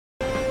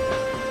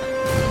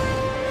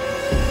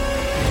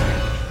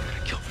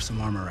some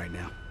armor right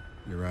now.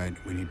 You're right.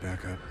 We need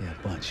backup. Yeah,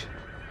 a bunch.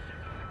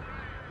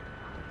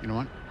 You know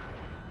what?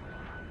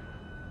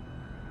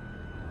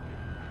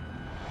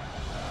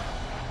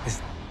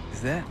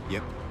 Is that?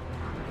 Yep.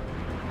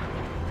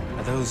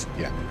 Are those?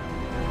 Yeah.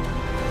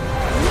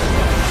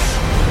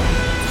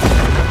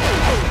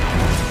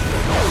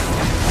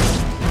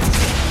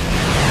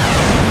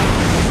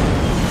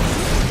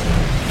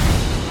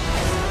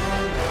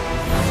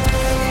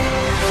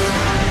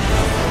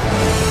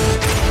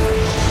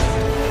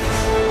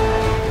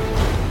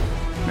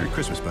 Merry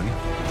Christmas, Bunny.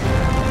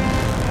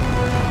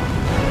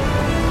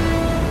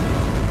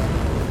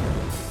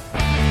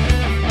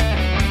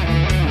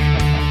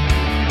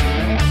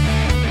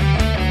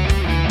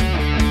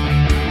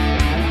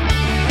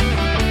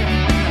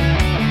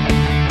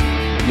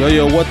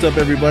 Yo, what's up,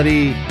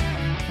 everybody?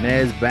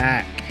 Nez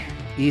back.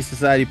 East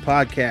Society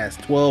Podcast,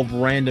 12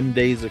 Random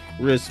Days of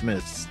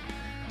Christmas.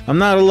 I'm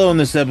not alone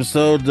this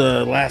episode. One of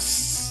the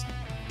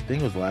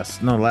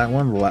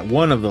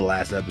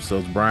last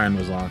episodes Brian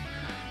was on.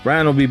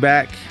 Brian will be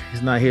back.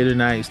 He's not here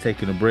tonight. He's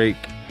taking a break.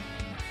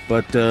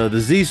 But the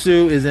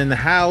Zissou is in the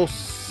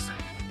house.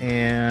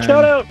 And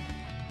shout out.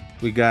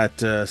 We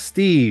got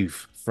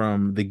Steve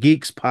from the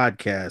Geeks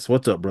Podcast.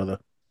 What's up, brother?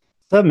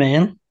 What's up,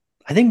 man?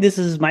 I think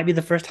might be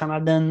the first time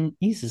I've done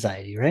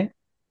E-Society, right?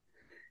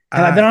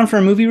 Have I been on for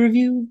a movie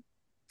review?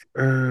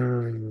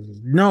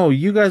 No,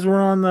 you guys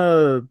were on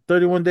the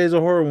 31 Days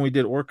of Horror when we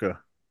did Orca.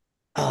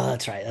 Oh,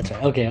 that's right.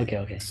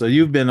 Okay. So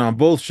you've been on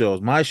both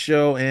shows, my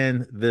show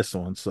and this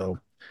one. So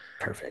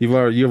perfect. You're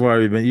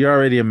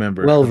already a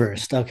member. Well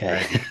versed.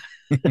 Okay.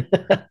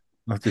 I'll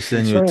have to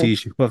send you a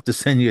t-shirt. We'll have to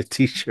send you a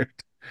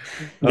t-shirt.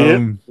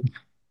 Yep.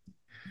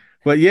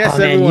 But yes,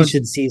 man, you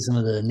should see some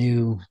of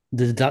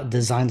the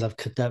designs I've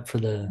cooked up for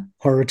the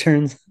horror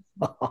returns.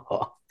 I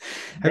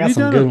got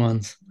some good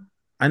ones.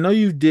 I know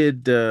you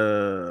did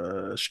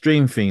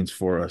Stream Fiends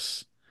for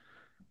us.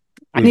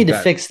 I need to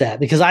fix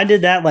that because I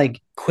did that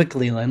like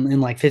quickly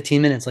in like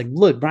 15 minutes. Like,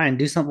 look, Brian,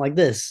 do something like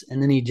this,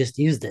 and then he just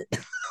used it.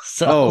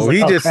 So he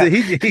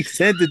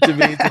sent it to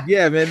me and said,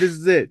 "Yeah, man, this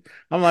is it."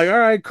 I'm like, "All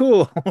right,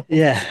 cool."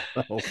 Yeah,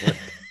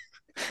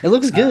 it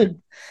looks good.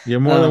 You're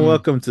more than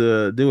welcome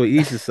to do an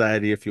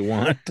E-Society if you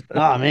want.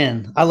 Oh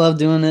man, I love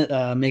doing it.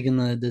 Making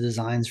the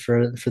designs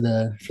for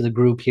the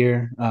group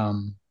here.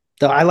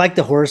 Though I like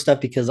the horror stuff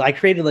because I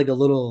created like a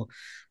little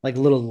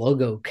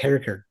logo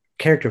character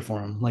for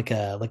him, like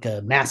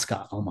a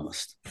mascot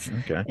almost.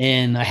 Okay.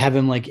 And I have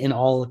him like in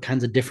all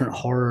kinds of different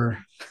horror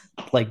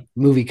like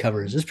movie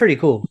covers. It's pretty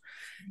cool.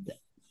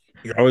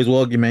 You're always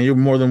welcome, man. You're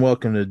more than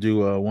welcome to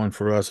do one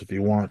for us if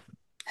you want.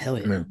 Hell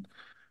yeah. I mean,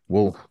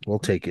 we'll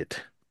take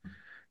it.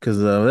 Because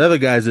the other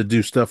guys that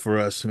do stuff for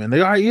us, man,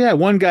 they are, yeah,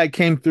 one guy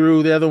came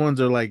through. The other ones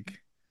are like,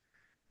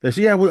 they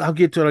say, yeah, well, I'll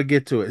get to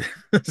it.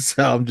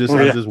 So I'm just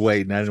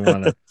waiting. I didn't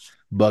want to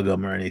bug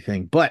them or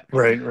anything. But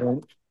right.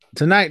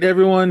 Tonight,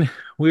 everyone,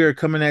 we are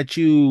coming at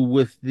you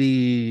with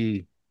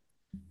the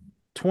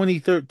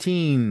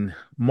 2013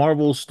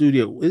 Marvel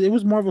Studio. It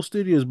was Marvel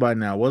Studios by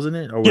now, wasn't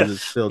it? Or was it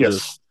still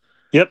just?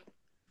 Yep.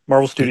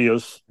 Marvel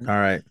Studios. All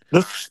right.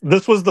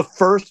 This was the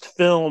first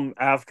film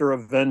after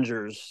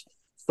Avengers.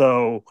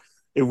 So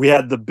we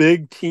had the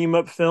big team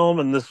up film,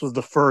 and this was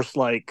the first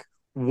like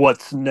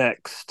what's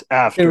next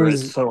after it.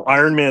 So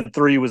Iron Man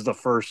 3 was the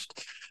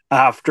first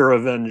after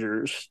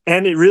Avengers,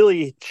 and it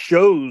really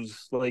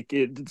shows like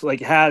it's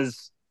like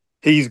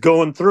he's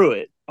going through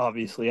it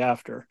obviously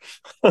after.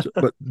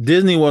 But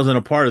Disney wasn't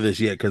a part of this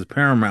yet because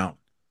Paramount.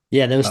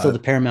 Yeah, there was still the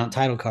Paramount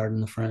title card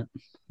in the front.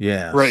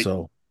 Yeah, right.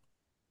 So,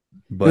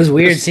 but it was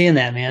weird seeing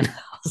that, man.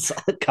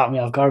 It caught me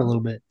off guard a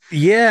little bit.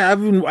 Yeah,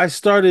 I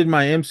started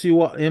my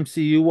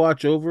MCU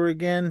watch over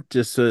again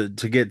just to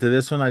get to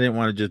this one. I didn't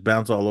want to just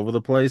bounce all over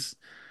the place.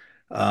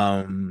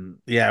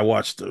 Yeah, I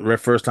watched the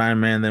first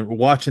Iron Man, then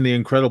watching the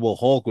Incredible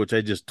Hulk, which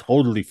I just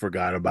totally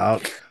forgot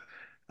about.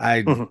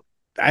 I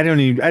didn't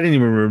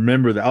even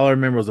remember that. All I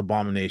remember was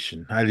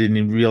Abomination. I didn't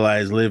even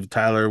realize Liv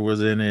Tyler was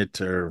in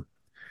it, or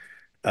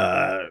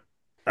I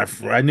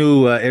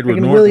knew Edward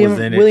Norton was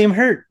in it. William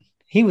Hurt.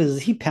 He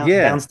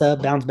bounced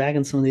up, bounced back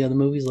in some of the other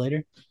movies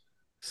later.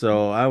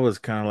 So I was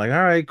kind of like,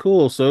 all right,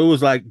 cool. So it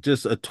was like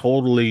just a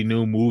totally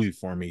new movie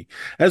for me,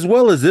 as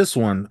well as this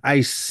one.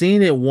 I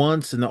seen it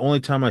once, and the only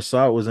time I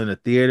saw it was in a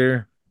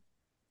theater.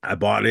 I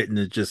bought it, and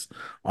it's just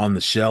on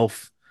the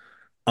shelf.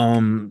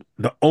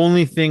 The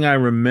only thing I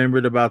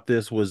remembered about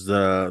this was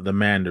the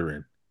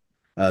Mandarin,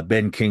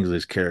 Ben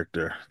Kingsley's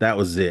character. That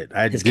was it.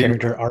 His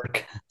character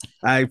arc.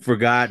 I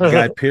forgot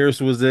Guy Pearce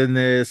was in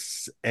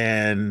this,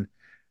 and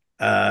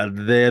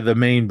they're the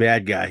main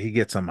bad guy. He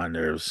gets on my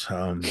nerves.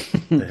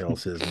 The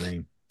hell's his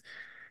name?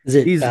 Is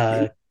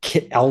it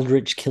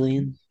Aldrich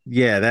Killian?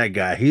 Yeah, that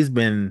guy.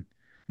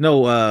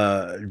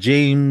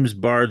 James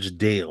Barge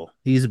Dale.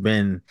 He's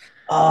been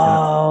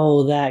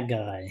that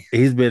guy.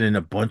 He's been in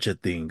a bunch of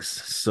things.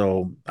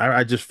 So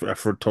I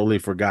totally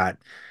forgot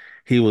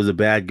he was a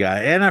bad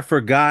guy. And I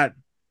forgot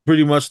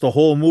pretty much the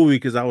whole movie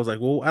because I was like,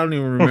 well, I don't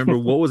even remember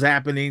what was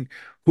happening,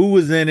 who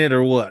was in it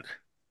or what.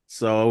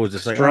 So I was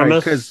just like, all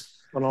right,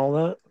 and all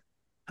that.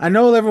 I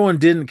know everyone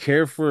didn't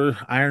care for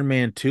Iron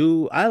Man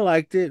 2. I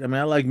liked it. I mean,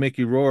 I like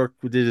Mickey Rourke.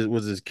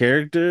 Was his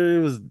character.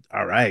 It was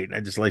all right. I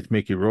just liked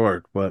Mickey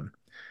Rourke. But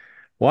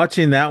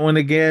watching that one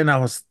again, I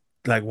was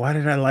like, why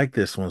did I like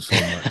this one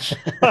so much?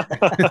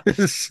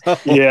 So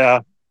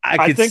Yeah. I I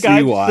could think see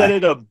I've said why.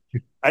 it a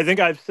I think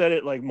I've said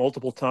it like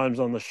multiple times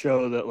on the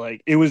show that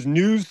like it was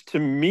news to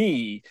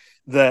me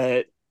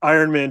that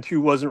Iron Man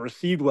 2 wasn't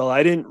received well.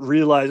 I didn't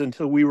realize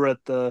until we were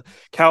at the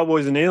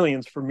Cowboys and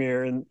Aliens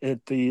premiere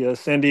at the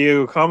San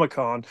Diego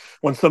Comic-Con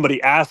when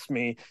somebody asked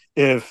me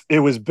if it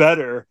was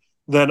better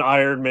than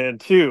Iron Man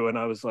 2 and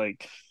I was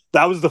like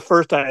that was the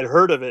first I had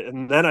heard of it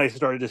and then I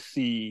started to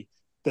see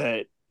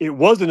that it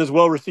wasn't as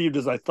well received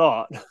as I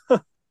thought.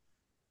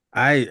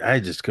 I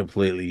just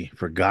completely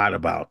forgot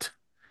about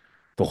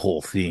the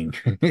whole thing.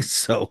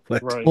 So,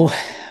 but Right. Well,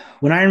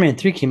 when Iron Man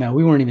 3 came out,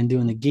 we weren't even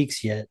doing the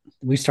geeks yet.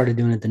 We started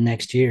doing it the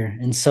next year.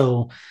 And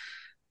so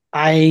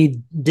I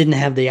didn't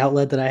have the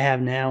outlet that I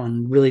have now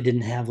and really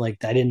didn't have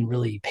like I didn't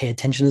really pay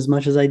attention as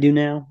much as I do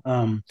now.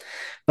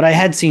 But I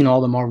had seen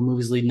all the Marvel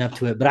movies leading up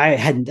to it, but I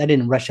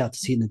didn't rush out to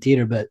see it in the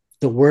theater, but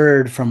the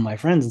word from my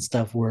friends and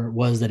stuff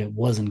was that it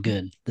wasn't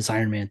good, this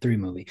Iron Man 3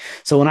 movie.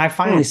 So when I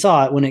finally Hmm.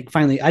 saw it, when it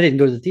finally I didn't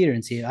go to the theater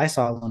and see it, I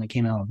saw it when it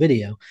came out on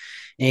video.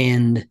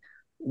 And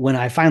when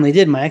I finally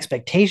did, my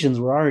expectations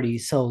were already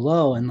so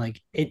low and like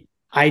it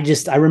I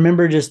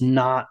remember just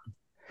not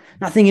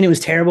thinking it was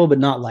terrible, but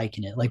not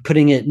liking it, like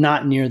putting it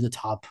not near the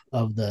top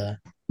of the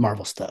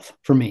Marvel stuff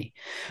for me.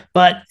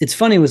 But it's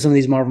funny with some of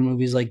these Marvel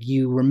movies, like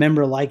you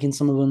remember liking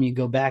some of them, you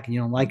go back and you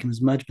don't like them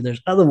as much, but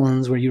there's other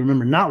ones where you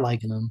remember not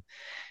liking them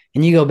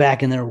and you go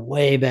back and they're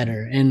way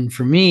better. And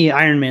for me,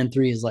 Iron Man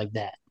 3 is like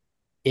that.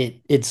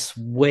 It's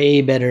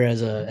way better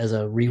as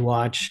a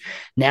rewatch.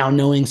 Now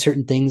knowing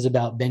certain things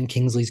about Ben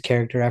Kingsley's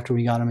character after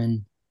we got him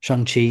in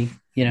Shang-Chi,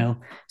 you know.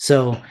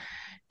 So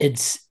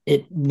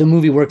the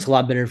movie works a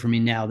lot better for me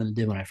now than it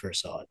did when I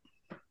first saw it.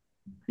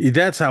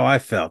 that's how I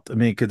felt. I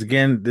mean, because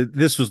again,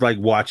 this was like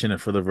watching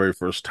it for the very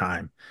first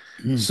time.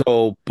 Mm.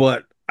 So,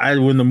 but I,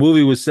 when the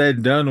movie was said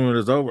and done, when it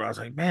was over, I was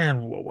like,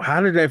 man,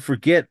 how did I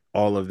forget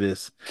all of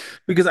this?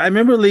 Because I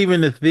remember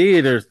leaving the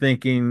theater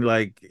thinking,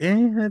 like,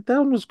 that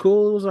one was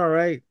cool. It was all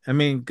right. I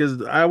mean,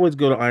 because I always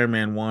go to Iron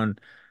Man 1.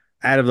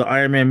 Out of the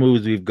Iron Man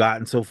movies we've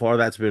gotten so far,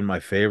 that's been my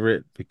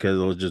favorite because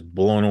I was just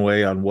blown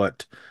away on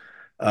what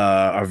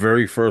our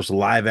very first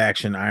live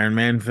action Iron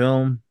Man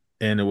film,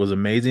 and it was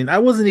amazing. I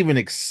wasn't even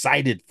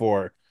excited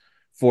for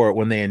it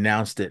when they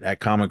announced it at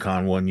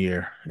Comic-Con one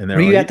year, and Were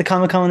they're you at like, the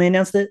Comic Con when they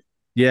announced it?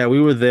 yeah,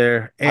 we were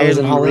there, I was and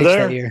in You Hall were H that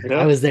there? year. I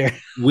Yeah. was there.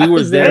 we I were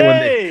was there there. when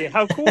they. Hey,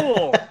 how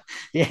cool.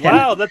 Yeah.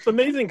 Wow, that's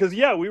amazing because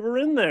yeah, we were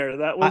in there.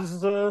 That I,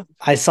 was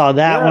I saw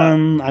that yeah.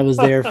 one. I was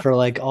there for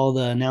like all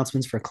the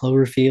announcements for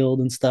Cloverfield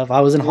and stuff.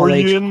 I was in Were Hall you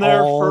H in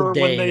there all for when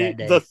day they that the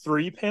day.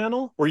 three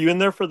panel? Were you in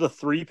there for the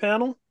three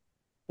panel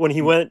when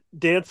he went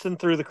dancing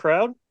through the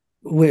crowd?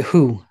 Wait,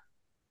 who?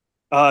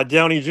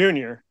 Downey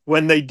Jr.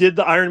 When they did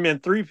the Iron Man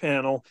 3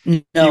 panel,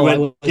 he No, I went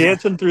was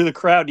dancing through the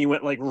crowd and he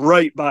went like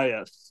right by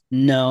us.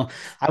 no,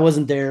 I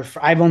wasn't there.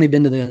 I've only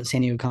been to the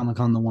San Diego Comic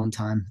Con the one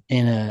time,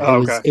 and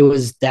Oh, okay. it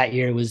was that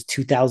year. It was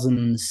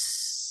 2000.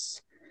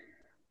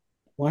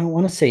 Well, I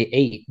want to say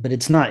eight, but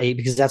it's not eight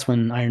because that's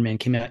when Iron Man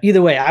came out.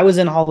 Either way, I was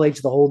in Hall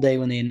H the whole day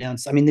when they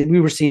announced. I mean, they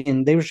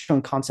were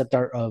showing concept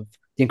art of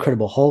the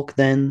Incredible Hulk.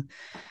 Then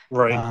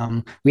Right.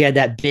 we had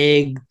that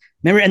big.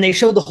 Remember, and they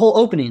showed the whole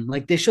opening.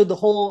 Like they showed the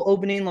whole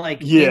opening,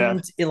 like Yeah.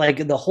 in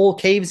like the whole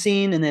cave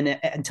scene, and then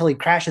until he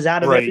crashes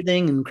out of Right.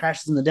 everything and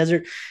crashes in the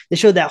desert. They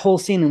showed that whole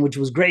scene, which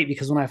was great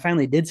because when I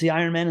finally did see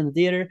Iron Man in the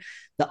theater,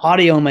 the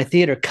audio in my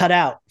theater cut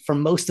out for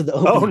most of the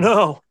Oh opening.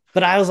 no.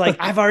 But I was like,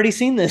 I've already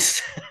seen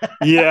this.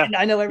 Yeah.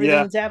 I know everything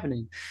Yeah. that's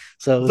happening.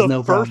 So it was The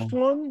no first problem.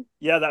 one,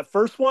 yeah, that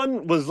first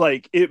one was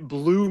like it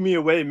blew me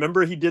away.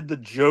 Remember, he did the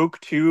joke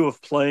too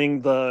of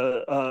playing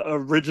the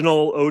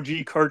original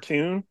OG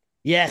cartoon.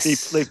 They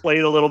Yes.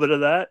 played a little bit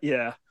of that,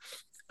 yeah.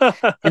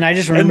 And I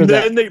just remember And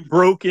that then they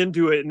broke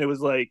into it, and it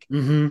was like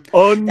mhm.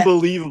 that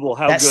unbelievable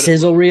how that good it sizzle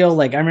looked. reel.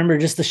 Like I remember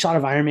just the shot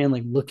of Iron Man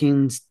like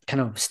looking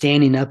kind of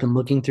standing up and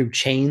looking through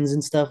chains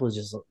and stuff was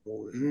just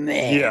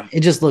Yeah, man, it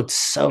just looked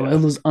so it yeah,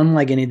 was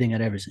unlike anything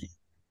I'd ever seen.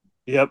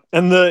 yep.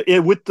 And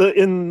with the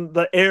in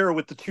the air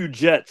with the two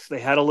jets, they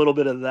had a little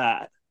bit of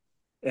that,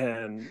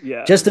 and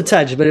yeah, Just a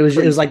touch, but it was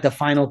crazy. like the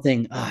final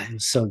thing. Ah, it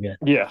was so good.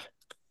 Yeah.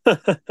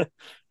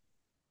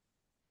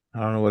 I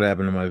don't know what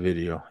happened to my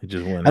video. It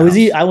just went out.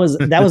 I was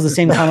that was the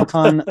same Comic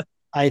Con.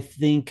 I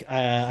think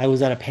I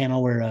was at a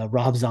panel where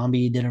Rob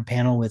Zombie did a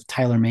panel with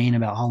Tyler Main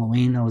about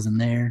Halloween. I was in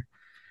there.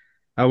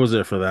 I was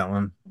there for that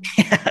one.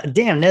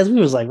 Damn, Nez, we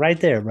was like right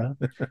there, bro.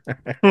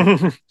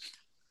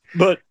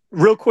 But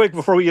real quick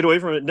before we get away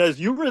from it, Nez,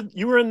 you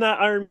were in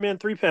that Iron Man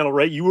 3 panel,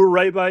 right? You were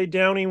right by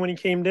Downey when he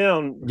came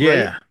down, right?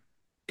 Yeah,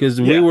 because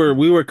Yeah,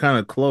 we were kind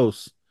of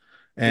close,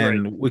 right.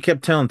 and we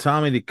kept telling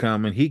Tommy to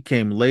come, and he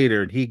came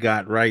later, and he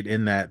got right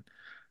in that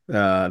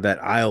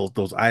aisle,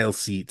 those aisle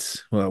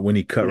seats when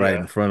he cut right in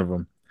Yeah, front of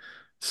him.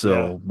 yeah.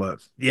 So, but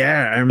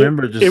yeah, I It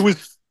remember it just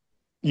was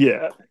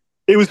yeah.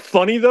 It was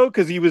funny though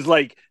because he was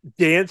like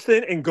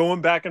dancing and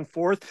going back and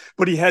forth,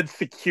 but he had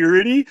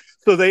security,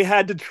 so they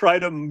had to try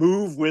to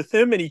move with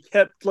him, and he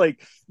kept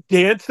like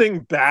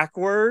dancing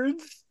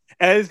backwards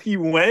as he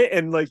went,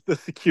 and like the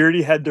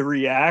security had to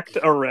react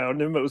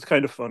around him. It was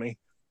kind of funny.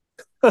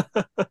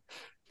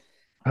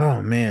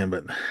 Oh man,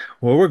 but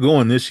well, we're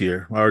going this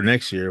year or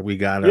next year. We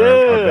got our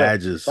Yeah,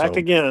 badges, back so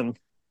again.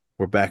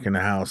 we're back in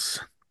the house.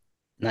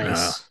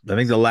 Nice. I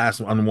think the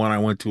last one I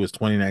went to was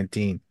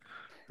 2019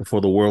 before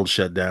the world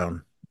shut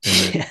down, and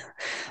then Yeah,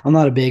 I'm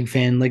not a big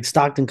fan. Like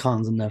Stockton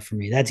Con's enough for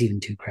me. That's even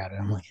too crowded.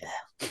 I'm like,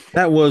 yeah.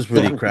 that was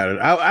pretty crowded.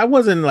 I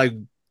wasn't like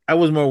I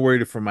was more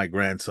worried for my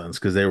grandsons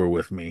because they were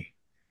with me,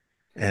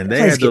 and That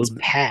place gets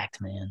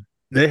packed, man.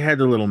 they had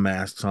the little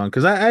masks on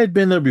because I had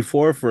been there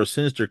before for a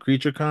Sinister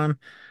Creature Con,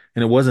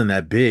 and it wasn't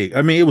that big.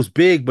 I mean, it was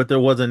big, but there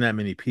wasn't that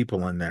many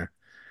people in there.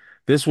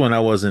 This one I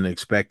wasn't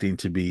expecting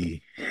to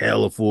be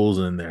hella fools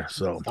in there.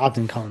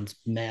 Stockton Con's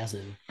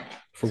massive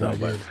for what it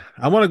But is.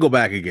 I want to go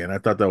back again. I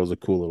thought that was a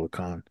cool little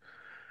con.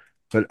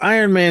 But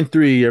Iron Man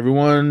 3,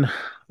 everyone,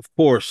 of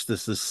course,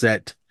 this is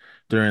set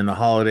during the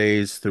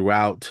holidays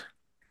throughout.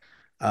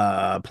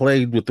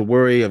 Plagued with the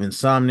worry of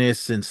insomnia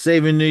and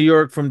saving New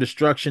York from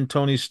destruction,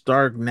 Tony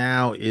Stark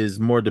now is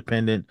more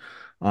dependent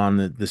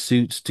on the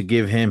suits to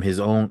give him his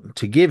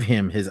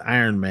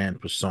Iron Man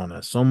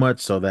persona, so much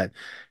so that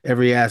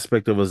every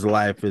aspect of his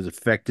life is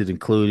affected,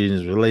 including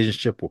his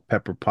relationship with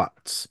Pepper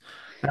Potts.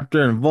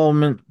 After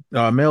involvement,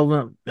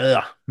 Melvin,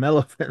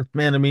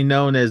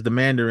 known as the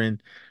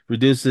Mandarin,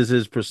 reduces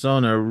his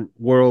persona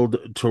world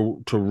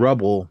to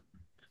rubble.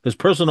 His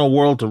personal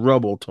world to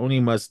rubble. Tony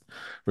must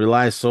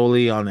rely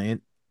solely on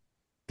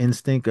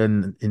instinct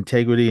and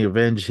integrity,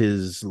 avenge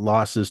his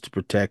losses to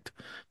protect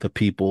the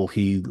people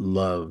he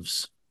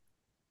loves.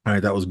 All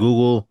right, that was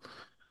Google.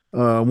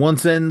 One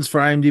sentence for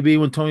IMDb: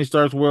 when Tony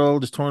Stark's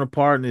world is torn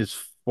apart and his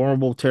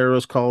formidable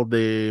terrorist called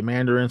the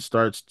Mandarin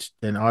starts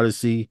an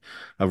odyssey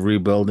of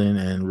rebuilding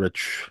and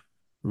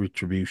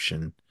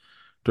retribution.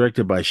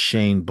 Directed by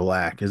Shane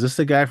Black. Is this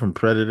the guy from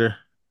Predator?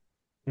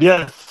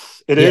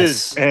 Yes, it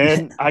is. Yes.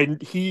 And I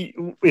he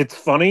it's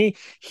funny,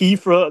 he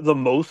for the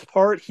most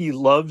part, he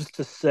loves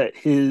to set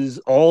his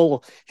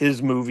all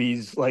his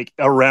movies like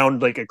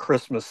around like a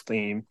Christmas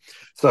theme.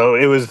 So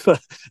it was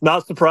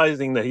not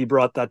surprising that he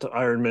brought that to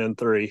Iron Man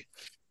 3.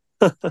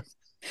 All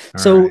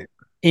So right.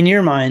 in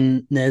your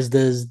mind, Nez,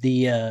 does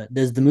the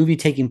movie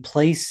taking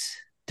place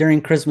during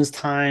Christmas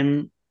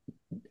time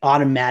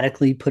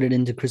automatically put it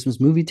into Christmas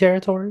movie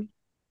territory?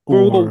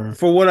 Or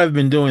For what I've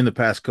been doing the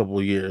past couple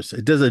of years,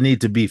 it doesn't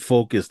need to be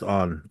focused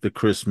on the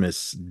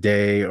Christmas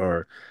day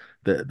or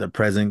the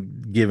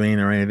present giving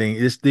or anything.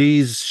 It's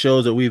these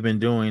shows that we've been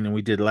doing and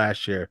we did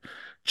last year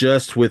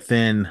just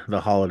within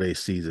the holiday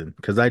season.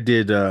 Because I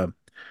did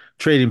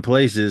Trading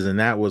Places, and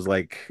that was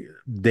like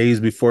days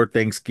before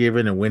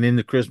Thanksgiving and went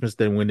into Christmas,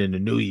 then went into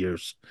New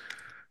Year's.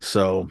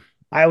 So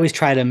I always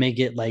try to make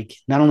it like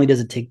not only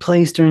does it take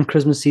place during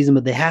Christmas season,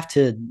 but they have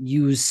to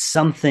use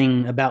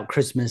something about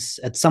Christmas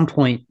at some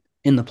point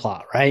in the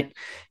plot, right?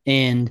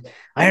 And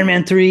Iron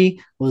Man 3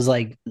 was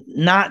like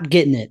not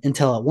getting it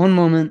until at one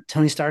moment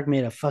Tony Stark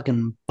made a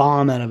fucking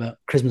bomb out of a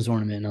Christmas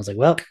ornament. And I was like,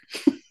 well,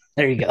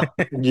 there you go.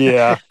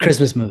 Yeah.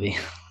 Christmas movie.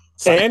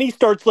 And he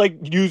starts like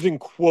using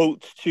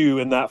quotes too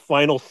in that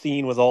final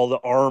scene with all the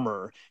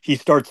armor. He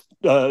starts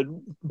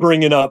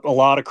bringing up a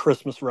lot of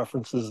Christmas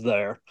references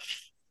there.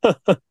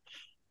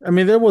 I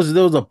mean, there was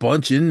a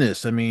bunch in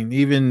this. I mean,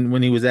 even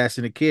when he was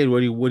asking the kid, what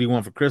do you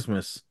want for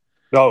Christmas?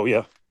 Oh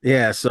yeah.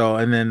 Yeah, so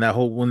and then that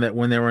whole when they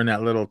were in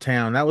that little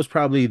town, that was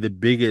probably the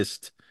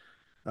biggest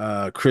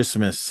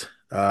Christmas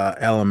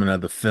element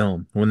of the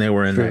film when they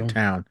were in that True.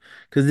 town.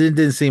 Because it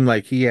didn't seem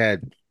like he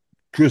had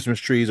Christmas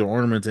trees or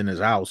ornaments in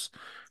his house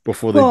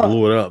before they Well,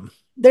 blew it up.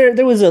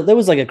 there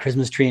was like a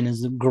Christmas tree in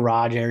his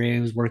garage area. He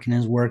was working in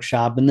his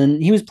workshop, and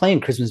then he was playing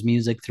Christmas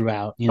music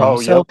throughout.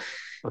 Oh So yep.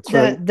 That's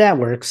right. that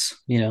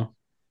works.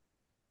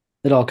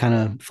 It all kind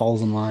of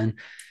falls in line.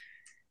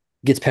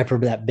 Gets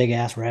peppered by that big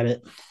ass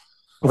rabbit.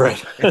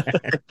 Right.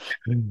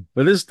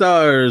 But it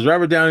stars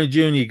Robert Downey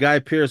Jr., Guy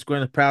Pearce,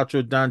 Gwyneth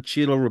Paltrow, Don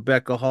Cheadle,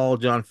 Rebecca Hall,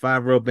 John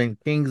Favreau, Ben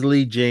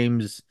Kingsley,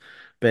 James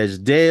Badge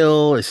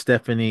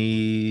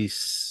Stephanie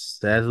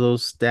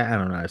Sazos, I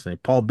don't know how to say,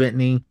 Paul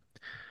Bettany.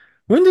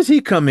 When does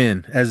he come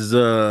in as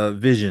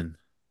Vision?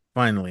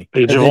 Finally.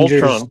 Age of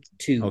Avengers Ultron.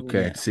 2.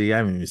 Okay. Yeah. See, I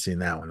haven't even seen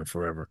that one in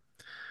forever.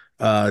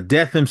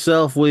 Death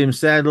himself, William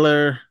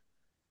Sadler,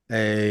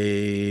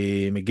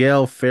 a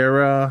Miguel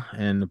Farah,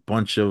 and a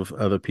bunch of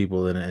other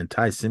people in it, and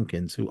Ty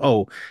Simpkins,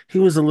 who he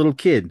was a little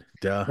kid.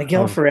 Duh.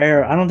 Miguel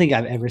Ferrer, I don't think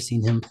I've ever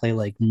seen him play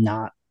like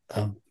not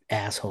a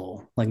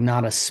asshole, like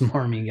not a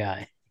smarmy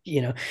guy.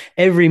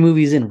 Every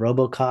movie he's in,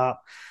 RoboCop,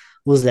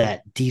 was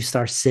that Deep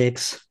Star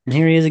 6, and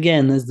here he is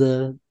again as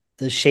the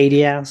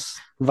shady ass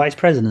vice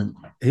president.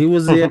 He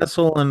was the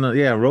asshole in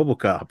yeah,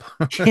 RoboCop.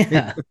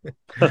 Yeah.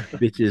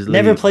 Bitches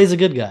Never leave. plays a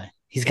good guy.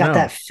 He's got No.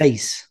 that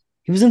face.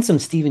 He was in some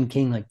Stephen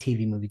King like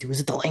TV movie too. Was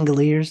it The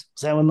Langoliers?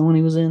 Was that the one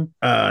he was in?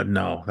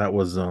 No, that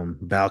was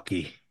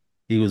Balky.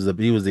 He was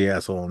the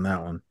asshole in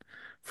that one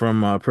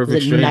from Was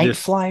Perfect it Night Strangers.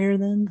 Flyer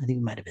then? I think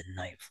it might have been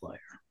Night Flyer.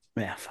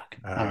 Yeah, fuck.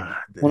 I don't know.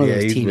 One of Yeah,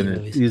 those TV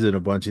movies. he's in a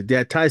bunch of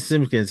yeah. Ty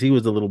Simpkins, he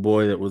was the little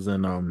boy that was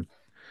in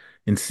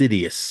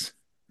Insidious,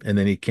 and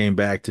then he came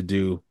back to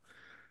do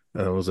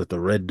was it the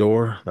Red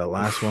Door, that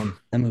last Oof, one?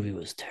 that movie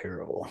was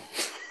terrible.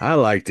 I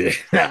liked it.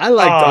 I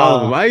liked all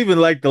of them. Ah, I even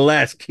liked the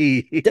Last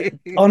Key.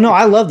 oh no,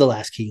 I love The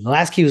Last Key. The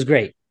Last Key was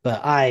great,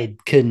 but I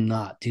could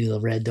not do the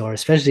Red Door,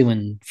 especially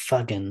when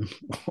fucking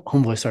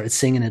Homeboy started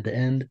singing at the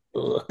end.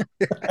 Ugh.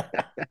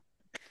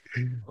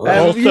 Ugh.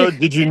 Yeah, Also,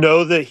 did you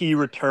know that he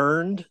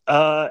returned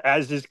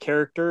as his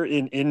character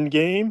in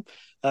Endgame?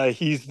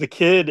 He's the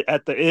kid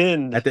at the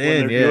end at the when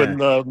end, they're yeah. doing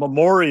the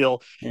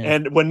memorial. Yeah,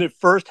 And when it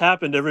first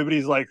happened,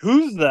 everybody's like,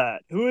 "Who's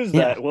that? Who is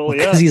yeah, that?" Well,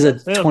 because yeah, he's a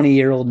that's him.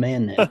 20-year-old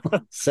man now.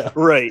 So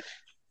Right.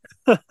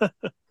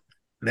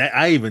 That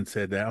I even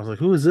said that. I was like,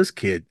 "Who is this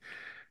kid?"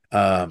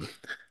 I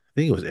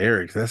think it was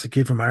Eric. That's the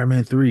kid from Iron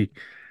Man 3.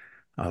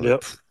 I was like,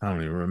 Yep. "Pfft, I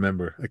don't even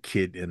remember a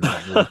kid in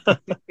that movie."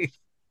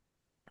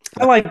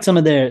 I liked some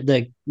of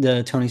the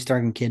Tony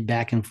Stark and kid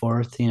back and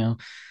forth.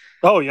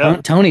 Oh yeah,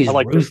 I Tony's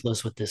liked it.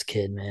 ruthless with this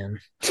kid, man.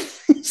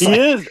 It's He like,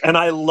 is, and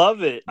I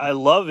love it. I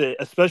love it,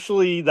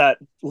 especially that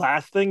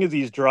last thing as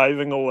he's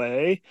driving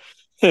away.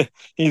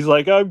 He's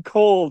like, "I'm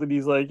cold," and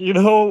he's like, "You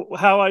know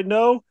how I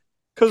know?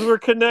 Because we're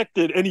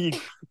connected." And he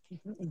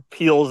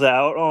peels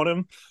out on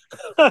him.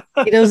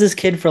 he knows this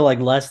kid for like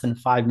less than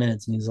 5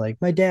 minutes, and he's like,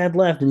 "My dad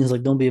left," and he's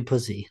like, "Don't be a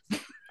pussy."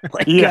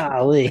 Like, Yeah.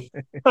 golly.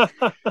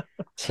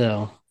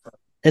 So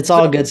it's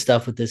all So, good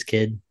stuff with this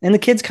kid, and the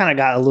kid's kind of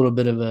got a little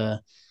bit of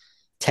a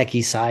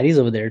techie side. He's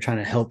over there trying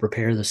to help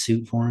repair the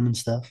suit for him and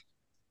stuff.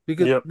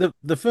 Because yep.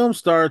 the film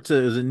starts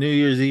as a New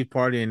Year's Eve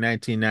party in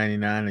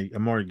 1999. A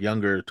more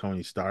younger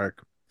Tony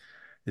Stark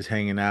is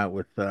hanging out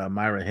with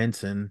Myra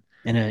Henson.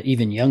 And an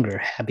even younger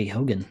Happy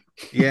Hogan,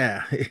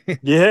 Yeah,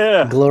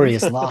 Yeah.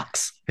 glorious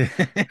locks.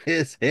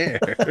 his hair.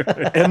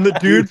 And the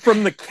dude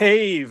from the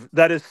cave,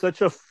 that is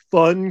such a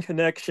fun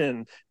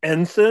connection.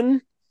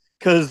 Ensign,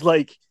 because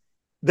like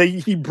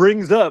he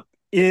brings up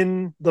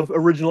in the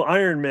original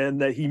Iron Man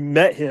that he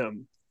met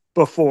him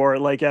before,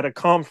 like at a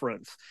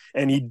conference,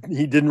 and he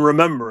didn't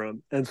remember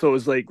him. And so it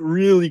was like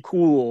really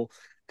cool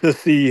to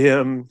see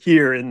him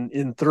here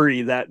in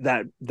three, that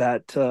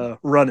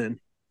run-in.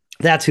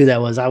 That's who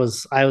that was.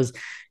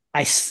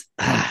 I,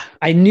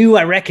 I knew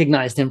I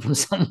recognized him from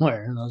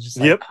somewhere, and I was just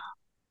like, Yep.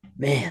 oh,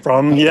 man,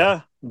 From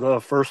okay, the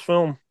first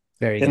film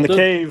very in the good. So,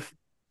 cave.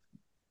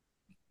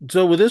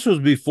 so this was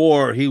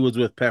before he was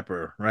with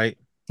Pepper, right?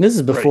 This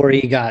is Right. before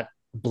he got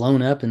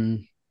blown up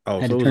and Oh,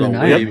 had so to it was turn all into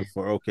way Iron Yep. Man.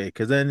 before. Okay,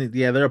 because then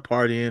yeah, they're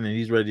partying and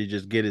he's ready to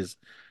just get his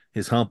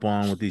hump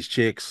on with these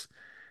chicks,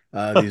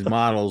 these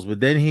models. But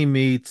then he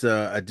meets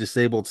a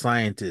disabled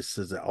scientist,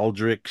 is it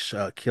Aldrich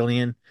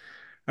Killian?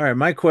 All right,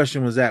 my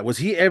question was that was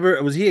he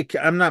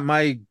I'm not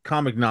my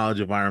comic knowledge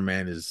of Iron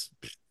Man is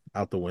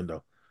out the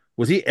window.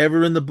 Was he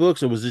ever in the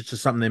books or was it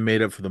just something they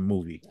made up for the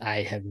movie?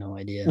 I have no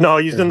idea. No,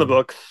 he's in the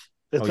books.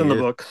 Oh, It's he in the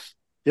is. books.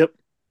 Yep.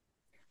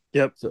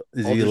 Yep. So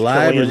is he Aldrich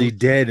alive or is he Killian.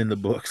 dead in the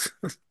books?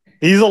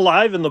 He's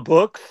alive in the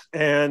books,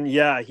 and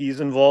yeah, he's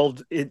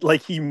involved. It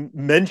like he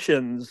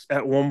mentions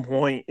at one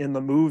point in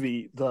the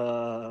movie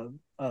the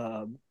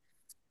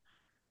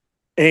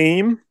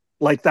aim,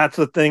 like that's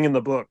the thing in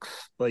the books.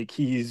 Like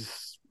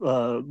he's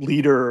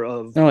leader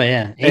of Oh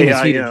yeah, AIM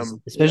is huge,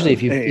 AIM. especially Yeah,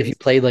 if you AIM.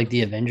 played like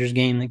the Avengers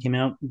game that came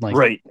out like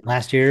Right.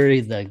 last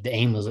year. The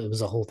AIM was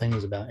the whole thing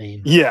was about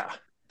AIM. Yeah.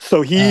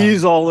 So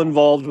he's Um, all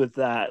involved with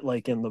that,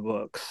 like in the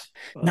books.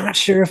 Not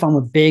sure if I'm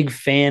a big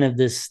fan of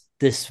this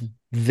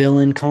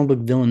villain comic book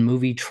villain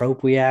movie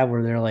trope we have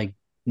where they're like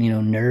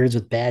nerds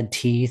with bad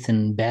teeth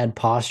and bad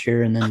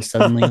posture, and then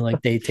suddenly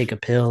like they take a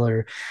pill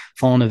or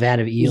fall in a vat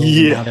of eels,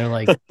 and Yeah. now they're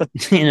like the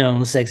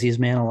sexiest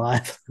man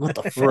alive. What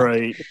the fuck?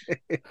 Right.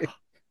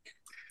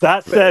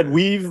 That said,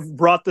 we've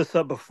brought this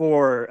up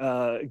before.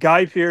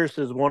 Guy Pearce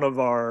is one of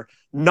our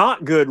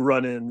not good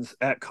run-ins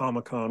at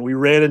Comic Con. We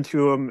ran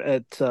into him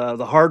at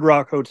the Hard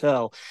Rock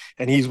Hotel,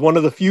 and he's one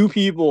of the few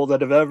people that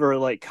have ever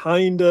like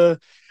kind of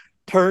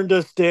turned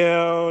us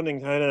down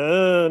and kind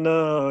of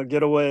no,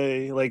 get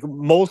away. Like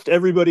most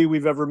everybody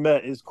we've ever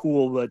met is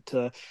cool,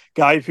 but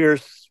Guy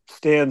Pearce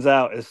stands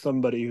out as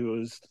somebody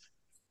who is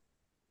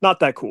not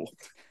that cool.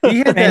 He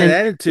had that Brandon,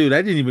 attitude.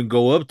 I didn't even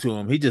go up to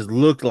him. He just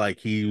looked like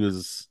he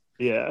was.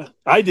 Yeah,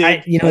 I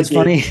did. I it's did.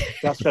 funny.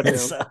 Got shut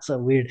It's down. so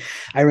weird.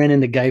 I ran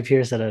into Guy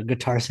Pearce at a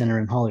Guitar Center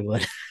in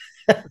Hollywood,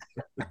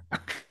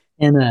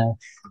 and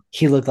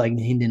he looked like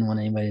he didn't want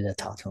anybody to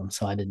talk to him,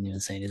 so I didn't even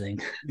say anything.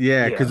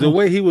 Yeah, because Yeah. the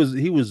way he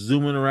was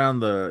zooming around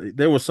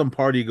there was some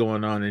party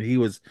going on, and he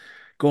was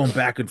going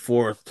back and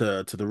forth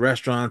to the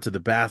restaurant, to the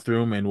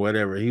bathroom, and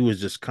whatever. He was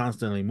just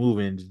constantly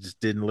moving. It just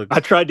didn't look. I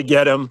tried to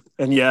get him,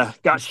 and yeah,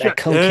 got It's that shut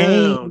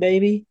cocaine, down.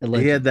 baby.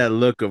 He had Allegedly. that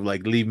look of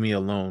like leave me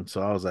alone.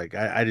 So I was like,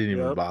 I didn't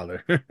even Yep.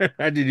 bother.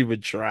 I didn't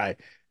even try.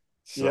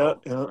 Yeah,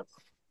 So, yeah.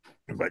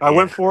 but I yeah,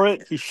 went for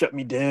it. He shut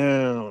me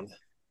down.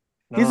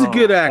 He's a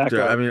good No, that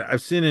actor. I guy. mean,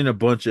 I've seen in a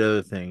bunch of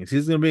other things.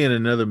 He's gonna be in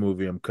another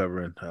movie I'm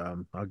covering.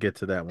 I'll get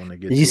to that when I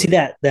get Did you to see it.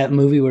 that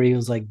movie where he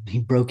was like he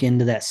broke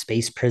into that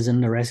space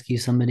prison to rescue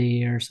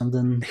somebody or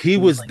something? He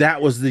It was was like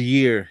that was the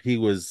year he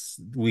was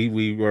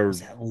was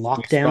that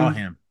we saw lockdown?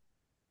 him.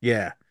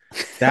 Yeah.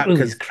 That That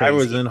movie's because I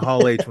was crazy. in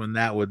Hall H when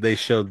that would they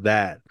showed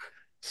that.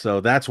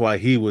 So that's why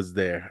he was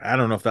there. I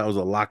don't know if that was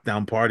a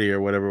lockdown party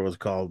or whatever it was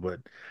called,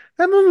 but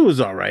that movie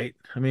was all right.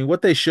 I mean,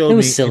 what they It showed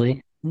was me,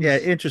 silly. yeah,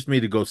 it interests me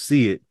to go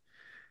see it.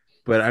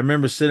 But I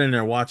remember sitting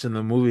there watching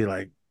the movie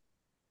like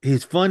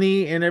he's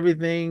funny and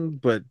everything,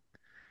 but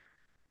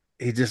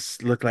he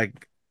just looked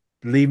like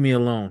leave me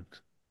alone.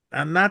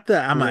 I'm not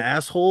that I'm an Yeah.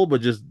 asshole,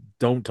 but just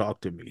don't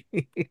talk to me.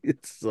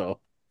 So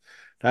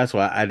that's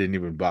why I didn't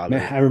even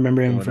bother I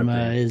remember him going from up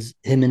there. his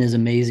him and his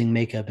amazing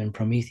makeup in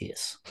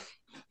Prometheus.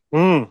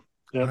 Mm,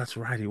 Oh, yep. that's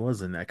right, he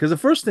was in that. Because the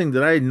first thing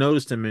that I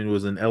noticed him in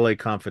was in L.A.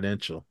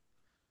 Confidential,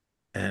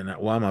 and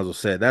well, I might as well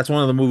say it. That's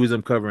one of the movies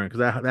I'm covering because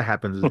that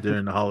happens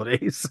during the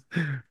holidays.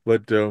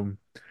 But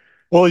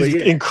Well, but he's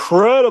yeah,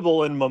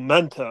 incredible in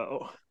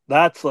Memento.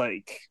 That's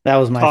like That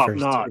was my top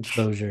first notch.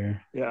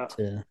 exposure Yeah,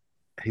 to.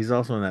 he's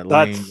also in that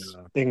lame that's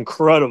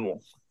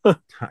incredible.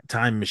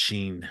 Time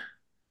Machine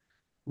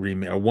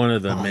remake or one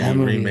of the Oh, that many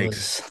movie remakes.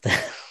 was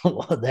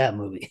that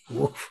movie.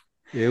 Oof.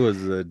 It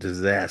was a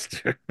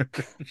disaster.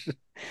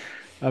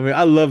 I mean,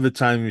 I love the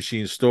Time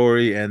Machine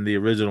story and the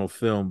original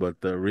film, but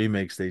the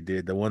remakes they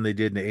did, the one they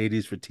did in the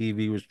 80s for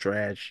TV was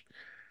trash.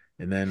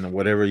 And then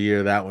whatever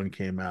year that one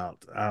came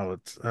out, oh,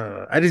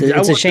 I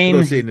It's a wanted to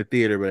go shame. see it in the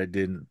theater, but I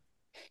didn't.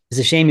 It's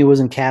a shame he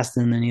wasn't cast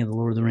in any of the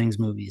Lord of the Rings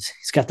movies.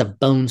 He's got the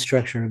bone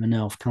structure of an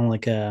elf, kind of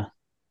like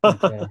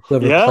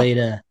whoever Yeah, played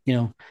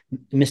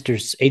Mr.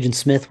 Agent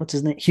Smith. What's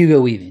his name?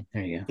 Hugo Weaving.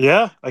 There you go.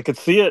 yeah, I could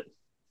see it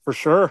for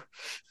sure.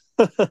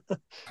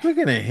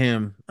 Speaking of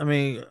him, I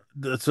mean,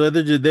 so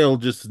they'll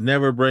just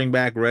never bring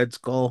back Red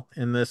Skull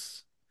in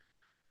this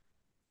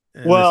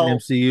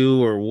Well,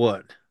 MCU or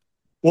what?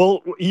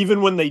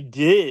 even when they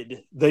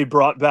did, they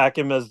brought back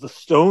him as the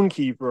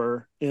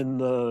Stonekeeper in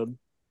the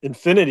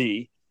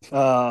Infinity.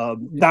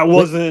 That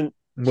What? wasn't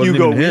It wasn't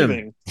even Hugo him.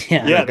 Weaving.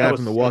 It was Yeah. Yeah, that that guy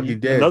from The was Walking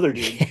Dead. another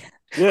dude.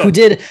 Who Yeah.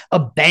 did a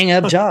bang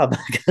up job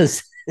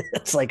because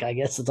it's like I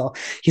guess it's all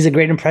he's a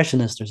great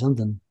impressionist or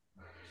something.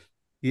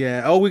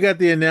 Yeah. Oh, we got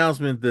the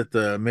announcement that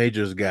the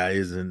Majors guy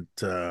isn't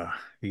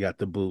he got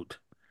the boot.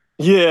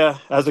 Yeah,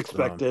 as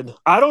So expected.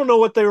 I don't know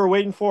what they were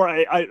waiting for.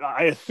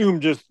 I assume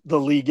just the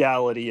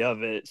legality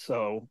of it.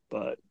 So,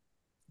 but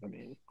I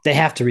mean, They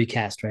have to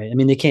recast, right? I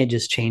mean, they can't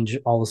just change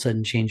all of a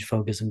sudden change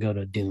focus and go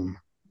to Doom.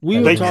 we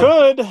That were they doesn't. talk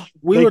could.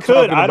 we They were could.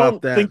 talking I about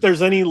don't that. think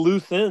there's any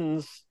loose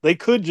ends. They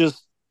could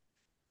just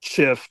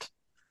shift.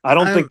 I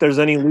don't I'm think there's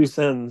any loose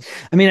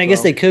ends. I mean, I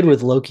guess they So, could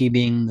with Loki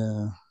being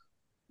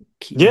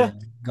yeah,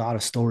 the god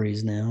of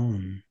stories now.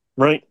 And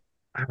right.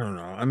 I don't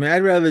know. I mean,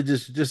 I'd rather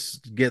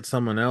just get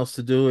someone else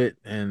to do it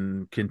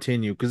and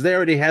continue because they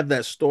already have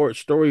that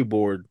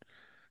storyboard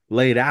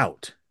laid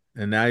out,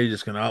 and now you're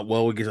just gonna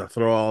well, we get to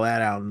throw all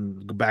that out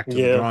and go back to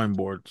the Yeah. drawing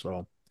board.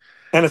 So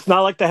And it's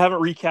not like they haven't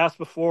recast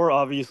before.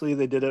 Obviously,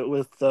 they did it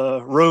with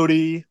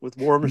Rhodey, with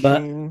War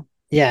but Machine,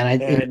 yeah,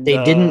 and and they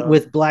didn't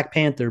with Black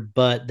Panther,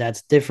 but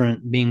that's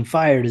different. Being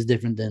fired is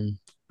different than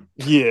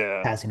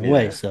yeah. passing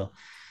away. yeah, So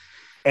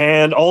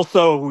And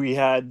also, we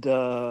had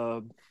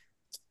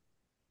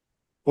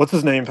what's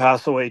his name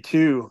pass away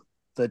too.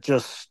 That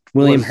just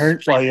William was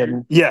Hurt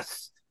playing.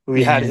 Yes,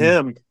 we had and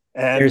him,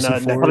 and Harrison now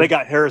they Ford.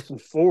 got Harrison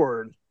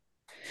Ford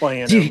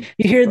playing You him.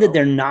 hear that So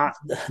they're not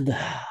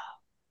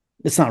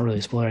it's not really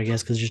a spoiler, I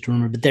guess, because just a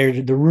rumor. But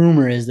the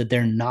rumor is that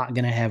they're not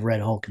going to have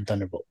Red Hulk and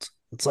Thunderbolts.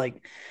 It's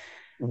like,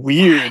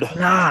 why weird,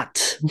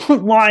 not?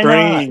 Why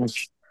not?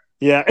 strange.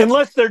 Yeah,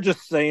 unless they're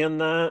just saying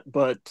that,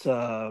 but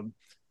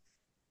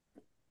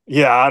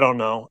yeah, I don't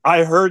know.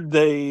 I heard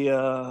they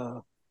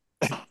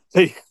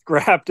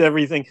scrapped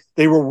everything.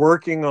 They were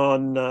working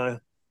on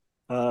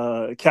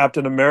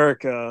Captain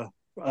America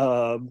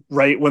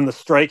right when the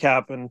strike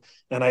happened,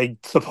 and I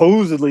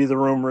supposedly the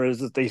rumor is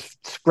that they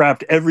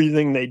scrapped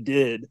everything they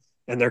did,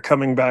 and they're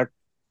coming back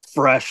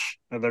fresh,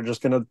 and they're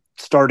just gonna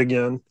start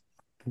again.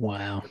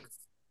 Wow.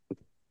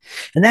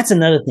 And that's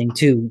another thing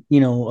too. You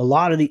know, a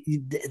lot of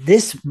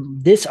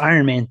this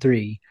Iron Man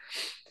 3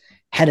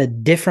 had a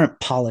different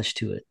polish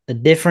to it, a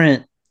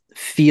different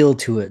feel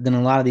to it than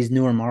a lot of these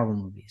newer Marvel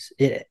movies.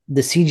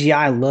 The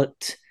CGI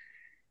looked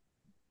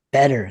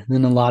better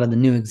than a lot of the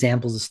new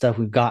examples of stuff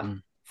we've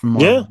gotten from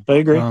Yeah, Marvel. I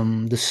agree.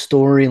 The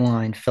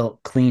storyline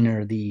felt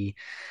cleaner. The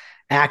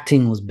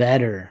acting was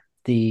better.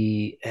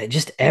 The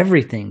just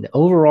everything. The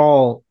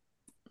overall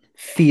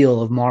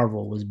feel of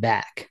Marvel was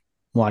back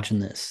watching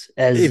this,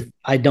 as if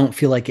I don't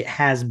feel like it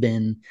has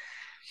been.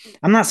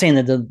 I'm not saying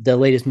that the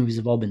latest movies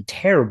have all been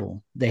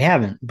terrible. They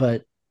haven't,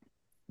 but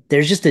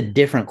there's just a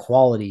different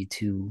quality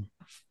to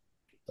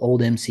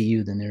old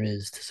MCU than there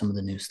is to some of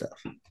the new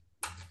stuff.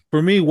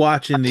 for me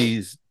watching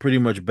these pretty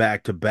much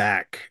back to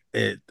back,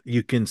 it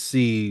you can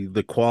see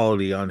the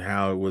quality on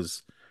how it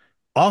was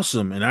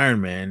awesome in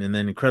Iron Man, and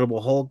then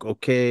Incredible Hulk,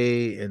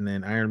 okay, and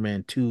then Iron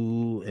Man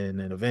 2, and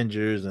then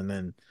Avengers, and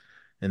then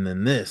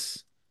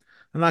this.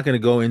 I'm not going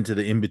to go into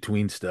the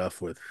in-between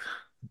stuff with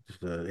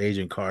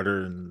Agent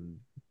Carter and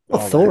Well,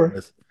 all that Thor,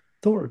 mess.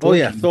 Thor, Oh Thor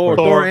yeah, came before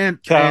that. Thor Thor, and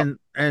Cap.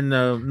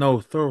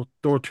 no,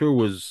 Thor 2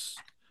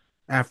 was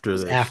It after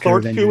was this. after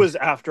Thor 2 was Avengers.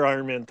 after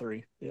Iron Man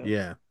 3. Yeah.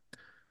 Yeah.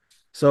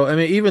 So I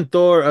mean, even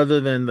Thor, other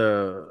than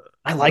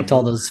I the liked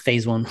all those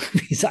Phase One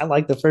movies. I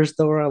like the first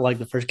Thor. I like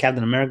the first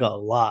Captain America a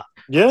lot.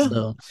 Yeah.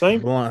 So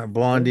Same.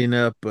 blonding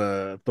up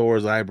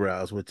Thor's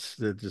eyebrows, which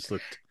it just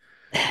looked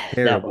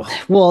that terrible.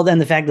 well, then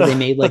the fact that they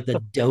made like the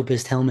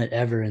dopest helmet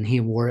ever, and he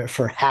wore it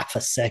for half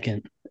a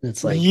second.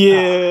 It's like,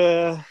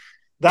 Yeah.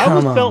 That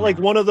was come felt on like now.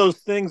 one of those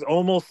things,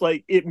 almost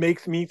like it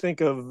makes me think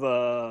of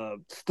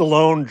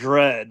Stallone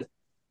Dread,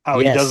 how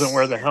he doesn't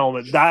wear Yes, the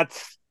helmet.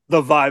 That's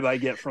the vibe I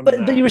get from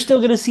but you that. were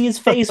still gonna see his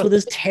face with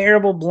his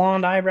terrible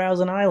blonde eyebrows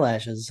and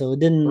eyelashes. So it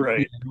didn't.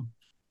 You Right. know,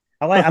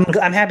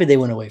 I'm happy they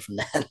went away from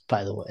that.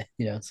 By the way,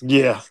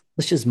 Yeah,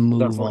 let's just move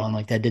definitely. on.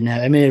 Like that didn't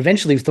happen. I mean,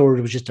 eventually Thor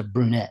was just a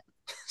brunette.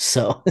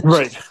 So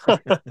Right.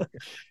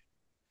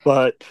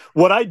 But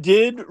what I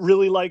did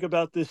really like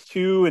about this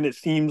too, and it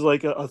seems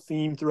like a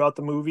theme throughout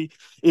the movie,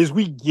 is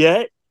we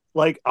get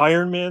like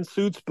Iron Man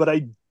suits, but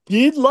I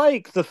did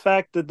like the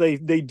fact that they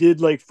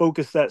did like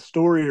focus that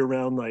story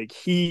around like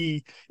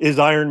he is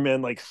Iron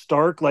Man like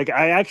Stark. Like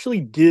I actually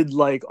did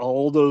like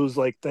all those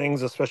like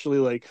things, especially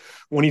like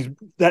when he's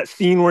that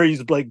scene where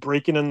he's like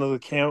breaking into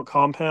the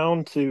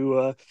compound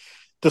to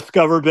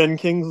discover Ben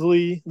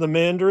Kingsley the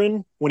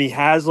Mandarin, when he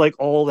has like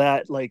all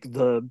that like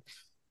the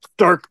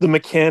Stark the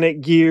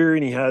mechanic gear,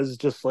 and he has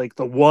just like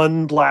the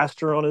one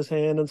blaster on his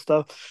hand and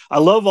stuff. I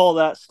love all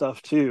that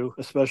stuff too,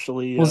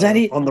 especially was that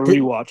on the it?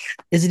 rewatch.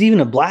 Is it even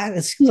a black?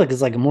 It seems like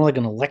it's like more like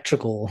an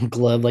electrical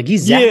glove. Like he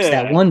zaps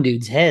that Yeah, one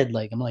dude's head.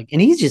 Like I'm like,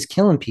 and he's just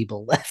killing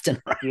people left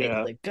and right.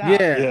 yeah, Like God,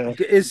 Yeah, yeah,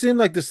 it seemed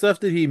like the stuff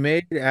that he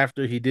made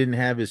after he didn't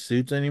have his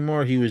suits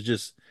anymore, he was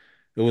just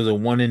it was a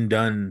one and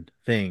done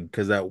thing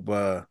because that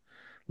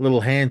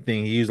little hand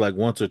thing he used like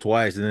once or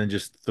twice and then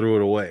just threw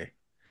it away.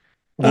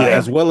 yeah.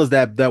 As well as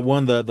that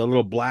one the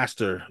little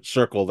blaster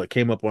circle that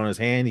came up on his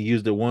hand, he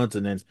used it once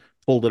and then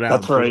pulled it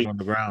out That's and threw it right. on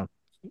the ground.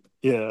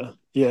 Yeah,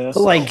 yeah.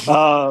 but like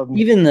Um,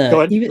 even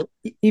Go the ahead.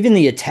 even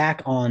the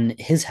attack on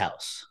his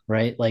house,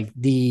 right? Like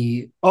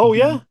Oh the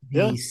yeah,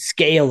 yeah. the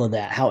scale of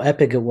that, how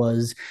epic it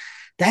was.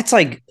 That's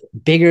like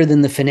bigger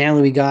than the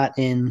finale we got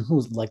in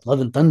who's like Love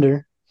and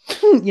Thunder.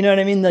 You know what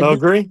I mean? Like I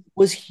this agree.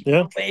 was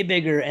Yeah, way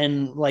bigger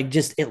and like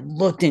just it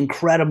looked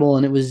incredible,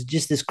 and it was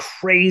just this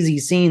crazy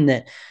scene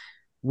that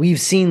we've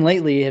seen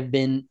lately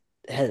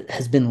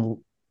has been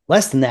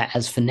less than that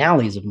as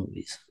finales of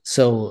movies.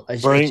 So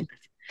right.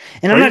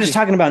 and I'm not just Crazy.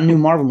 talking about new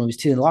Marvel movies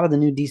too, a lot of the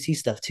new DC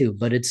stuff too,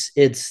 but it's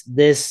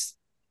this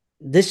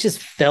just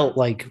felt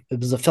like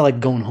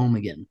going home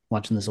again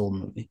watching this old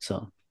movie.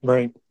 So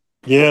Right.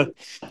 Yeah.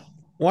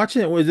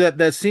 Watching it was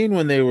that scene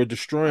when they were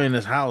destroying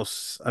his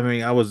house. I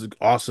mean, I was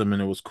awesome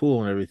and it was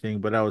cool and everything,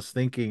 but I was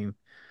thinking,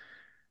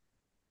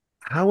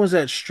 how was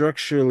that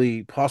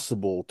structurally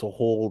possible to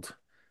hold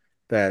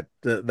that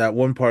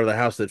one part of the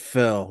house that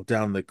fell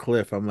down the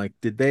cliff? I'm like,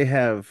 did they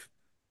have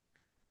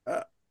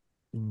uh,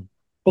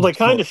 Well, they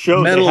kind of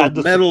showed they had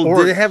the metal?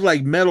 Did they have supports.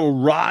 like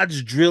metal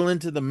rods drill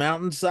into the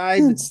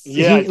mountainside?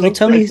 Yeah, I think I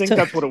Tony think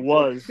that's what it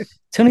was.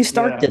 Tony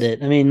Stark Yeah. did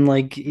it. I mean,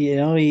 like,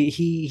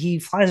 he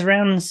flies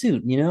around in a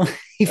suit,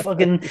 He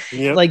fucking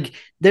Yep. like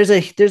there's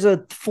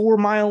a 4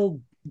 mile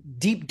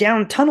deep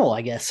down tunnel,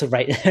 I guess,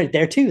 right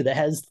there too, that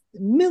has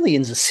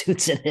millions of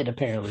suits in it,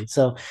 apparently.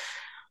 So,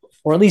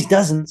 or at least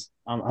dozens.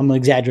 I'm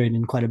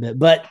exaggerating quite a bit,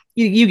 but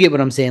you get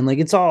what I'm saying. Like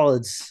it's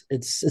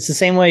the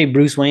same way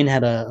Bruce Wayne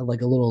had a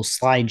like a little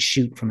slide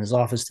chute from his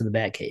office to the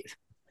Batcave.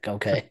 Like,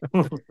 okay.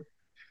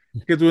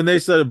 Because when they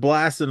started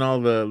blasting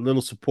all the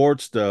little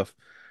support stuff,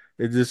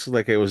 it just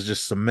like it was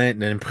just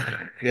cement and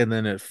and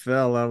then it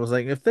fell. I was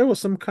like, if there was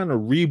some kind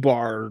of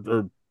rebar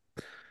or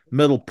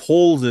metal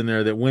poles in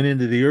there that went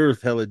into the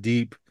earth hella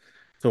deep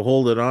to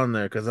hold it on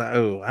there, because I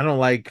don't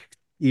like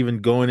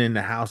even going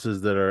into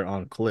houses that are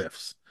on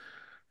cliffs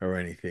or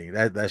anything.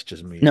 That's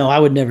just me No, though. I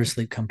would never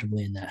sleep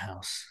comfortably in that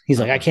house. He's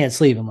like, I Uh-uh. can't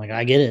sleep. I'm like,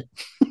 I get it.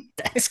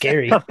 That's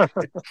scary.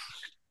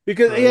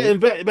 Because yeah, Right.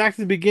 and back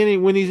to the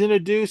beginning when he's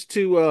introduced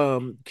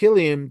to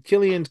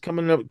Killian's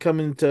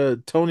coming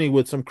to Tony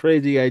with some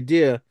crazy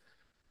idea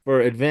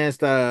for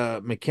advanced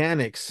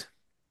mechanics.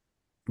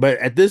 But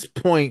at this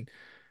point,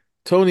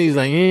 Tony's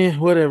like,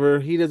 whatever.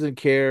 He doesn't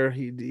care.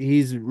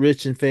 He's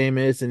rich and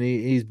famous, and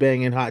he's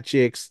banging hot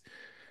chicks.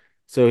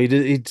 So he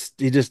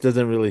just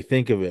doesn't really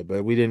think of it.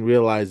 But we didn't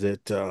realize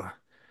that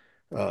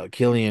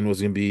Killian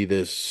was gonna be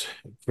this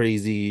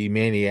crazy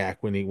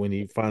maniac when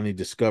he finally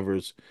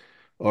discovers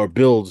or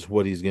builds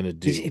what he's gonna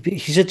He's do.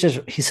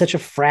 he's such a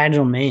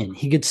fragile man.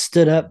 He gets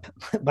stood up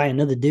by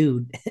another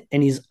dude,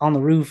 and he's on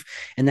the roof,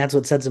 and that's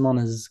what sets him on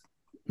his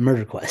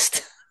murder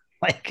quest.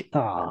 Like,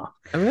 ah,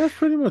 I mean, that's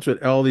pretty much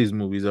what all these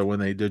movies are when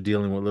they're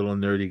dealing with little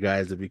nerdy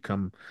guys that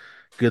become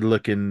good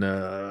looking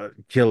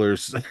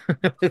killers.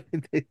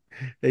 they,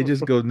 they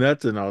just go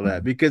nuts and all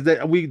that because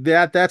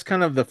that's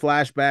kind of the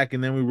flashback,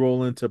 and then we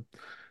roll into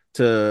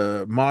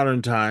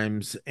modern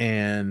times,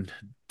 and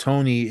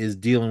Tony is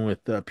dealing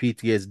with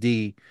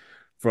PTSD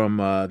from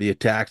the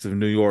attacks of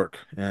New York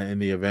in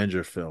the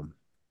Avenger film,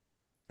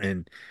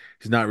 and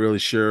he's not really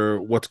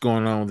sure what's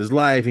going on with his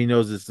life. He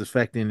knows it's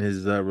affecting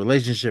his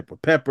relationship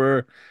with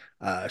Pepper.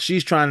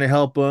 She's trying to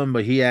help him,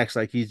 but he acts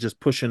like he's just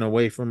pushing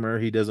away from her.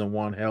 He doesn't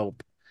want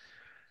help.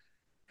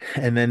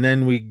 And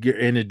then we get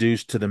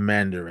introduced to the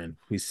Mandarin.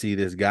 We see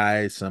this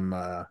guy, some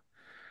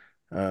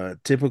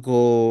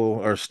typical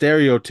or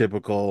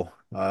stereotypical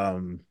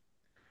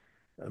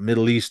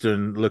Middle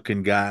Eastern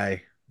looking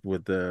guy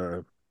with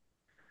the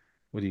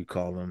what do you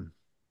call them?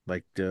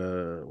 Like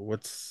the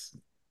what's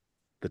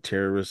the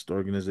terrorist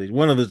organization?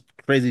 One of the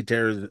crazy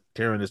Al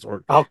terrorists,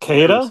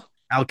 Qaeda.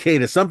 Al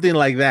Qaeda, something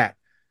like that,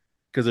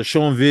 because they're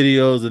showing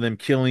videos of them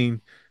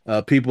killing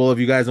people. If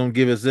you guys don't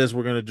give us this,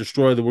 we're going to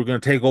destroy the, we're going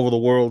to take over the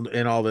world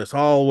and all this,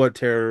 all what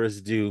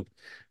terrorists do.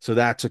 So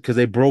that's because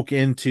they broke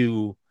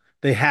into,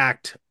 they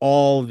hacked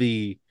all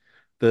the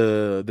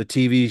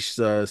TV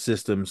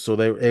systems, so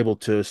they were able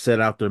to set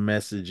out their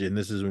message. And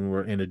this is when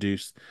we're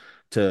introduced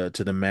to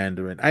the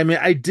Mandarin. I mean,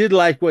 I did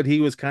like what he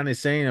was kind of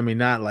saying. I mean,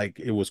 not like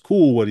it was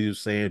cool what he was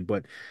saying,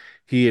 but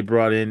he had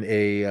brought in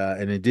a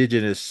an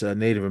indigenous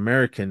Native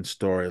American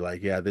story.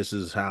 Like, yeah, this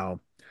is how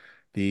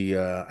the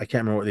I can't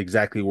remember what the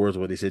exactly words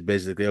what he said.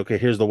 Basically, okay,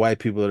 here's the white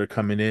people that are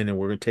coming in, and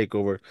we're gonna take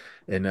over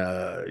and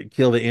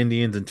kill the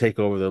Indians and take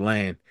over the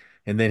land.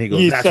 And then he goes,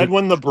 He "That's said what."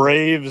 when the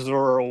Braves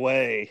were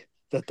away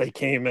that they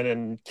came in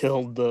and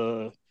killed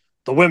the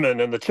women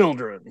and the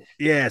children.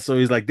 Yeah, so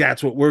he's like,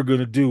 "That's what we're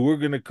gonna do. We're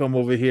gonna come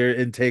over here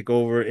and take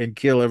over and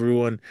kill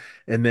everyone."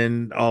 And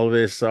then all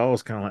this. So I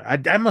was kind of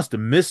like, I must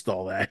have missed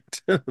all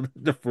that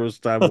the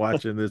first time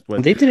watching this,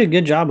 but They did a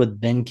good job with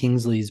Ben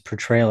Kingsley's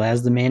portrayal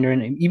as the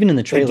Mandarin. Even in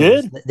the They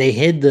trailers, did. they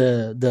hid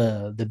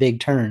the big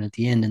turn at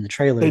the end in the They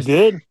trailers,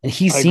 did. and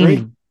he I agree.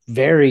 seemed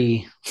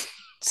very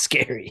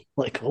scary.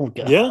 Like, oh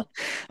Yeah. god,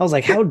 I was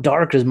like, how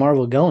dark is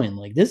Marvel going?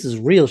 Like, this is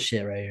real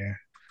shit right here.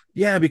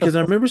 yeah, because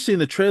I remember seeing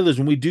the trailers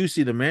and we do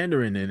see the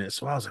Mandarin in it.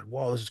 So I was like,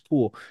 "Wow, this is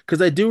cool."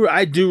 Because I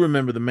do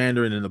remember the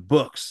Mandarin in the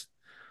books,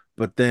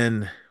 but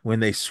then when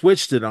they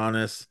switched it on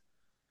us,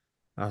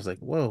 I was like,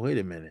 "Whoa, wait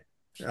a minute."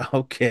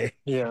 Okay,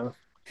 Yeah.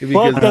 But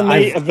because then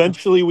they I've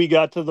eventually we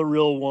got to the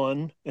real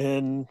one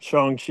in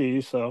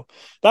Shang-Chi, so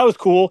that was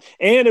cool.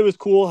 And it was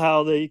cool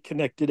how they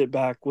connected it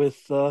back with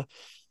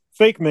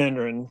fake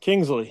Mandarin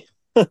Kingsley.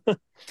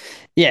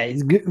 Yeah,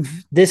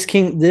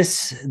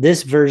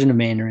 this version of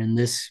Mandarin,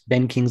 this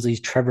Ben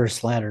Kingsley's Trevor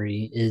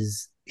Slattery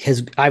is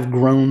his. I've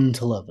grown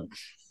to love him.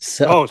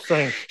 So Oh,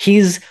 same.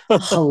 he's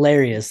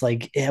hilarious.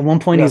 Like at one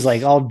point, he's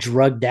like Yes. all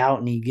drugged out,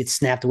 and he gets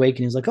snapped awake,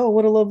 and he's like, "Oh,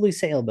 what a lovely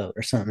sailboat,"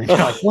 or something. And you're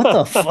like, "What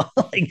the fuck?"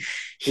 Like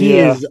he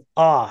Yeah. is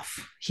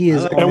off. He I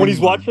is like And when when on he's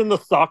he one. watching the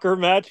soccer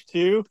match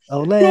too,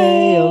 Ole,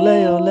 ole,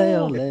 ole,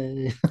 go.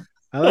 ole.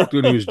 I liked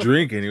when he was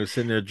drinking. He was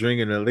sitting there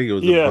drinking. I think it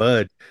was a Yeah.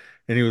 bud,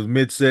 and he was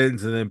mid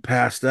sentence and then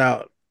passed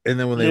out. And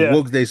then when they Yeah.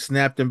 woke, they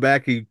snapped him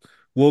back. He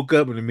woke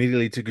up and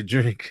immediately took a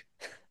drink.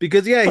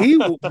 Because yeah,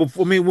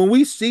 before I mean, when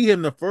we see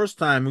him the first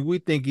time, we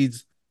think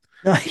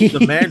No, he's the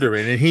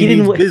Mandarin and he he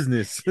didn't needs wa-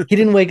 business. he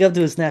didn't wake up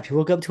to a snap. He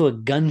woke up to a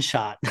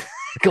gunshot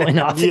going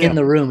off in Yeah.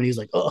 the room, and he's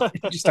like, "Oh," he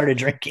just started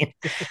drinking.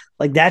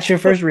 Like that's your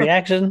first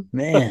reaction,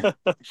 man.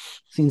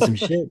 Seen some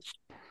shit.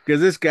 Because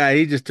this guy,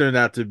 he just turned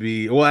out to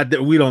be well.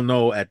 We don't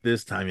know at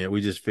this time yet.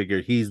 We just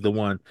figured he's the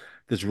one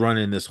that's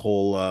running this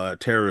whole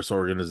terrorist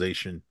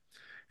organization,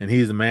 and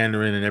he's the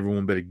Mandarin, and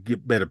everyone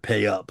better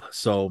pay up.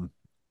 So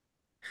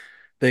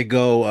they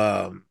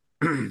go.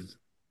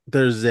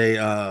 There's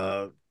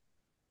a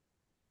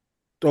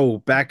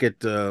back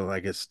at I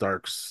guess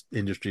Stark's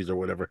Industries or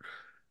whatever.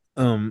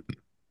 Um,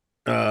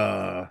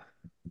 uh,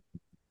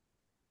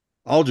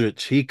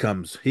 Aldrich, he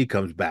comes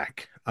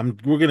back.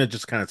 We're gonna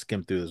just kind of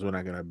skim through this. We're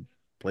not gonna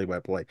play by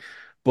play,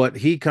 but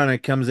he kind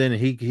of comes in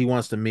and he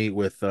wants to meet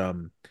with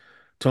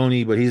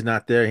Tony, but he's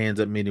not there. He ends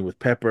up meeting with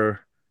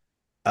Pepper.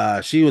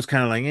 She was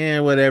kind of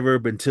like, whatever,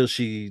 but until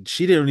she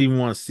didn't even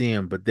want to see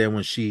him. But then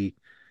when she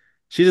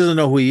doesn't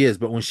know who he is,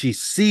 but when she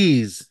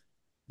sees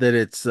that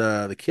it's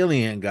the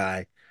Killian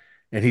guy,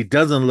 and he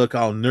doesn't look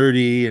all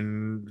nerdy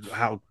and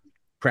how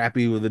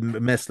crappy with the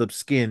messed up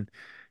skin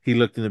he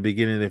looked in the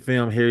beginning of the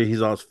film. Here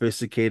he's all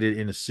sophisticated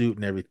in a suit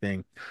and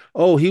everything.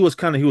 Oh, he was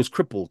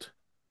crippled.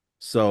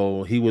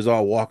 So he was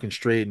all walking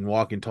straight and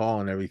walking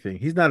tall and everything.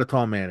 He's not a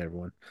tall man,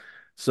 everyone.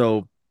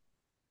 So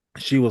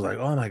she was like,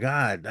 "Oh my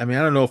God." I mean,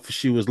 I don't know if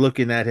she was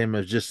looking at him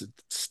as just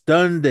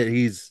stunned that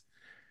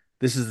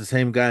this is the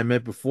same guy I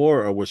met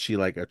before, or was she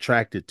like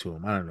attracted to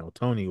him? I don't know.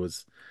 Tony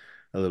was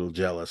a little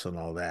jealous and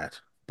all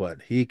that,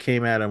 but he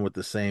came at him with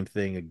the same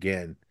thing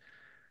again,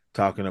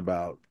 talking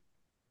about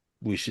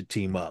we should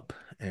team up.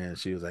 And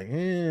she was like,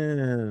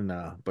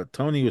 no. But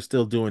Tony was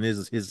still doing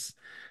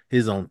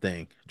his own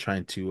thing,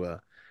 trying to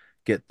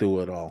get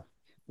through it all.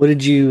 What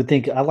did you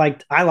think? I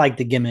liked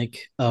the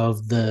gimmick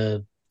of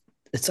the.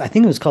 It's I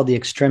think it was called the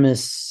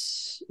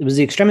extremis it was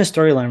the Extremis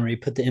storyline where he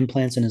put the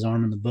implants in his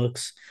arm in the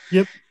books,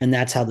 Yep. and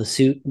that's how the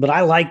suit. But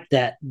I like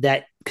that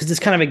because it's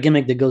kind of a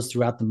gimmick that goes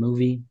throughout the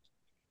movie,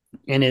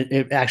 and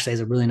it actually has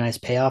a really nice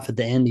payoff at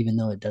the end, even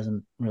though it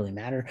doesn't really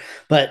matter.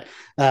 But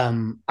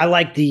I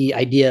like the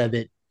idea of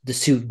it, the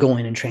suit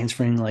going and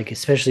transferring, like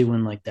especially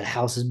when like the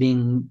house is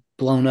being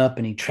blown up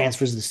and he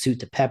transfers the suit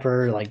to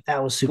Pepper, like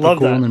that was super Love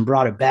cool, and that. then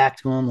brought it back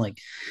to him, like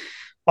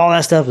all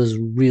that stuff is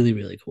really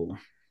really cool.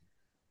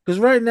 Because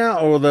right now,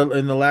 or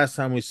in the last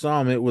time we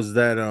saw him, it was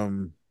that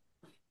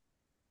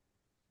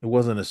it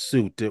wasn't a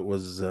suit. It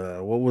was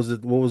what was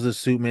it? What was the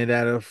suit made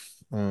out of?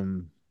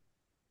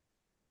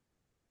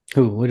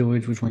 Who? Which one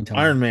are you talking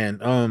Iron about?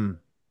 Man.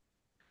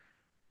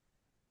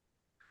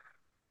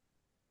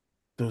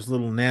 Those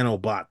little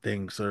nanobot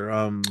things, or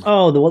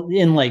Oh, the one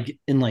in like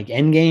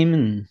Endgame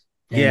and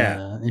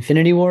yeah,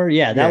 Infinity War.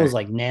 Yeah, that yeah, was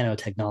like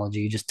nanotechnology.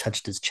 You just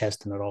touched his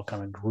chest and it all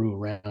kind of grew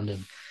around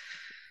him.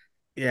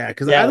 yeah.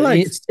 Because I Yeah,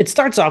 liked, it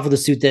starts off with a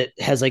suit that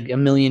has like a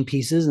million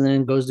pieces, and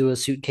then it goes to a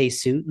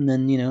suitcase suit, and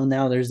then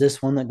now there's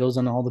this one that goes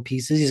on all the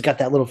pieces. He's got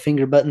that little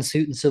finger button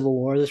suit in Civil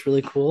War. That's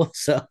really cool.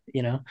 So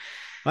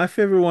my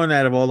favorite one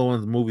out of all the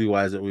ones movie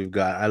wise that we've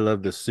got. I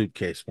love the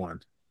suitcase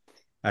one.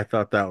 I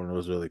thought that one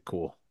was really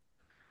cool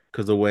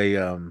because the way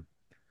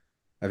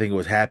I think it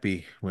was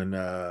Happy when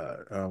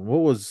what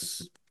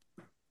was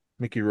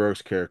Mickey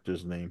Rourke's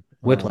character's name?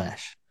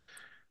 Whiplash.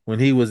 When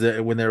he was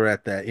when they were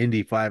at that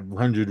Indy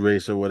 500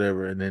 race or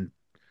whatever, and then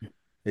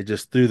it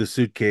just threw the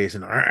suitcase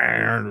and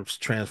it was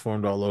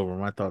transformed all over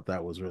him. I thought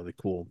that was really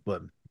cool.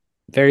 But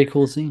Very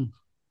cool scene.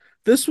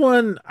 this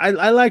one,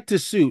 I liked the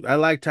suit. I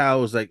liked how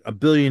it was like a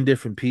billion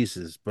different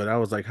pieces, but I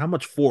was like, how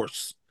much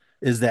force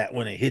is that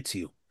when it hits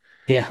you?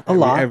 Yeah, a Every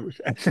lot. every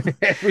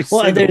every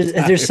Well, single there's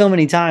time. so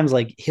many times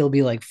like he'll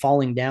be like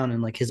falling down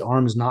and like his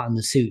arm's not in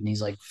the suit and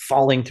he's like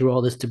falling through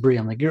all this debris.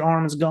 I'm like, your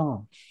arm's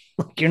gone.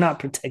 Like you're not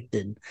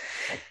protected.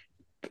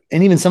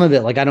 And even some of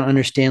it, like I don't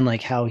understand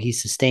like how he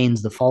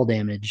sustains the fall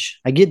damage.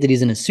 I get that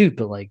he's in a suit,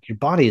 but like your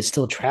body is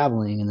still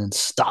traveling and then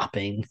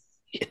stopping.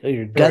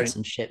 Your Right. guts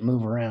and shit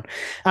move around.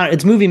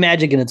 It's movie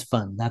magic and it's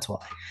fun. That's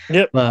why.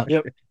 Yep. But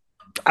Yep.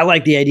 I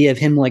like the idea of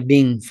him like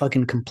being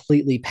fucking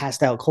completely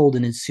passed out cold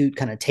in his suit,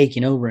 kind of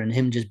taking over, and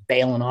him just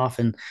bailing off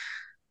and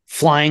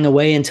flying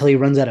away until he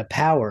runs out of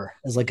power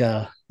as like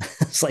a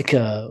it's like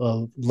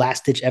a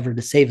last ditch effort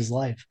to save his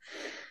life.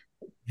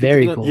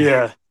 Very cool.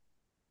 Yeah.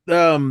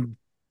 Um,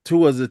 who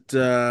was it?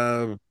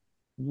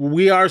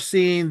 We are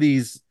seeing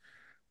these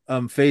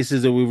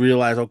faces that we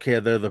realize, okay,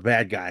 they're the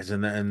bad guys,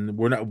 and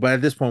we're not. But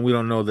at this point, we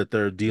don't know that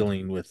they're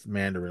dealing with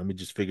Mandarin. We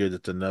just figured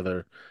it's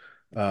another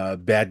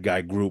bad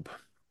guy group.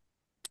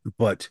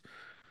 But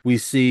we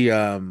see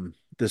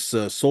this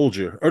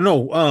soldier, or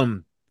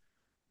no,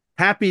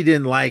 Happy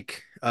didn't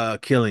like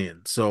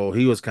Killian, so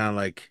he was kind of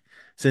like,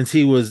 since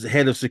he was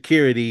head of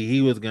security,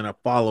 he was gonna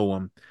follow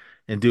him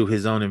and do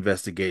his own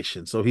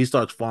investigation. So he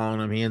starts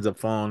following him. He ends up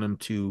following him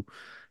to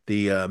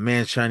the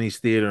Man's Chinese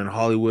Theater in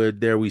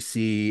Hollywood. There we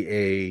see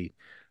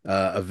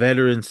a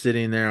veteran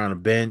sitting there on a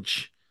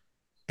bench,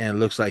 and it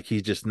looks like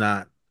he's just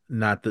not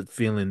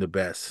feeling the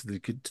best. You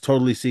could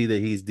totally see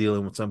that he's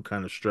dealing with some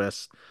kind of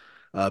stress,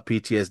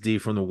 PTSD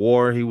from the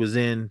war he was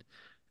in,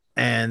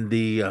 and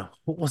the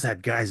what was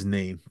that guy's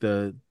name?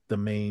 The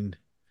main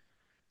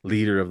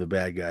leader of the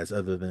bad guys,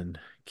 other than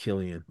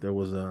Killian. There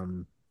was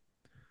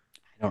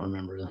I don't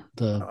remember the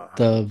uh,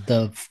 the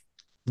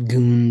the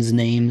goons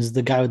names.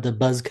 The guy with the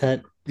buzz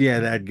cut. yeah,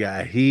 that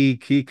guy. He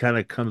kind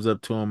of comes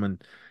up to him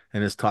and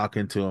is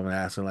talking to him and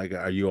asking like,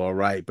 "Are you all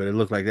right?" But it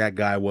looked like that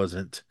guy he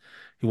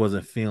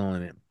wasn't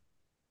feeling it.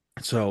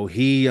 So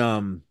he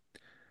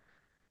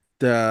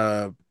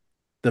the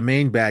the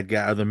main bad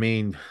guy, or the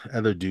main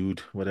other dude,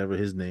 whatever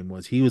his name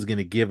was, he was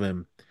gonna give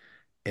him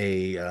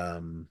a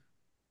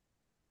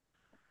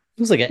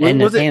It was like an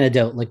was it,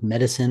 antidote, like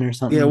medicine or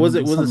yeah, something. was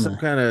it Something some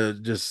kind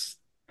of just,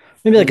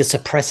 maybe like a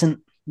suppressant.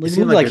 it Like it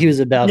seemed looked like like a, he was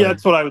about Yeah, a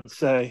that's what I would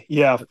say.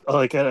 Yeah,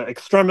 like an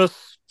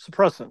extremis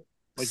suppressant,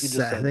 like you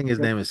just I said. think his Yep.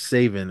 name is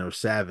Savin or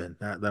Savin.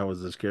 That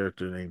was his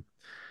character name.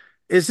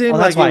 It Oh, seemed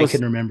that's like it why I was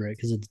couldn't remember it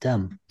because it's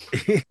dumb.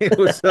 it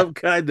was some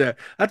kind of,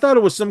 I thought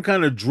it was some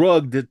kind of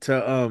drug that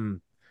to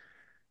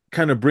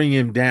kind of bring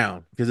him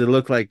down, because it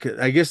looked like,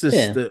 I guess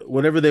Yeah.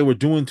 whatever they were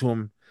doing to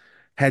him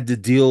had to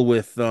deal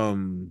with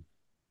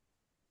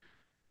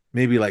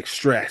maybe like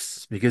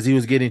stress, because he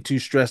was getting too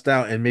stressed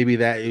out, and maybe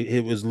that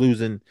it was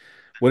losing,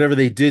 whatever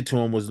they did to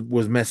him was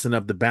messing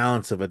up the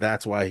balance of it.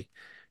 That's why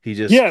he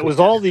just Yeah, it was couldn't.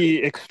 all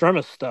the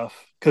extremis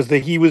stuff because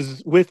he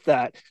was with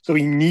that, so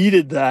he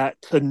needed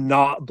that to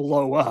not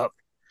blow up.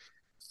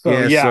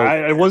 So Yeah, yeah, so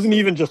it wasn't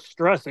even just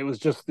stress; it was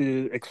just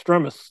the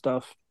extremis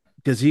stuff.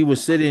 because he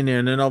was sitting there,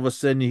 and then all of a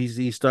sudden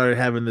he started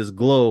having this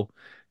glow,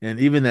 and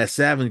even that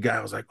Savin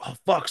guy was like, "Oh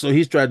fuck!" So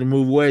he's tried to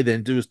move away,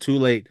 then it was too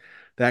late.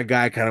 That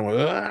guy kind of went,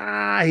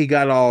 ah, he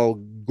got all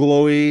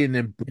glowy, and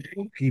then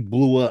he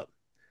blew up,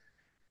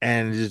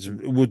 and it just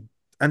would,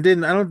 and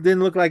didn't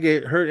look like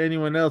it hurt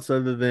anyone else,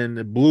 other than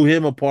it blew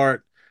him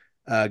apart.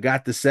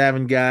 Got the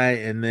Savin guy,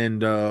 and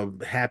then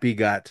Happy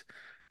got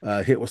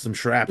hit with some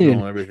shrapnel Dude,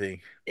 and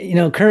everything.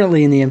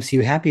 currently in the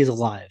MCU, Happy is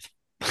alive.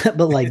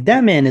 But like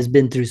that man has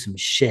been through some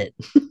shit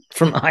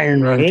from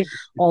Iron Man Right?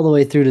 all the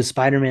way through to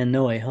Spider-Man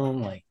No Way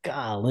Home. Like,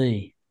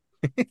 golly,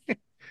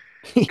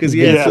 Because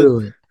he's yeah, been Yeah. through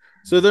it.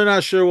 so they're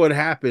not sure what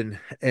happened,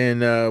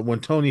 and when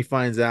Tony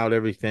finds out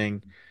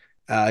everything,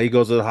 he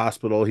goes to the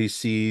hospital. He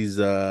sees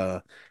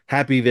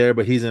Happy there,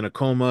 but he's in a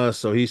coma,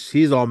 so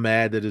he's all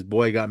mad that his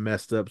boy got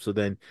messed up. So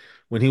then,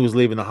 when he was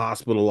leaving the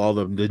hospital, all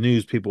the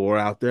news people were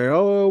out there.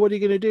 Oh, what are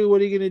you gonna do?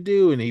 What are you gonna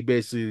do? And he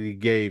basically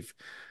gave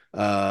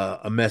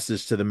a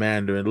message to the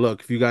Mandarin.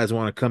 Look, if you guys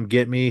want to come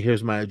get me,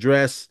 here's my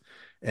address,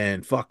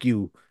 and fuck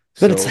you.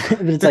 But it's So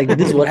but it's like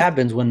this is what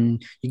happens when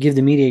you give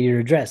the media your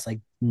address.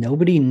 Like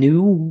nobody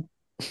knew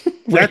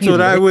where that's he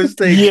what I lived. was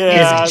thinking. He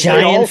has a Yeah, they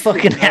giant all should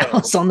fucking know.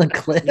 house on the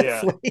cliff.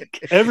 Yeah. Like,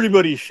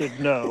 Everybody should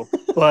know.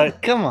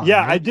 But come on,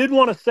 yeah, I man. did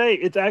want to say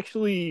it's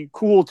actually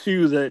cool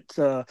too that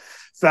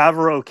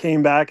Favreau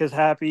came back as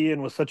Happy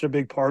and was such a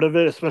big part of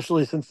it,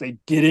 especially since they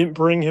didn't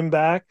bring him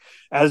back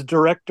as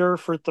director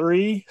for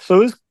three.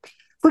 So it's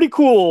pretty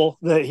cool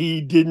that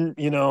he didn't,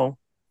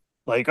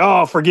 like,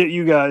 oh, forget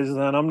you guys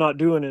then. I'm not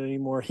doing it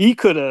anymore. He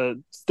could have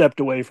stepped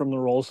away from the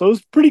role. So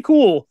it's pretty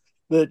cool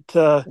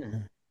that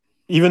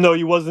even though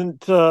he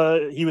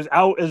was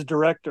out as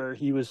director,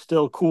 he was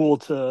still cool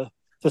to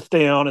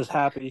stay on as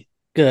Happy.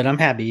 Good. I'm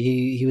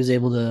happy. He was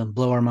able to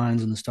blow our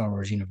minds in the Star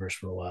Wars universe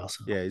for a while.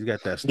 So Yeah, he's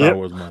got that Star Yep.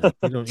 Wars money.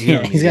 He yeah, don't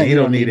need it. He he don't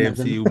don't need need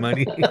nothing. MCU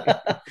money.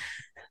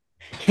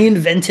 He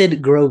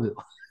invented Grogu.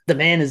 The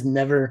man is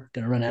never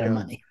gonna run out of Yeah.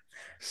 money.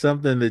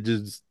 Something that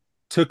just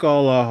took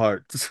all our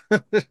hearts.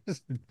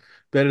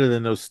 Better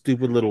than those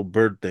stupid little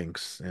bird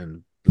things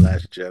in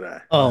Last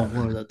Jedi. Oh,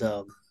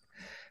 what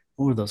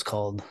were those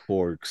called?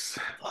 Forks.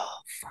 Oh,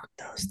 fuck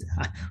those.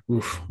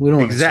 Oof, we don't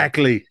want to start.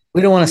 Exactly.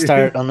 We don't want to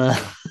start on the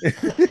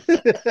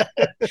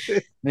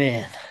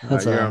man.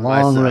 That's You're a on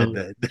my long side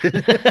road.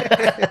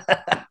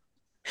 then.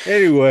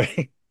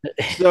 Anyway,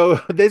 so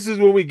this is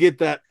when we get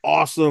that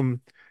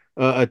awesome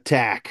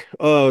attack.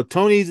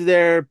 Tony's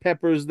there,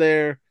 Pepper's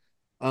there.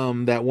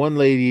 That one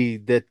lady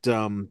that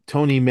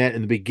Tony met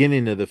in the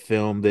beginning of the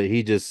film that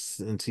he just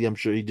and see, I'm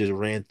sure he just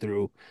ran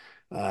through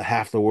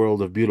half the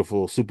world of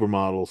beautiful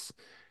supermodels,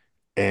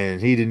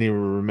 and he didn't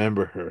even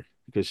remember her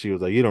because she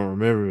was like, "You don't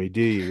remember me,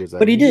 do you?" He was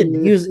But like, he did.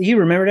 "Yeah." He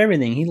remembered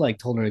everything. He like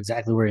told her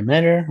exactly where he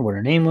met her, what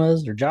her name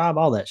was, her job,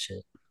 all that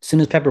shit. As soon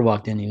as Pepper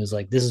walked in, he was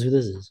like, "This is who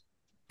this is."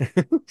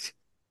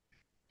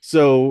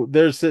 So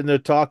they're sitting there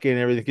talking and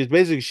everything because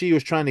basically she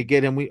was trying to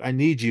get him. I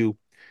need you,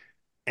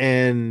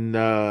 and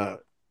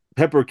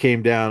Pepper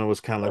came down and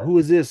was kind of like, "Who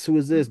is this? Who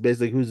is this?"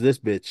 Basically, who's this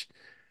bitch?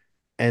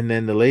 And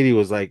then the lady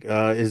was like,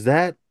 "Is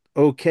that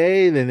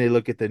okay?" Then they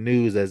look at the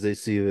news as they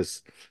see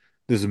this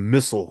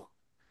missile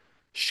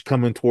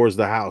coming towards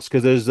the house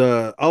because there's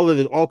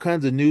all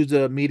kinds of news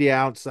media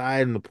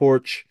outside in the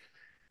porch,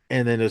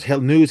 and then there's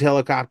news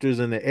helicopters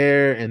in the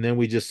air, and then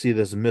we just see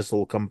this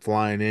missile come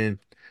flying in,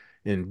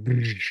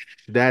 and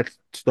that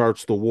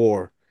starts the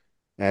war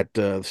at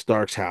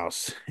Stark's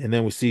house. And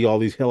then we see all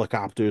these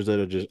helicopters that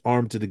are just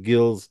armed to the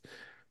gills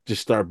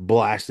just start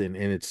blasting,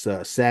 and it's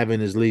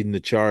Savin is leading the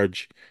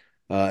charge.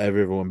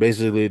 Everyone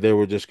basically they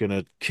were just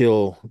gonna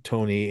kill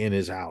Tony in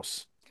his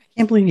house. I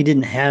can't believe he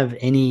didn't have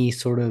any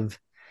sort of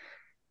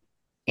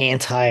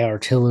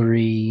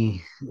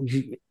anti-artillery,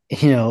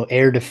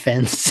 air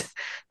defense.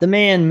 The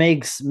man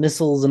makes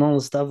missiles and all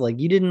this stuff. Like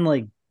you didn't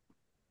like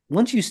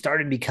once you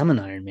started becoming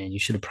Iron Man, you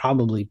should have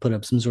probably put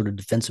up some sort of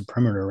defensive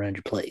perimeter around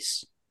your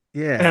place.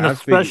 And Yeah, I figured.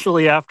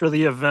 especially after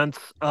the events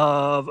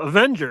of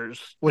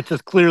Avengers, which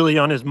is clearly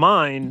on his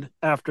mind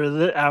after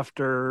the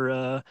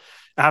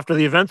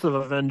events of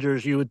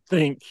Avengers, you would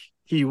think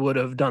he would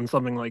have done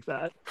something like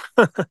that.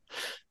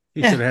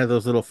 He should Yeah. have had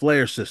those little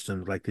flare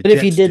systems like the But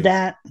if he Jets did do.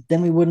 that,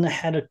 then we wouldn't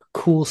have had a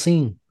cool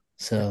scene.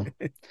 So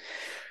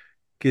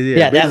 'Cause, yeah,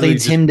 yeah, that basically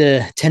leads just him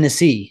to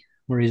Tennessee,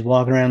 where he's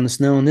walking around in the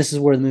snow. And this is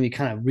where the movie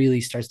kind of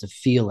really starts to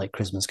feel like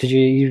Christmas because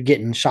you're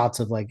getting shots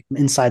of like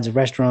insides of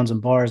restaurants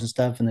and bars and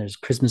stuff, and there's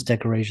Christmas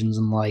decorations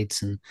and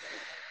lights and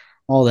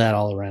all that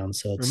all around.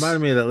 So reminded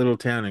it's me of that little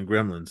town in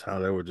Gremlins, how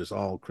they were just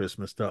all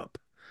Christmased up.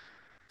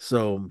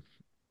 So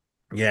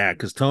yeah,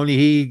 because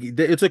Tony,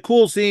 it's a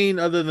cool scene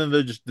other than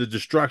the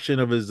destruction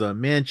of his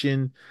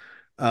mansion.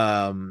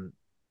 Um,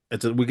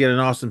 we get an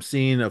awesome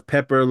scene of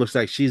Pepper. Looks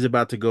like she's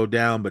about to go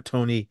down, but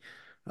Tony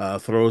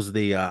throws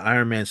the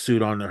Iron Man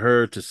suit onto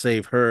her to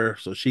save her,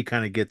 so she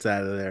kind of gets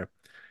out of there.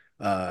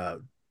 Uh,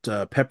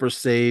 Pepper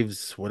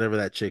saves whatever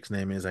that chick's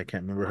name is. I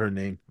can't remember her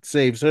name.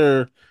 Saves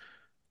her,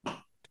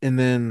 and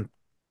then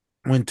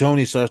when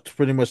Tony starts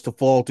pretty much to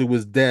fall to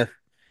his death,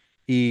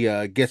 he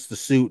gets the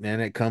suit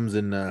and it comes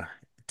and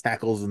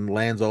tackles and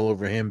lands all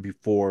over him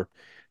before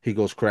he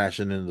goes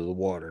crashing into the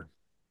water.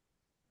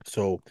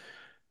 So,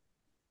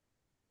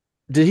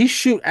 did he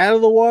shoot out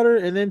of the water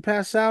and then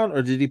pass out,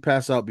 or did he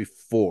pass out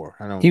before?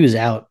 I don't. he was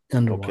out Okay.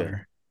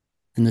 underwater,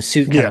 and the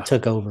suit kind of Yeah,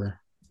 took over.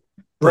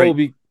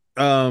 right.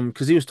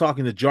 Because he was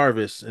talking to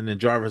Jarvis, and then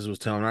Jarvis was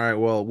telling, "All right,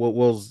 well,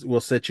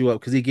 we'll set you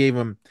up," because he gave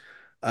him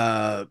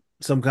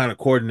some kind of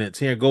coordinates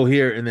here. Go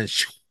here, and then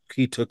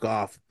he took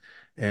off,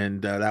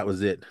 and that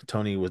was it.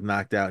 Tony was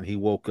knocked out, and he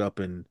woke up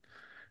in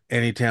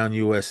Anytown,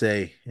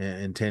 USA,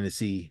 in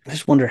Tennessee. I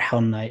just wonder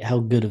how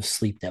good of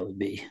sleep that would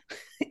be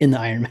in the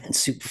Iron Man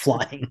suit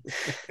flying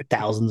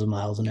thousands of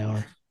miles an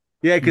hour.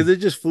 Yeah, because it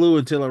just flew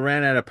until it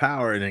ran out of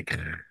power and it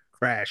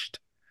crashed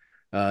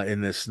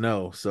in the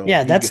snow. So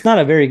Yeah, that's not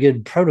a very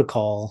good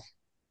protocol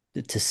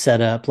to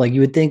set up. Like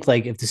you would think,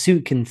 like if the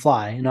suit can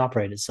fly and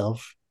operate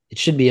itself, it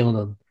should be able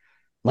to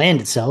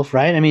land itself,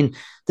 right? I mean,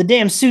 the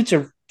damn suits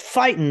are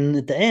fighting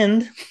at the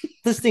end.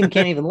 This thing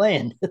can't even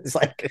land. It's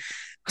like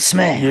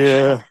smash.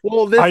 Yeah.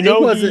 well, I it know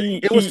wasn't. he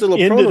It was he still a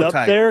ended up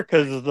prototype. there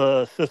because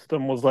the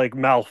system was like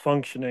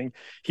malfunctioning.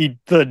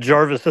 The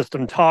Jarvis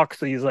system talks,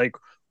 so he's like,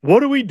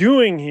 "What are we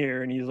doing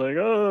here?" And he's like,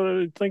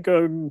 "Oh, I think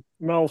I'm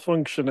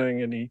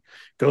malfunctioning," and he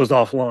goes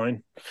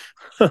offline.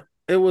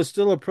 It was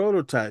still a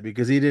prototype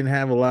because he didn't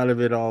have a lot of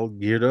it all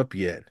geared up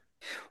yet.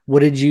 What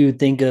did you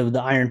think of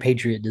the Iron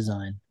Patriot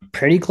design?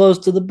 Pretty close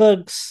to the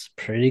books.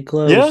 Pretty Yeah,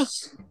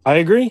 close. I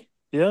agree.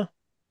 Yeah,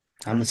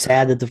 I'm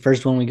sad that the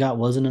first one we got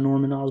wasn't a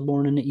Norman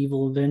Osborn and the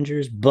Evil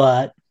Avengers,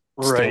 but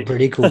still right.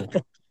 pretty cool.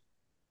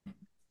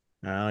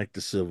 I like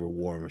the Silver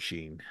War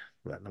Machine,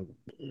 but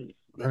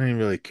I didn't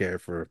really care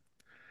for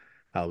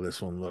how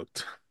this one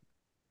looked.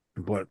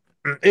 But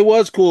it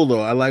was cool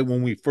though. I like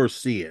when we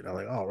first see it. I'm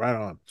like, oh, right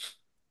on.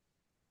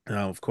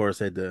 Of course,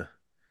 they had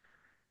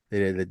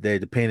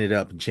to paint it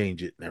up and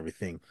change it and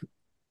everything.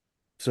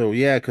 So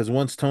yeah, because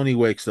once Tony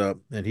wakes up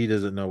and he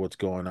doesn't know what's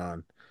going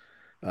on,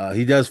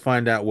 he does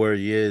find out where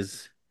he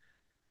is,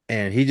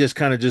 and he just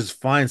kind of just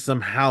finds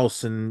some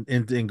house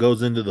and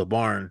goes into the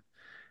barn.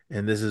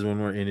 And this is when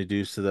we're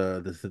introduced to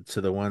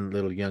the one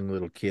little young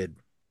little kid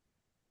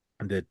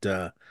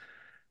that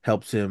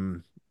helps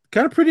him,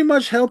 kind of pretty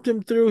much helped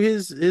him through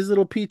his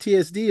little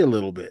PTSD a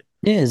little bit.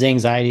 Yeah, his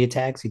anxiety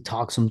attacks, he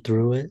talks him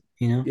through it,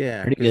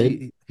 Yeah, pretty because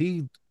good.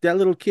 he that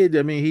little kid.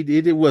 I mean,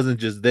 it wasn't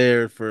just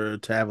there for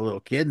to have a little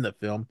kid in the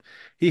film.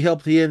 He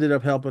ended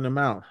up helping him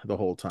out the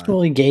whole time.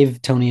 Well, he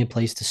gave Tony a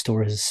place to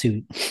store his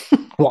suit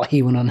while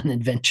he went on an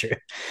adventure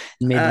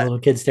and made the Uh, little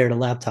kid stare at a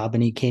laptop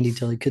and eat candy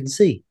till he couldn't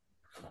see.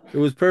 it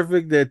was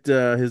perfect that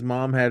his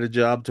mom had a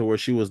job to where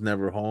she was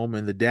never home,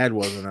 and the dad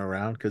wasn't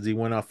around because he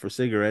went off for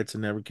cigarettes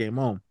and never came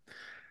home.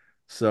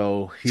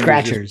 So he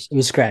was just Scratchers. It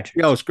was scratchers.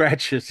 yo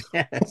scratches.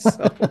 Yes.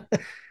 So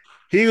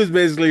he was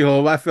basically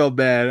home. I felt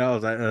bad. I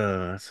was like,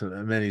 that's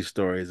many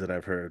stories that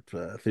I've heard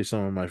through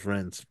some of my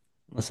friends.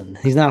 Listen,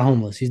 he's not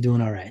homeless. He's doing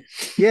all right.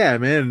 Yeah,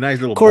 man, a nice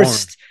little Of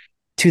course, barn.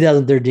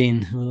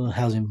 2013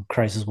 housing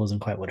crisis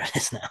wasn't quite what it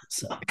is now.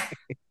 So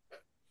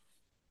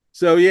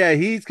So yeah,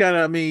 he's kind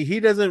of. I mean, he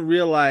doesn't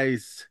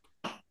realize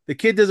the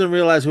kid doesn't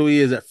realize who he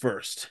is at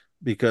first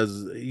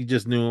because he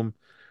just knew him.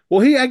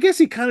 Well, I guess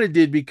he kind of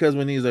did because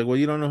when he's like, "Well,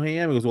 you don't know who I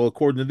am," he goes, "Well,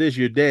 according to this,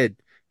 you're dead,"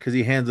 because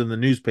he hands him the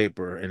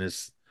newspaper and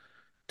it's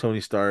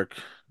Tony Stark,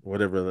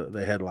 whatever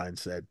the headline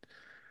said.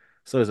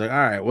 So he's like, "All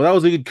right, well, that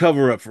was a good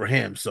cover up for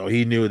him." So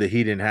he knew that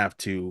he didn't have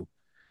to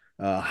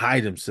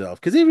hide himself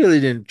because he really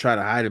didn't try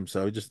to hide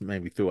himself. He just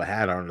maybe threw a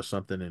hat on or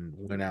something and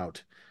went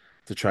out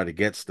to try to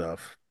get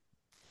stuff.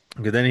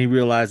 Because then he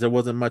realized there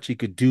wasn't much he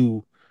could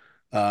do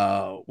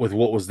with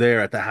what was there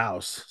at the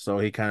house. So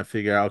he kind of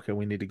figured out, okay,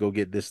 we need to go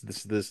get this,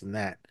 and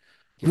that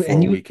and before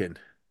we can.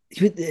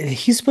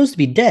 he's supposed to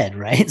be dead,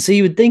 right? So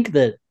you would think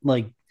that,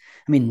 like,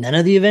 I mean, none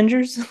of the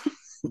Avengers,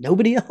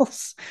 nobody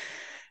else.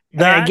 I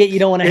mean, I That get you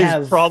don't want to is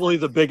have probably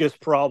the biggest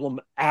problem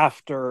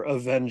after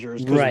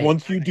Avengers, because right.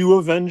 once you do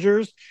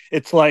Avengers,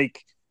 it's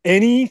like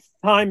any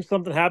time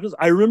something happens.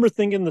 I remember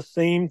thinking the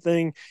same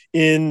thing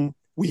in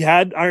we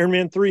had Iron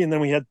Man 3 and then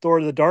we had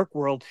Thor the Dark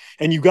World,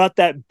 and you got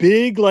that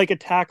big like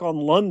attack on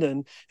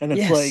London, and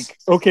it's Yes, like,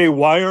 okay,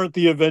 why aren't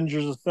the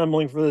Avengers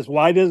assembling for this?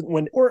 Why doesn't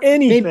when or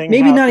anything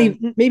maybe not happens?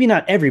 even maybe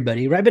not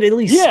everybody, right? But at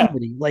least Yeah,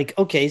 somebody. Like,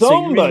 okay, so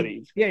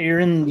somebody. you're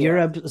in Yeah.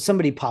 Europe.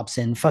 Somebody pops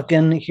in.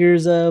 Fucking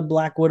here's a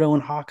Black Widow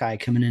and Hawkeye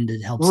coming in to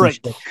help some Right.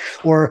 shit.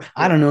 Or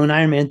I Yeah. don't know, in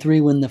Iron Man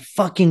 3 when the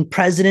fucking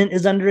president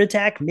is under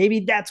attack. Maybe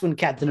that's when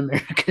Captain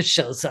America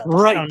shows up. I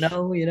Right. don't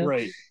know.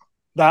 Right.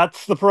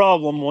 That's the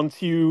problem.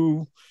 Once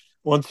you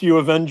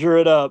Avenger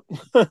it up.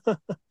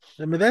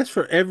 I mean, that's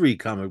for every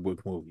comic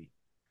book movie.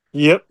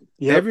 Yep.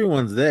 Yep.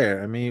 Everyone's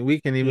there. I mean, we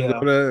can even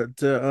go Yeah.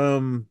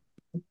 to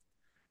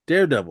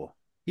Daredevil.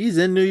 He's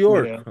in New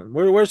York. Yeah.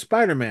 Where's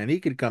Spider-Man? He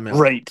could come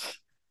help. Right.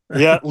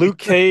 Yeah. Luke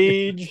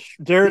Cage,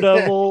 Yeah,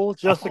 Daredevil, all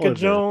Jessica of them.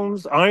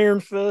 Jones, Iron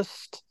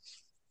Fist.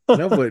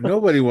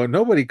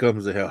 Nobody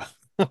comes to help.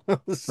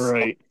 So,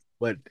 Right.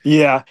 but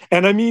Yeah.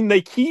 And I mean,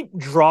 they keep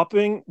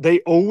dropping,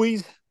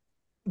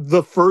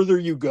 the further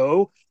you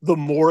go, the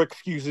more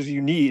excuses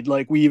you need.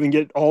 Like we even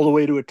get all the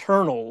way to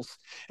Eternals,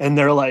 and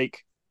they're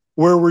like,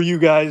 where were you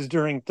guys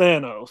during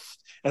Thanos?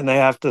 And they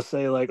have to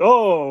say, like,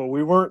 oh,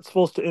 we weren't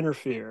supposed to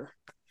interfere.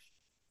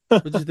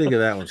 what'd you think of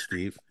that one,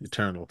 Steve?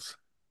 Eternals.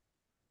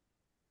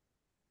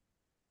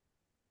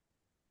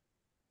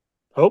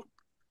 Oh,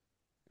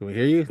 Can we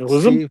hear you, it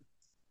was him. Steve?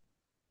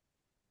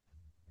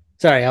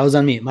 Sorry, I was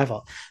on mute. My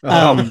fault.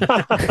 Oh,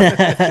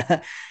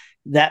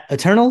 That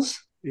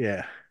Eternals.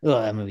 yeah.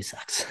 Oh, that movie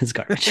sucks. It's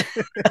garbage.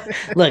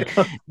 Look,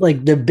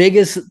 like the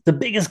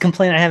biggest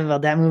complaint I have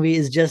about that movie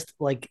is just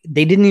like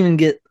they didn't even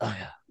get. Oh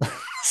yeah.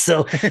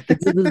 So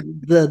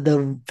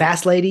the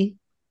fast lady,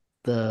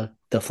 the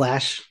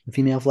Flash, the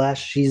female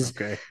Flash, she's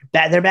Okay.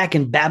 back. They're back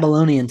in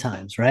Babylonian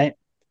times, right?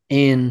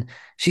 And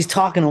she's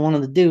talking to one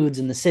of the dudes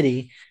in the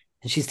city,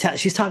 and she's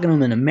talking to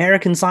him in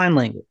American Sign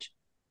Language.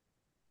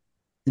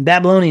 In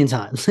Babylonian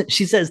times,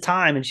 she says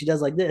time, and she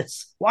does like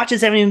this.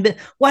 Watches haven't even been.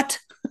 What?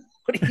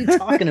 What are you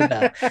talking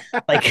about?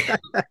 Like,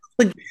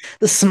 like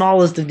the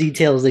smallest of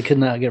details they could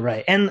not get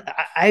right. And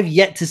I've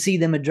yet to see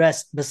them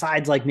address,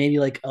 besides like maybe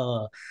like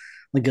a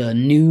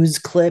news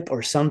clip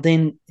or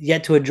something,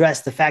 yet to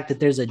address the fact that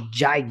there's a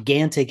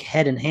gigantic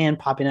head and hand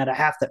popping out of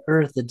half the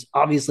earth that's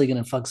obviously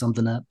going to fuck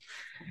something up.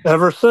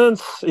 Ever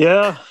since,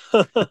 yeah.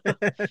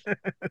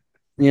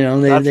 You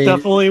know, That's they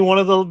definitely one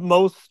of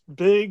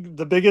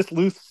the biggest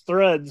loose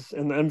threads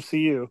in the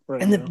MCU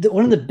right and now.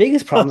 one of the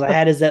biggest problems I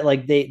had is that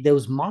like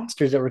those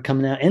monsters that were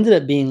coming out ended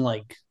up being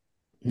like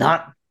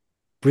not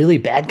really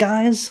bad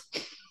guys.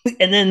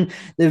 And then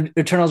the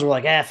Eternals were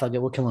like, ah, fuck it,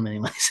 we'll kill them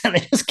anyways. And they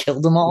just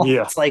killed them all.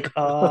 Yeah. It's like,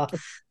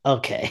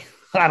 okay.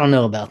 I don't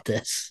know about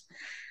this.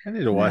 I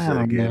need to watch I that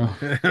don't again. know.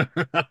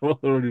 I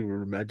don't even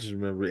remember. I just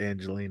remember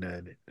Angelina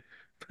in it.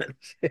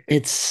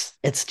 It's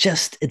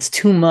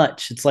too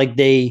much. It's like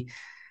they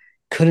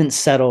couldn't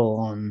settle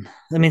on.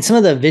 I mean, some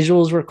of the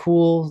visuals were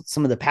cool.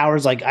 Some of the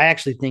powers, like I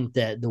actually think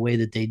that the way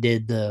that they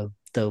did the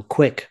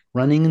quick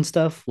running and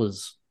stuff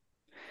was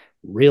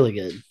really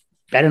good,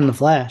 better than the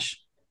Flash.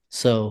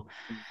 So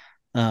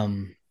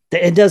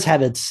it does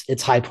have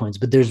its high points,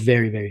 but there's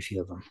very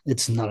few of them.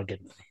 It's not a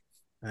good movie.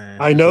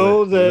 I Just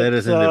know let that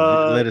us in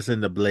the let us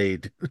in the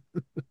Blade.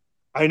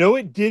 I know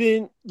it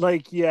didn't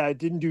it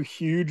didn't do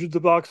huge at the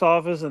box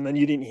office, and then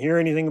you didn't hear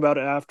anything about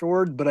it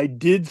afterward. But I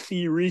did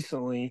see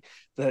recently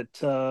that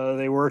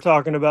they were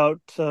talking about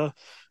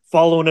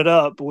following it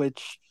up,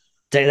 which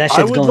That I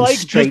shit's would going like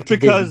straight just to Disney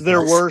because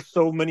there Plus. were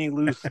so many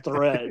loose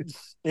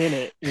threads in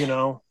it, you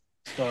know.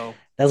 So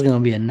That's going to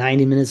be a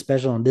 90-minute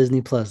special on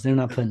Disney Plus. They're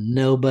not putting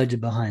no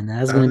budget behind that.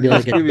 That's going to be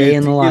like Just a day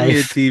in the give me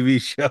a life.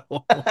 TV show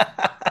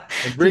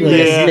and Be bring like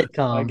a yeah, the I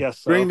sitcom.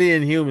 guess bring so. the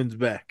Inhumans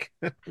back.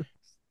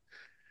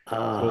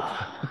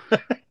 Oh. Uh,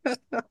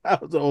 I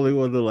was the only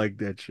one that liked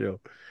that show.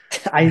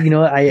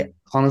 I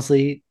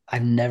honestly,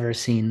 I've never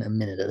seen a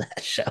minute of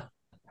that show.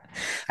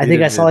 I You think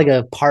I didn't saw miss. like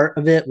a part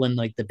of it when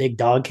like the big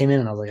dog came in,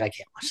 and I was like, I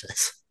can't watch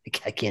this.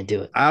 I can't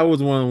do it. I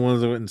was one of the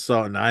ones that went and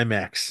saw it in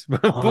IMAX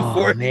before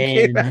Oh it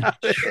came man, out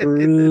in the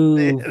true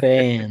theater.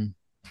 fan.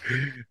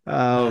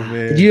 Oh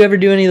Did man. you ever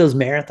do any of those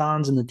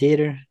marathons in the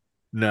theater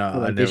No,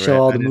 where I like they never show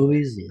all I the didn't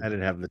movies? Yeah. I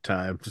didn't have the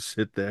time to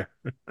sit there.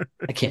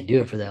 I can't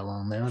do it for that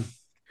long, man.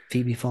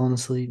 Phoebe falling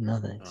asleep. No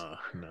thanks.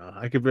 No,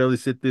 I could barely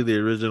sit through the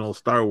original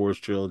Star Wars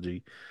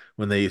trilogy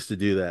when they used to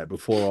do that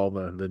before all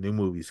the new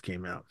movies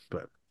came out.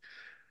 But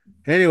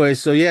anyway,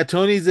 so yeah,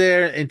 Tony's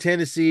there in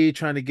Tennessee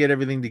trying to get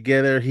everything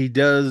together. He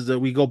does.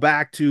 We go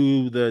back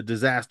to the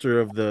disaster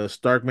of the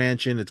Stark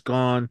Mansion. It's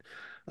gone.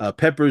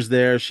 Pepper's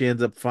there. She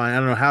ends up fine. I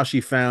don't know how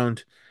she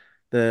found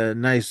the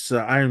nice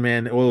Iron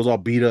Man. Well, it was all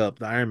beat up,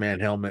 the Iron Man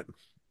helmet.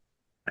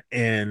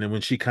 And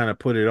when she kind of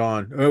put it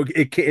on,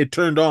 it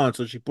turned on,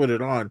 so she put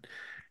it on,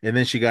 and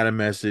then she got a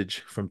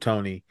message from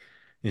Tony,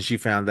 and she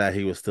found that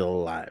he was still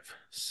alive.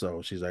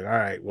 So she's like, "All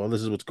right, well,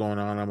 this is what's going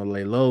on. I'm gonna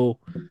lay low."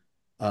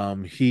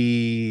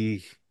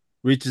 He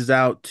reaches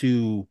out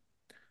to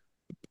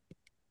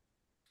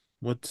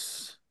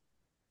what's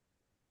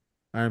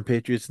Iron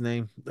Patriot's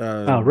name?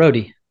 Oh,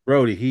 Rhodey.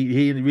 Rhodey.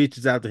 He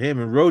reaches out to him,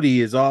 and Rhodey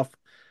is off,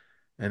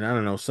 and I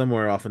don't know,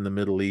 somewhere off in the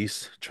Middle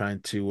East, trying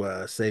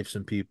to save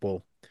some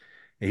people.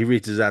 And he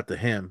reaches out to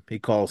him. He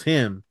calls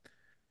him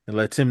and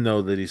lets him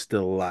know that he's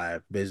still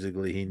alive.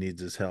 Basically, he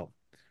needs his help.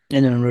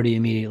 And then Rhodey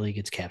immediately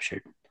gets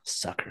captured.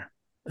 Sucker.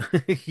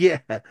 Yeah,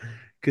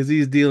 because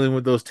he's dealing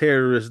with those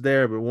terrorists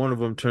there, but one of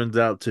them turns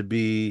out to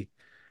be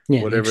Yeah,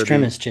 the whatever the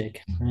extremist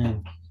chick. Yeah.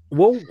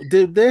 what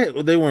did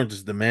they weren't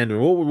just the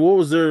Mandarin. What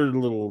was their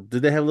little?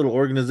 Did they have a little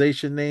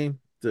organization name?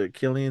 The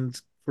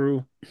Killian's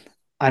crew.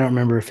 I don't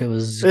remember if it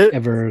was It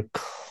ever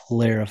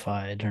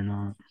clarified or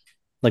not.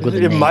 Like with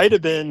the it name. might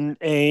have been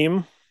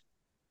AIM.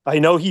 I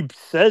know he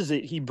says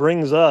it. He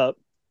brings up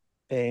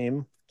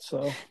AIM.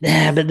 So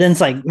Yeah, but then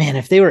it's like, man,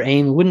 if they were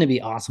AIM, wouldn't it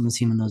be awesome to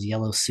see them in those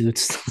yellow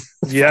suits?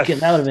 yes, Fucking,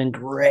 that would have been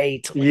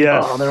great. Like, oh, they're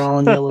yes. all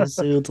in yellow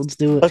suits. Let's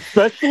do it.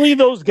 Especially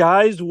those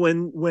guys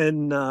when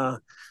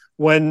the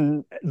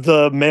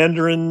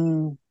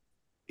Mandarin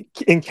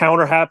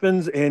encounter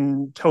happens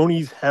and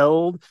Tony's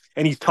held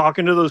and he's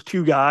talking to those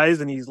two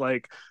guys and he's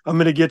like, "I'm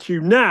gonna get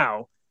you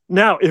now."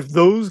 Now, if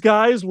those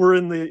guys were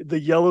in the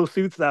yellow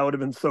suits, that would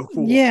have been so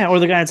cool. Yeah, or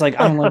the guy's like,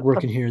 I don't like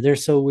working here. They're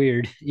so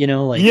weird.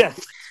 Like Yes,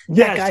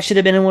 that guy yes, should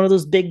have been in one of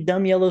those big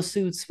dumb yellow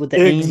suits with the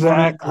AIM on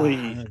it.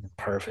 exactly, Ah,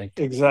 perfect.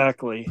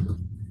 exactly.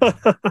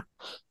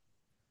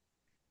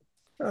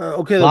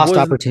 Okay, the Lost boys.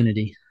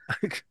 opportunity.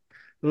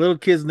 The little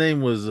kid's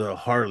name was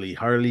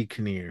Harley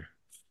Kinnear,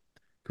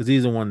 because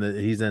he's the one that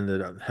he's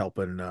ended up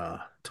helping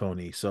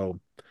Tony. So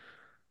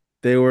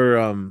they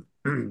were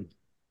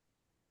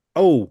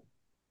Oh,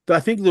 I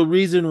think the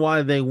reason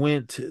why they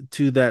went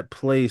to that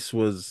place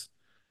was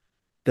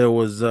there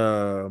was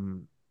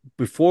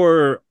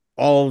before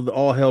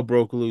all hell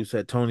broke loose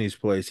at Tony's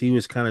place. He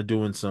was kind of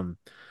doing some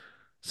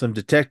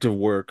detective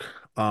work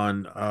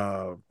on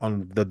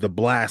the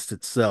blast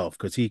itself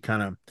because he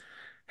kind of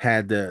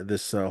had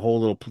this whole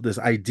little this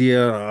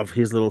idea of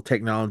his little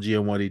technology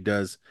and what he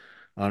does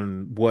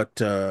on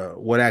what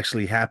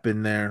actually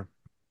happened there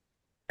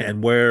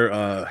and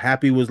where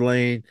Happy was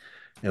laying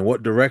and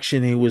what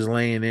direction he was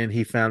laying in.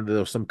 He found there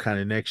was some kind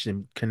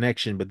of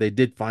connection, but they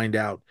did find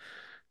out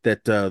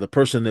that the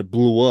person that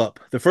blew up,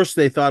 the first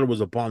they thought it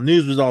was a bomb.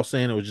 News was all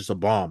saying it was just a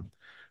bomb,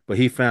 but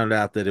he found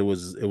out that it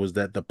was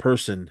that the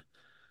person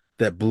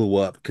that blew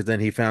up because then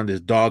he found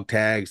his dog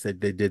tags that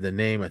they did the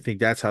name. I think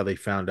that's how they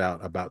found out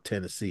about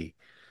Tennessee.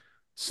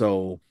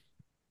 So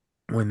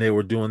when they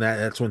were doing that,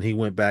 that's when he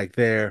went back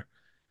there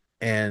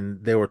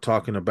and they were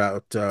talking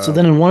about So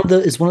then, in one of the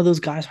is one of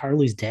those guys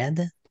Harley's dad?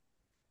 Then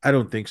I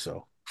don't think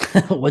so.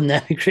 wouldn't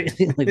that be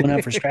crazy? Like went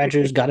out for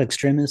scratchers, got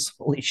extremists.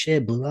 Holy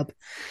shit, blew up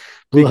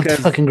the because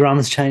fucking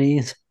Grauman's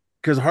Chinese.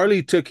 because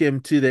Harley took him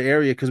to the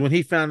area because when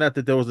he found out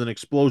that there was an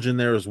explosion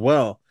there as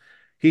well,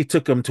 he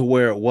took him to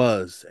where it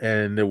was,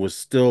 and it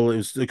was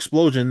the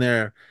explosion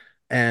there,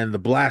 and the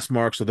blast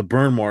marks or the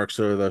burn marks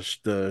or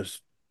the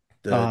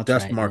Oh, that's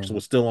dust right. Yeah. marks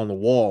was still on the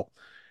wall,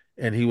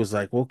 and he was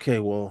like, okay,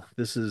 well,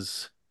 this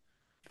is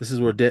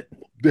where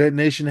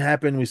detonation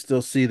happened. We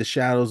still see the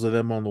shadows of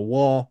them on the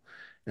wall,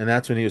 and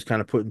that's when he was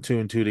kind of putting two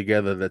and two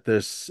together that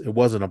this it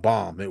wasn't a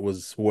bomb, it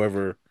was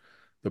whoever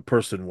the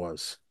person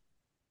was.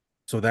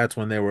 So that's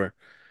when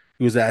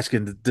he was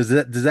asking, does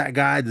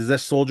that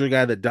soldier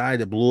guy that died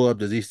that blew up,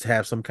 does he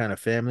have some kind of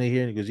family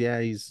here? And he goes, yeah,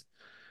 he's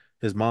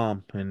his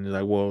mom. And he's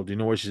like, well, do you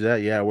know where she's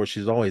at? Yeah, where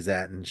she's always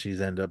at, and she's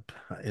end up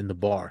in the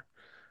bar.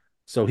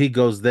 So he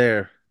goes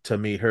there to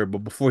meet her, but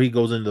before he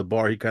goes into the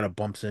bar, he kind of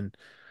bumps in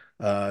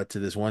to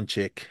this one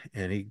chick,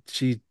 and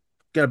she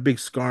got a big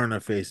scar on her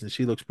face, and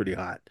she looks pretty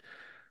hot.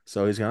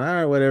 So he's going, all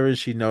right, whatever.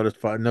 She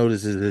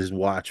notices his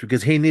watch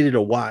because he needed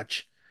a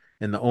watch,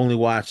 and the only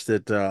watch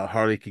that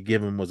Harley could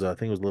give him was I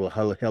think it was a little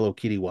Hello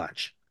Kitty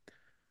watch.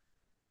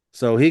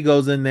 So he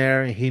goes in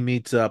there and he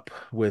meets up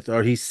with,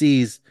 or he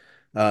sees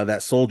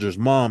that soldier's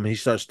mom. He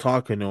starts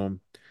talking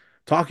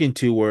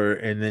to her,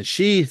 and then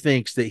she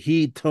thinks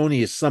that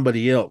Tony, is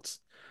somebody else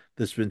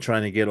that's been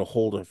trying to get a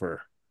hold of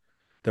her.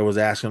 That was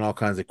asking all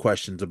kinds of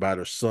questions about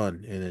her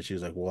son, and then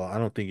she's like, "Well, I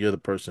don't think you're the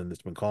person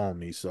that's been calling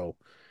me." So,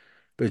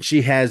 but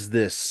she has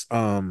this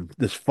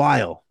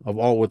file of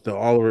all of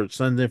her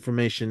son's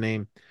information,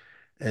 name,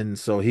 and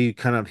so he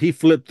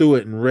flipped through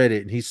it and read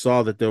it, and he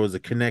saw that there was a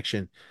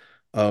connection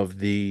of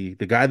the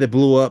guy that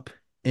blew up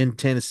in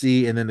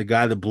Tennessee, and then the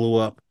guy that blew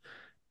up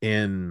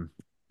in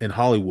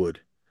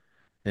Hollywood,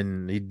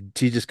 and he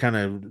just kind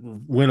of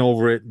went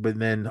over it, but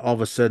then all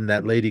of a sudden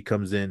that lady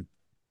comes in,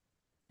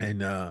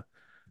 and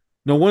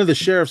no, one of the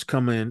sheriffs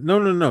come in. No,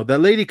 no, no. That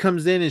lady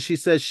comes in and she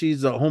says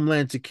she's a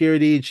Homeland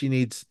Security and she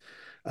needs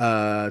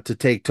to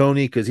take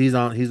Tony because he's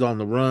on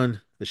the run.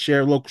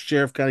 Local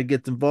sheriff kind of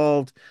gets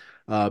involved.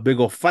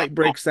 Big old fight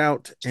breaks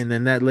out, and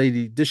then that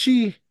lady, does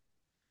she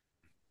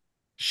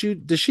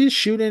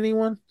shoot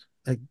anyone?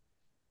 I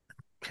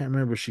can't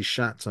remember if she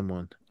shot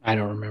someone I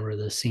don't remember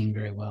the scene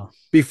very well.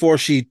 before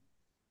she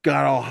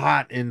got all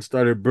hot and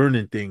started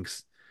burning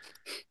things.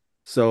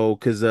 So,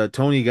 because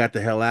Tony got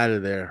the hell out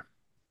of there,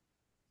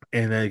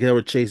 and they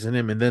were chasing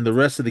him, and then the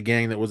rest of the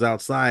gang that was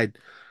outside,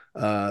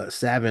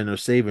 Savin or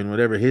Savin,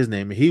 whatever his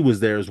name, he was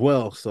there as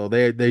well. So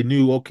they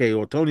knew, okay,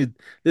 well, Tony.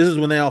 This is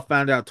when they all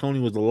found out Tony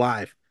was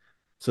alive.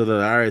 So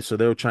that all right, so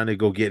they were trying to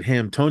go get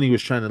him. Tony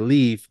was trying to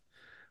leave.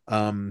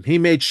 He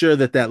made sure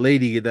that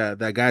lady,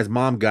 that guy's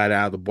mom, got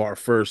out of the bar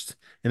first,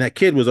 and that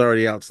kid was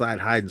already outside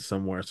hiding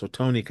somewhere. So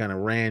Tony kind of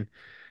ran,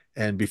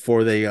 and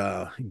before they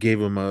gave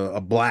him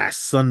a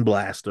blast, sun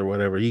blast or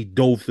whatever, he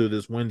dove through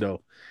this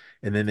window,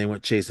 and then they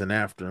went chasing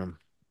after him.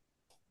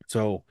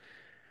 So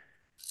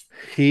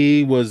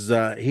he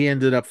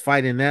ended up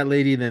fighting that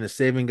lady. Then a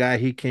saving guy,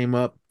 he came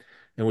up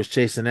and was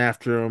chasing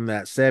after him.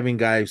 That saving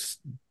guy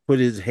put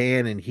his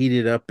hand and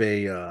heated up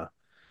a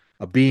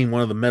beam,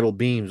 one of the metal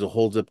beams that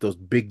holds up those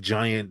big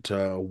giant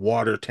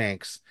water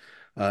tanks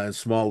in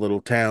small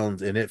little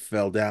towns, and it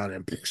fell down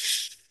and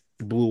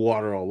blew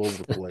water all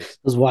over the place.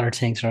 Those water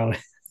tanks are always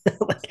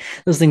like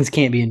those things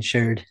can't be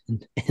insured in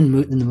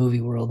the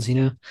movie worlds.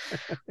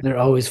 They're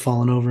always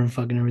falling over and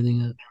fucking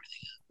everything up.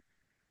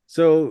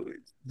 So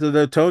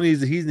the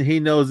Tony's he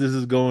knows this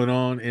is going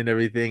on and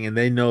everything, and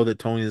they know that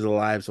Tony's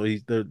alive, so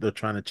they're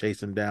trying to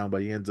chase him down,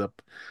 but he ends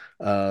up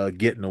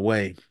getting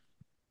away.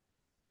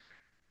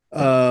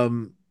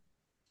 Um,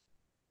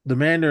 the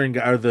Mandarin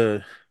guy,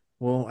 or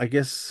well, I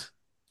guess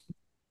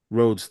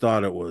Rhodes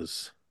thought it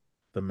was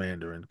the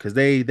Mandarin because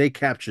they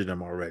captured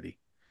him already,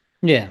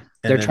 Yeah, and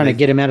they're then trying to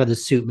get him out of the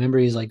suit. Remember,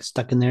 he's like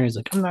stuck in there. He's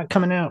like, "I'm not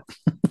coming out."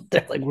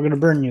 They're like, "We're gonna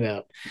burn you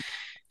out," and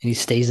he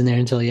stays in there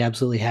until he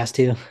absolutely has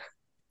to.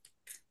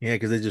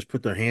 because they just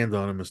put their hands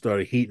on him and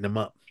started heating him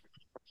up,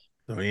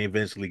 so he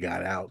eventually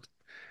got out.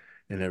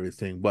 and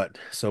everything. But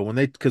so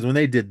because when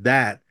they did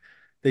that,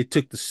 they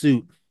took the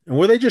suit. And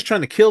were they just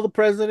trying to kill the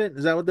president?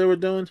 Is that what they were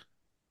doing?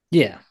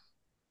 Yeah,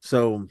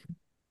 So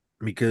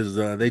because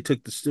they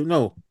took the suit.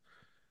 No,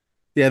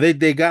 yeah,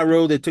 they got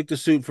Roe. They took the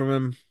suit from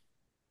him.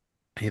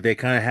 They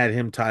kind of had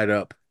him tied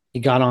up. he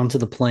got onto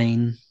the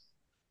plane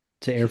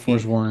to Air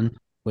Force He One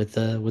with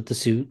the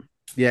suit,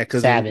 Yeah,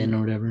 because Savin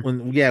or whatever.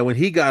 when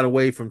he got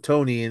away from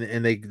Tony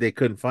and they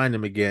couldn't find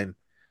him again,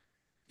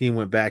 he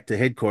went back to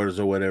headquarters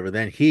or whatever.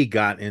 Then he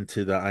got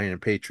into the Iron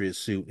Patriot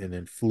suit and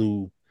then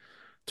flew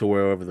to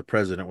wherever the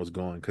president was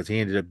going because he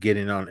ended up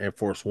getting on Air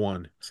Force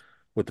One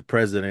with the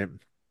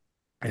president.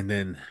 And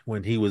then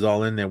when he was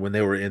all in there, when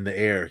they were in the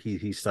air,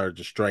 he started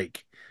to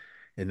strike,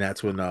 and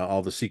that's when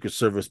all the Secret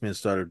Service men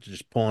started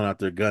just pulling out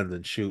their guns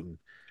and shooting.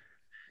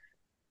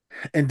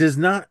 And does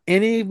not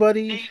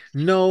anybody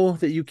know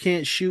that you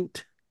can't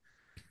shoot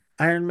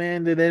Iron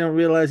Man? That they don't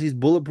realize he's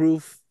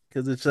bulletproof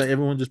because it's like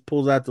everyone just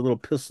pulls out the little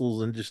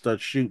pistols and just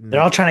starts shooting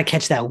They're all them. trying to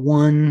catch that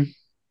one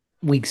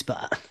weak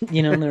spot.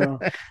 They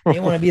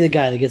want to be the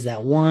guy that gets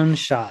that one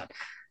shot.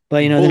 But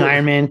then Bullet.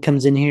 Iron Man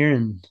comes in here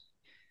and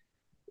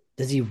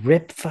does he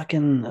rip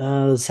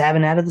fucking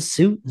Savin out of the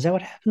suit? Is that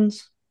what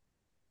happens?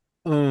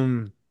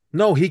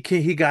 No, he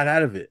got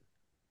out of it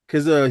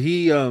because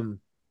he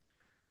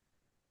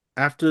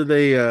after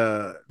they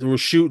were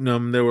shooting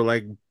them, they were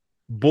like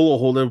bullet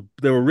hole.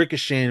 They were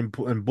ricocheting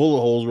and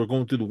bullet holes were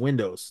going through the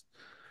windows.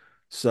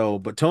 So,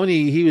 but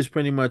Tony, he was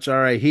pretty much all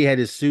right. He had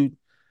his suit.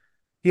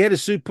 He had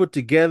his suit put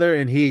together,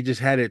 and he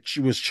just had it.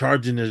 Was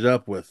charging it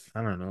up with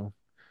I don't know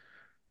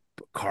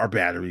car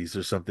batteries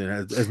or something,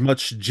 as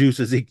much juice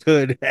as he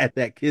could at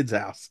that kid's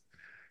house.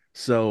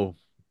 So,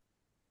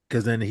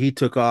 because then he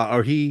took off,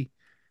 or he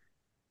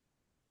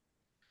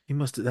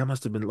must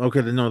have been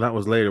okay. No, that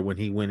was later when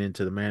he went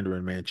into the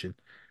Mandarin Mansion.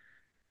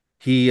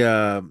 He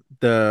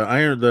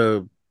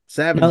the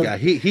Savin No, guy,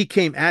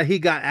 he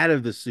got out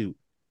of the suit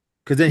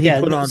because then he yeah.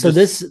 put on So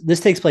just this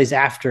takes place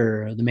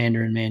after the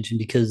Mandarin Mansion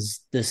because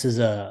this is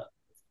a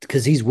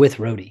because he's with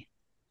Rhodey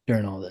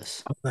during all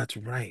this. oh, that's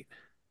right.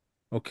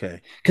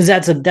 Okay. Because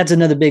that's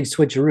another big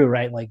switcheroo,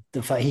 right? Like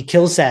the fight, he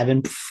kills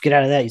Savin, get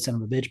out of that, you son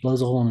of a bitch,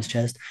 blows a hole in his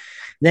chest.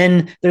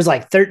 Then there's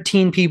like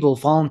 13 people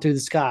falling through the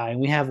sky, and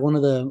we have one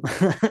of the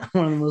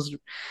one of the most.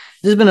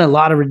 There's been a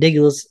lot of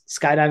ridiculous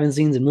skydiving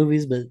scenes in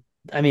movies, but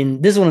I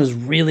mean, this one was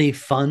really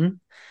fun.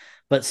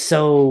 But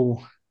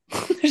so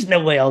there's no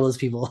way all those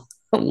people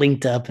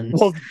linked up and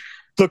Well,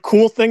 the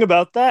cool thing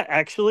about that,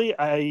 actually,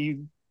 I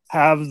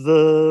have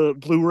the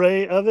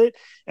Blu-ray of it,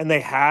 and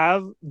they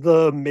have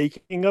the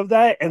making of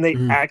that, and they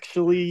mm,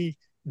 actually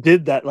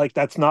did that. Like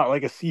that's not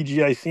like a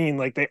CGI scene.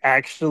 Like they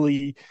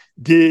actually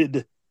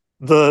did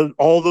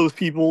all those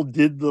people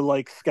did the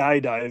like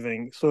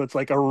skydiving. So it's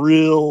like a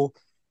real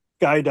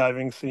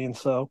skydiving scene.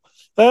 So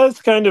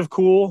that's kind of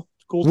cool.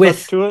 Cool touch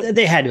with to it.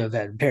 they had to have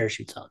had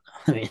parachutes on.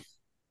 I mean,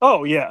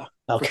 Oh yeah,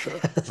 for okay,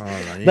 sure. Oh,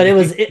 no, but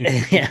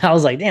yeah, I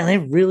was like, damn, they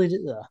really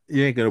did that.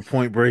 you ain't gonna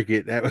point break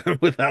it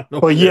without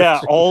no But yeah,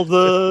 parachute. all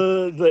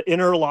the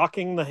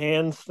interlocking the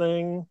hands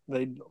thing,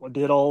 they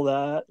did all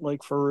that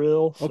like for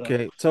real. So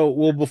Okay, so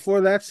well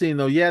before that scene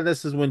though, yeah,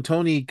 this is when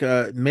Tony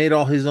made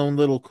all his own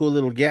little cool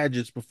little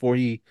gadgets before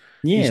he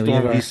Yeah,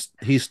 stormed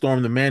he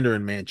stormed the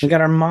Mandarin we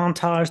got Mansion. our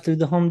montage through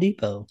the Home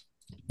Depot,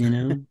 you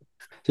know,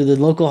 through the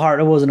local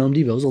it wasn't Home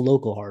Depot, it was a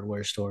local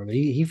hardware store, but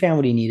he found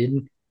what he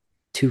needed.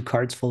 Two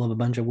carts full of a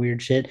bunch of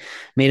weird shit,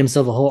 made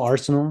himself a whole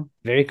arsenal.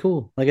 Very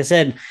cool. Like I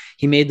said,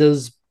 he made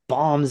those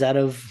bombs out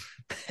of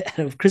out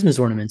of Christmas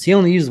ornaments. He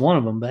only used one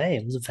of them, but hey,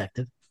 it was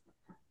effective.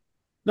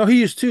 No, he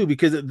used two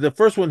because the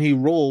first one he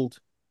rolled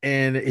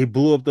and he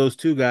blew up those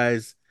two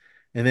guys,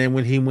 and then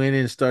when he went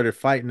in and started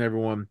fighting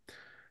everyone,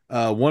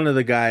 one of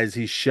the guys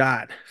he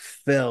shot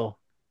fell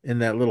in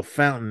that little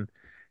fountain,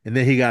 and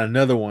then he got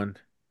another one.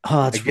 Oh,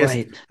 I that's guess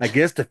right. I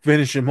guess to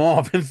finish him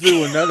off and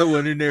threw another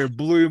one in there and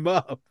blew him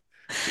up.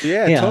 So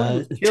yeah, Yeah, Tony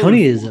was killing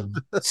Tony is fools. a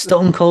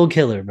stone cold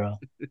killer, bro.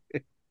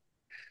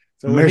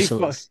 So when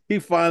Merciless. he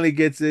finally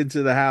gets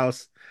into the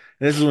house,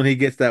 this is when he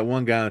gets that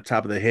one guy on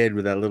top of the head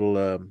with that little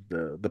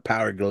the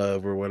power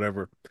glove or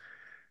whatever.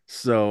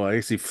 So I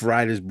guess he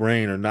fried his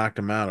brain or knocked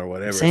him out or I'm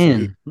whatever. So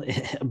saying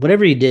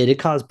whatever he did, it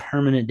caused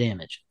permanent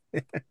damage.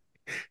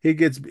 he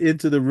gets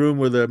into the room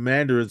where the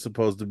Mandarin's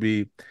supposed to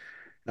be.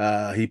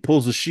 He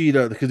pulls the sheet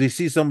up because he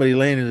sees somebody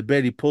laying in the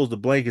bed. He pulls the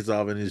blankets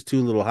off, and his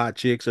two little hot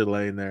chicks are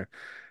laying there.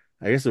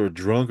 I guess they were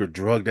drunk or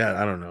drugged out.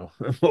 I don't know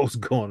what was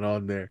going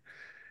on there.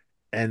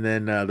 And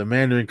then the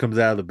Mandarin comes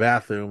out of the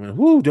bathroom and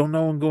whoo, don't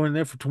know him go in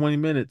there for 20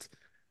 minutes.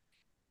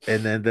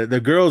 And then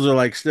the girls are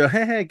like still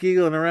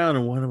giggling around,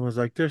 and one of them was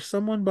like, "There's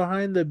someone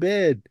behind the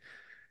bed."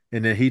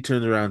 And then he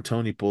turns around,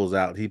 Tony pulls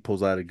out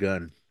a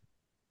gun,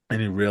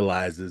 and he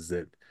realizes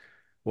that,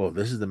 well,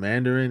 this is the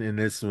Mandarin, and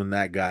this is when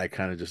that guy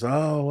kind of just,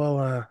 oh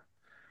well,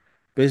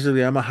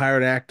 basically I'm a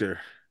hired actor,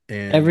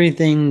 and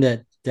Everything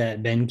that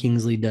Ben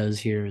Kingsley does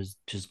here is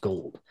just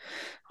gold.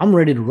 I'm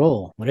ready to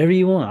roll. Whatever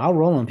you want, I'll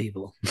roll on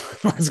people.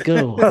 Let's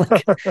go.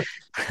 Like,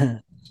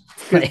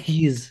 like because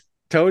he's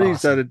Tony Awesome.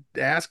 started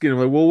asking him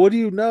like, "Well, what do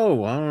you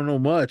know?" "I don't know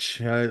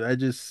much. I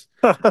just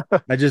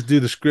do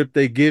the script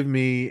they give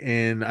me,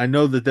 and I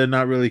know that they're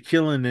not really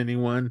killing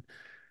anyone."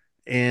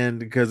 And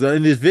because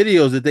in these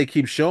videos that they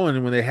keep showing,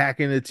 and when they hack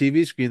into the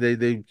TV screen,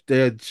 they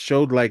had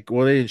showed like,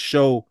 well, they didn't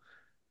show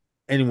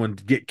anyone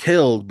get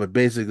killed, but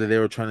basically they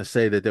were trying to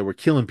say that they were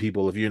killing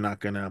people if you're not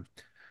gonna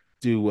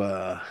do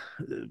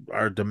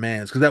our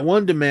demands. Because that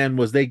one demand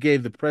was they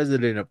gave the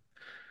president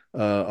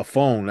a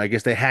phone. I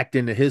guess they hacked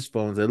into his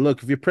phone and said,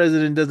 "Look, if your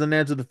president doesn't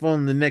answer the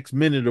phone in the next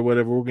minute or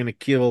whatever, we're gonna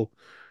kill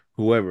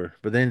whoever."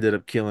 But they ended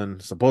up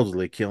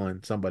supposedly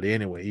killing somebody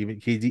anyway.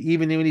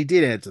 Even when he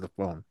did answer the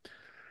phone.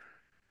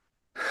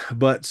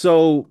 But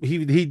so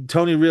he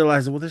Tony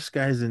realized, well, this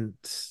guy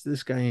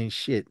ain't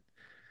shit.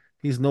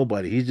 He's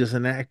nobody. He's just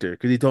an actor.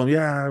 Because he told him,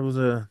 yeah, I was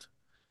a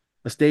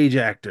stage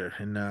actor,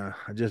 and I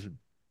just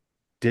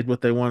did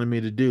what they wanted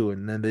me to do,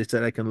 and then they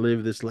said I can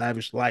live this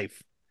lavish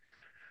life.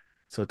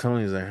 So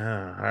Tony's like,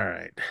 oh, all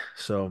right.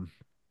 So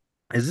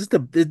is this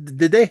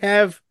did they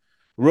have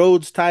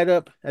Rhodes tied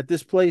up at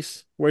this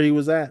place where he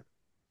was at?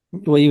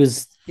 Well, he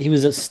was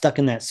stuck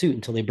in that suit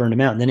until they burned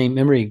him out, and then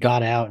remember he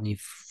got out and he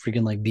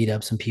freaking like beat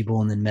up some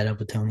people and then met up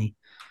with Tony.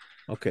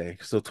 Okay,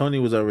 so Tony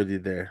was already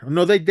there.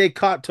 No, they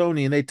caught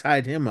Tony and they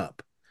tied him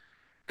up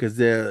because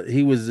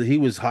he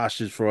was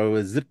hostage for all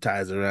his zip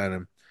ties around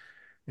him,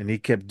 and he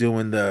kept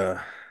doing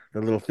the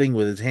little thing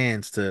with his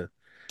hands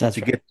That's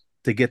to right.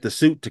 get the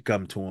suit to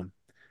come to him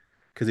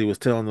because he was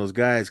telling those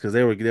guys because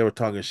they were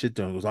talking shit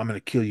to him. He goes, "I'm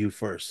gonna kill you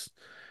first,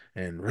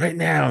 and right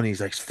now," and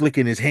he's like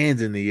flicking his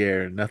hands in the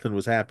air, and nothing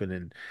was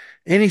happening.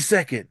 Any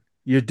second,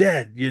 you're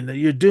dead.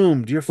 You're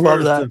doomed. You're Love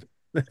first. that.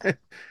 And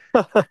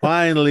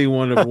finally,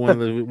 one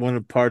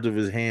of parts of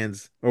his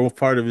hands or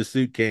part of his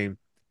suit came.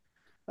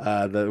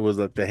 That was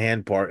like the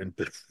hand part, and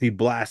he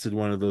blasted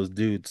one of those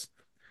dudes.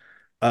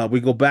 We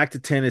go back to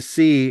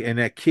Tennessee, and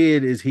that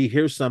kid he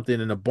hears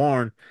something in a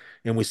barn,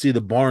 and we see the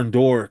barn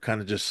door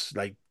kind of just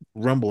like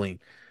rumbling.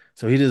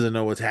 So he doesn't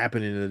know what's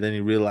happening, and then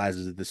he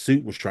realizes that the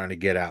suit was trying to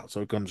get out.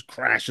 So it comes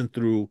crashing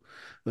through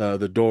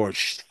the door,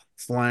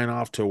 flying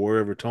off to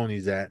wherever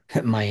Tony's at.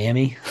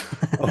 Miami.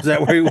 Oh, is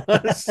that where he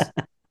was?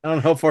 I don't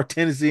know how far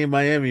Tennessee and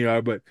Miami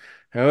are, but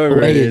A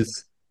however it is,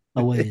 ways.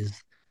 A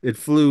ways. it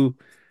flew.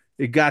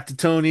 It got to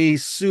Tony,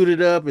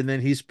 suited up, and then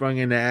he sprung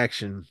into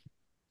action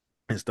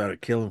and started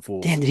killing Damn,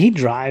 fools. did he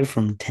drive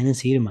from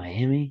Tennessee to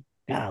Miami?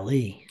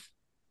 Golly.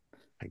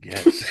 I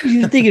guess.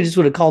 You'd think he just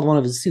would have called one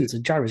of his suits.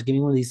 Like, Jarvis, give me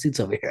one of these suits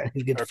over here.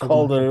 He'd get the Or fuck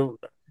over called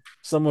here.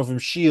 someone from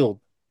Shield,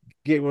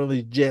 get one of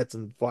these jets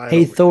and fly it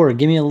Hey, over Thor,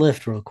 give me a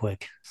lift real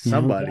quick.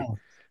 somebody. Go.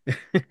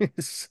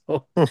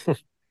 So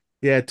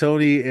yeah,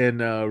 Tony and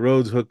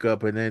Rhodes hook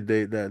up, and then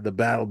the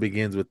battle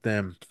begins with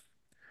them.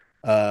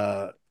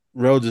 Uh,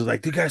 Rhodes is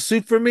like, "Do you got a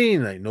suit for me?"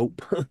 And like,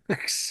 nope.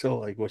 So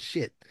like, well,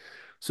 shit.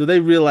 So they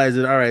realize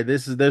that all right,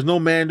 there's no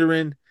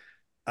Mandarin.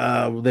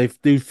 They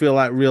do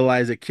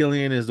realize that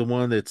Killian is the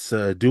one that's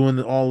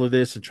doing all of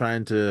this and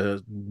trying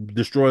to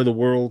destroy the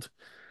world.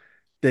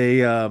 They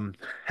they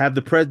have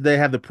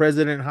the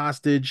president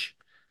hostage,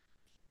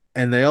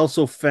 and they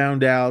also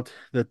found out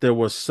that there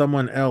was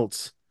someone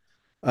else.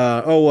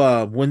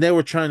 When they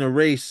were trying to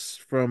race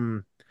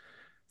from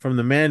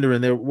the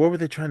Mandarin, what were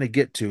they trying to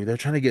get to? They're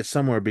trying to get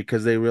somewhere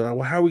because they realized,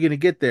 well, how are we going to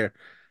get there?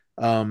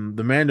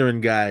 The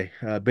Mandarin guy,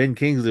 Ben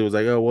Kingsley, was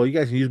like, "Oh, well, you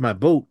guys can use my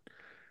boat."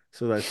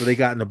 So they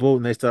got in the boat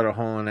and they started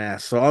hauling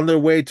ass. So on their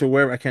way to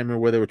where I can't remember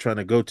where they were trying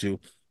to go to.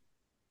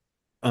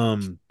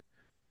 Um,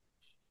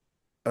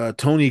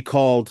 Tony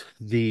called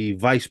the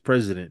vice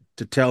president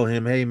to tell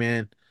him, "Hey,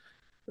 man,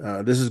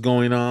 this is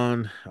going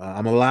on.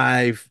 I'm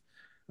alive.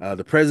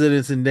 The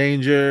president's in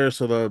danger."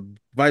 So the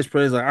vice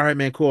president's like, "All right,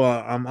 man, cool.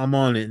 I'm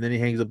on it." And then he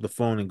hangs up the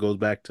phone and goes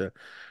back to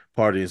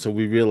partying. So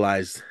we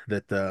realized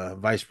that the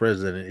vice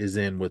president is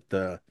in with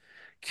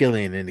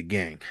Killian and the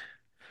gang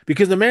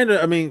because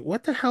I mean,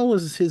 what the hell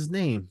was his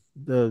name?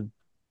 The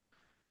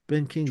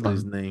Ben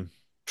Kingsley's name. Uh,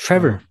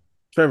 Trevor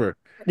Trevor.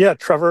 Yeah,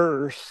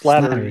 Trevor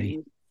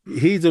Slattery. Slattery.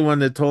 He's the one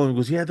that told him,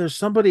 goes, yeah, there's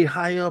somebody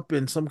high up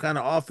in some kind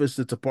of office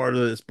that's a part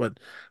of this, but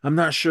I'm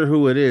not sure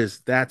who it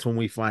is. That's when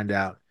we find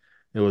out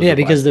it was Yeah,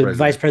 the because vice the vice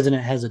president.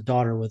 president has a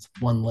daughter with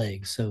one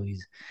leg, so you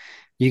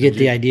Did get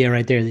the you idea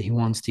right there that he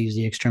wants to use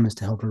the extremis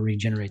to help her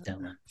regenerate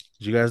that limb.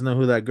 did you guys know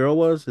who that girl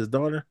was? His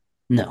daughter?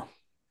 No.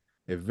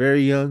 A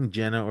very young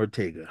Jenna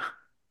Ortega.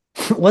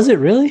 Was it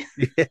really?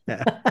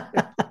 Yeah.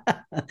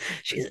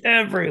 She's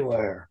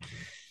everywhere.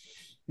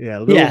 Yeah,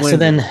 little Yeah, so Wednesday.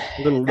 then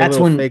Little that's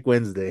little when fake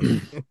Wednesday.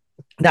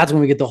 that's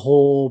when we get the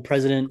whole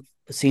president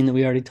scene that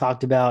we already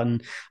talked about.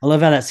 And I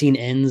love how that scene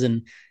ends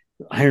and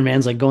Iron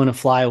Man's like going to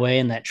fly away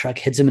and that truck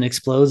hits him and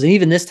explodes. And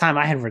even this time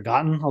I had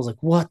forgotten. I was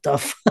like, what the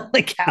fuck?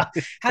 Like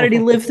how did he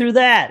live through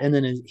that? And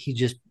then he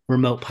just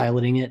remote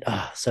piloting it.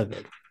 Oh, so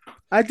good.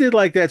 I did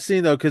like that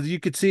scene though, because you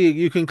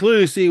can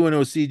clearly see when it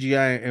was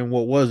CGI and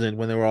what wasn't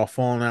when they were all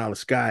falling out of the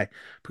sky.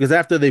 Because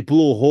after they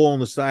blew a hole in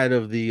the side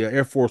of the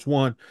Air Force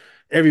One,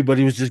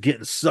 everybody was just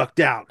getting sucked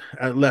out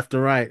left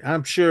and right.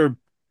 I'm sure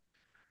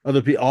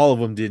Other people, all of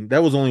them didn't.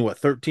 That was only what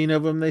 13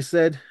 of them they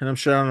said, and I'm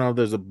sure I don't know.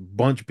 There's a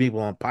bunch of people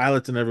on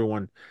pilots, and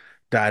everyone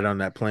died on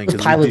that plane Those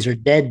because we pilots did. are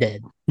dead,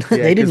 dead. Yeah,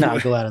 They did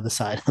not go out of the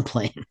side of the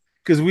plane.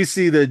 because we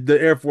see the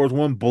Air Force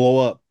One blow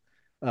up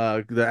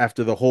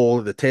after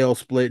the tail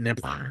split and then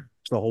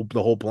the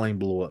whole plane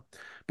blew up.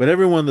 But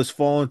everyone that's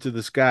fallen to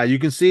the sky, you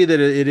can see that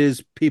it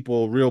is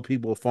people, real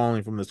people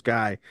falling from the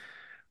sky.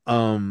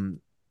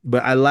 Um,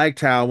 but I liked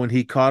how when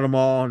he caught them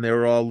all and they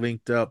were all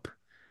linked up.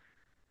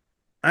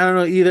 I don't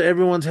know, either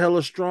everyone's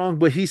hella strong,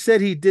 but he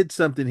said he did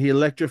something. He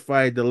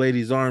electrified the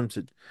lady's arms.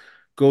 It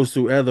goes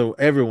through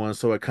everyone,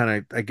 so it kind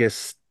of, I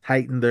guess,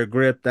 tightened their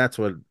grip. That's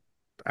what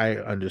I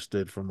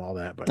understood from all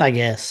that. But I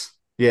guess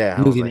yeah,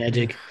 I was movie like,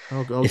 magic.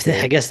 If I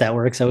okay. guess that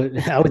works, I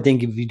would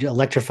think if you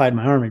electrified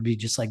my arm, it'd be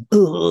just like,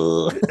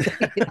 ugh.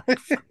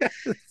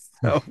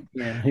 So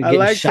Yeah, you're I getting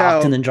liked shocked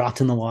and how then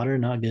dropped in the water.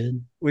 Not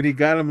good. when he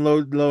got him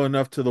low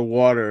enough to the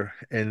water,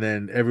 and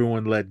then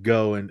everyone let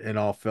go and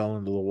all fell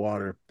into the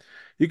water.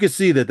 You could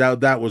see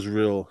that was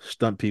real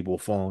stunt people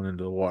falling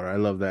into the water. I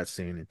love that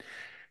scene. And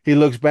he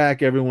looks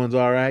back, everyone's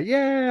all right.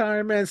 Yeah,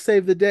 Iron Man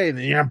saved the day. And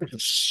then yeah,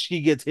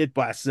 he gets hit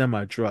by a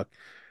semi truck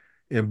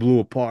and blew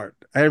apart.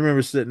 I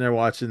remember sitting there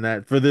watching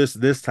that for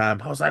this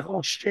time. I was like,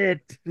 oh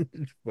shit.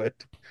 But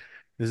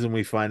this is when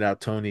we find out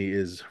Tony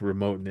is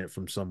remoting it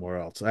from somewhere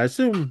else. I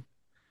assume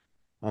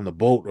on the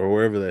boat or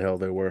wherever the hell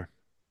they were.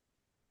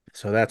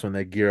 So that's when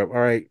they gear up. All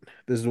right,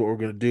 this is what we're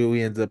gonna do.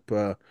 He ends up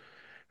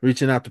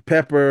reaching out to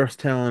Pepper,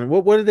 telling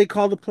what did they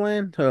call the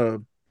plan?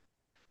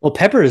 Well,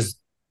 Pepper is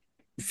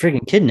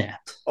freaking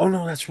kidnapped. Oh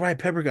no, that's right.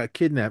 Pepper got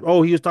kidnapped.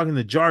 Oh, he was talking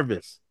to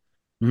Jarvis.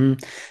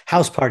 Mhm.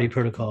 House party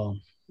protocol.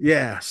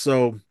 Yeah,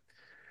 so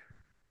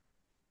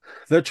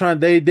they're trying.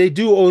 They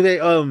do. Oh,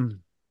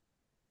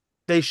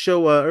 they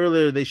show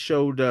earlier. They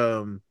showed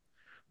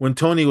when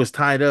Tony was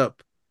tied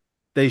up.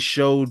 They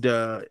showed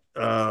a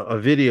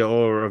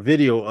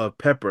video of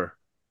Pepper,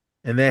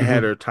 and they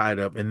had Mhm. her tied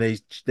up, and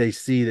they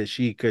see that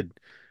she could.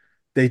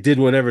 They did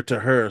whatever to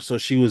her, so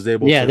she was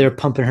able Yeah, they're to.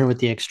 pumping her with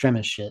the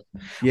extremist shit,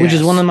 which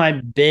is one of Yes, my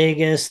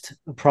biggest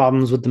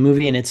problems with the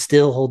movie, and it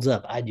still holds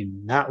up. I do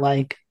not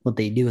like what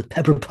they do with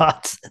Pepper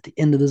Potts at the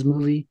end of this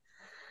movie.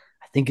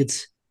 I think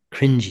it's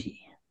cringy,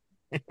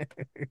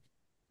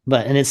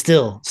 but and it's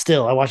still.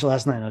 I watched it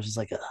last night. And I was just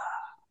like,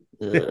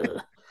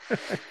 ugh.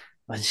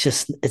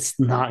 It's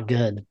not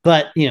good.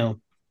 But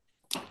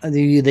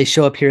they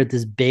show up here at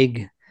this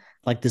big,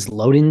 like this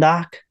loading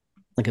dock,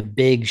 like a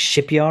big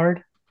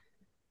shipyard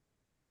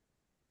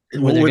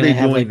where what they're were they gonna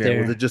have doing like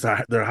there? Was it their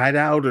just their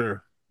hideout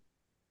or?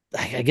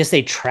 I guess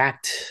they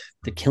tracked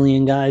the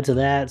Killian guy to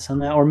that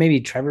somehow, or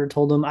maybe Trevor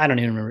told them. I don't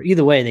even remember.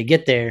 Either way, they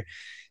get there,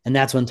 and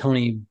that's when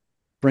Tony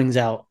brings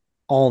out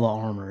all the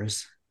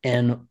armors.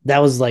 And that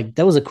was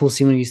a cool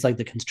scene when you see like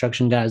the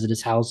construction guys at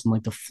his house and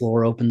like the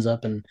floor opens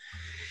up and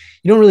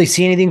you don't really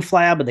see anything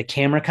fly out, but the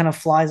camera kind of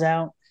flies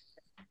out.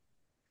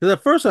 Because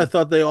at first I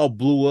thought they all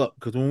blew up.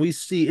 Because when we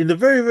see in the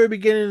very very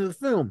beginning of the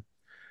film,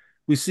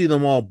 we see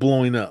them all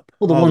blowing up,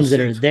 Well, the all the ones that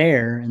are suits,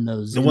 there in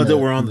those the in ones that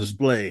the were on in the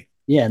display.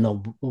 yeah, in the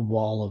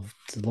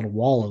little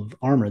wall of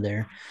armor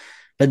there,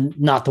 but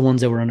not the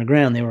ones that were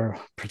underground. They were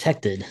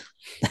protected.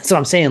 That's what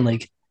I'm saying.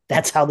 Like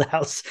that's how the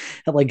house,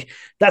 like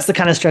that's the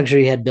kind of structure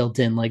he had built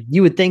in. Like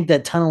you would think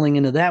that tunneling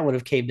into that would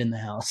have caved in the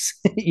house.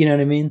 You know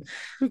what I mean?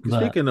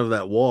 But Speaking of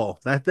that wall,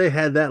 that they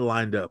had that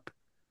lined up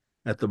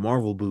at the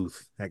Marvel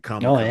booth at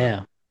Comic oh Con.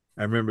 yeah,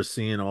 I remember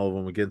seeing all of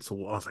them against the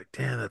wall. I was like,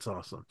 damn, that's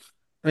awesome.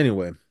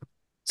 Anyway,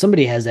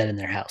 somebody has that in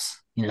their house.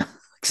 Like I'm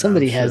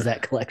somebody has sure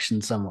that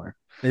collection somewhere.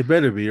 they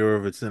better be, or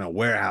if it's in a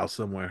warehouse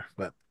somewhere.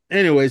 But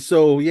anyway,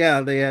 so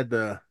yeah, they had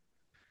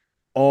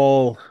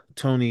all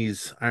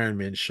Tony's Iron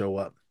Men show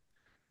up.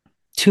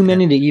 Too And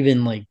many to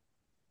even like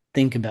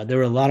think about. There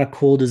were a lot of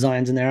cool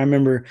designs in there. I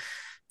remember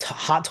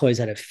Hot Toys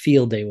had a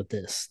field day with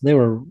this. They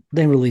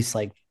released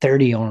like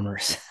 30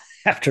 armors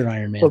after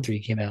Iron Man 3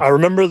 came I out.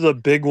 remember the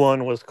big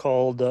one was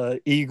called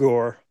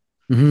Igor.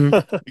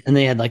 Mm-hmm. And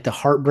they had like the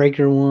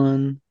Heartbreaker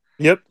one,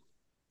 Yep.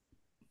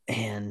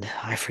 and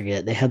I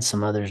forget they had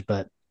some others,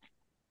 but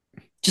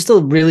just a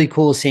really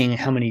cool seeing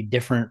how many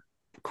different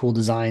cool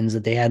designs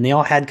that they had. And they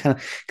all had kind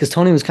of because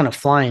Tony was kind of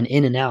flying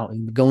in and out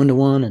and go into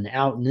one and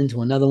out and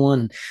into another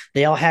one. And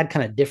they all had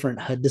kind of different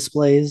HUD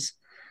displays.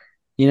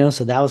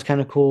 So that was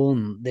kind of cool,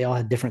 and they all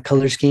had different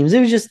color schemes. It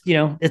was just,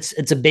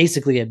 it's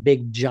basically a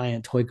big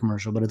giant toy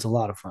commercial, but it's a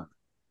lot of fun.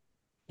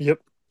 Yep.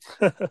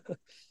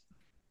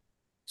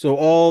 so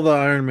all the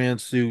Iron Man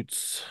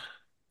suits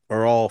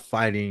are all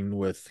fighting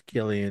with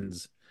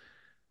Killian's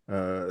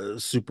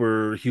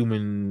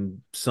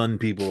superhuman sun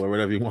people or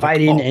whatever you want to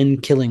Fighting call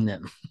and killing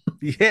them. them.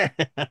 Yeah,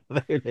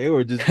 they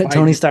were just Tony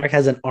fighting. Stark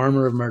has an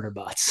armor of murder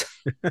bots.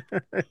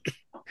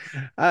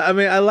 I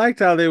mean, I liked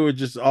how they were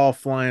just all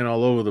flying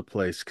all over the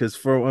place. Because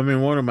I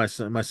mean, one of my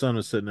son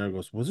was sitting there and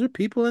goes, "Was there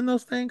people in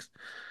those things?"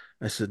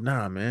 I said,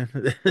 "Nah, man.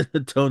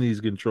 Tony's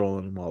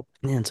controlling them all."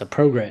 Man, it's a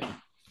program.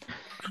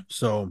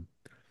 So,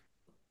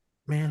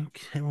 man,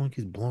 everyone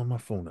keeps blowing my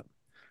phone up.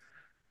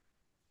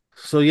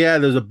 So yeah,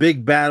 there's a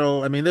big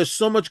battle. I mean, there's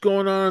so much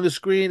going on the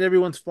screen.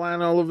 Everyone's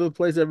flying all over the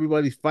place.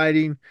 Everybody's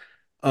fighting.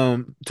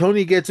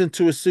 Tony gets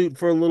into a suit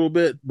for a little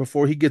bit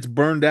before he gets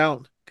burned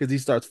out because he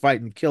starts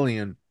fighting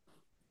Killian.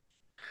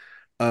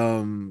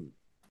 Um,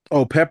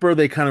 oh, Pepper,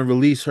 they kind of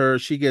release her.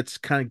 She gets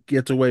kind of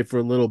gets away for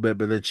a little bit,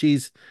 but then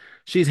she's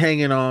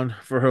hanging on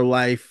for her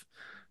life.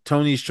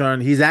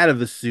 He's out of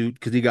the suit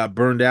because he got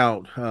burned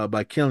out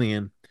by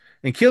Killian.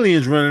 And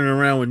Killian's running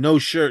around with no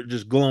shirt,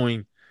 just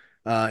glowing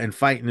and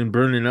fighting and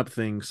burning up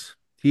things.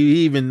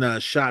 He even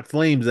shot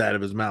flames out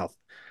of his mouth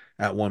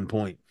at one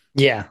point.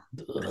 Yeah.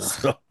 Ugh.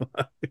 So,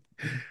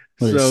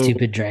 With his so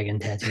stupid dragon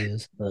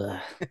tattoos. Ugh.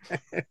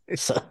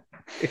 So,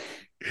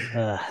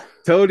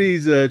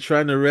 Toadie's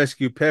trying to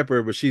rescue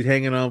Pepper, but she's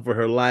hanging on for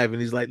her life,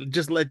 and he's like,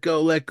 "Just let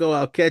go,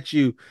 I'll catch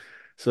you."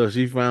 So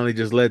she finally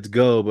just lets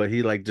go, but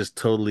he like just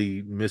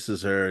totally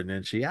misses her, and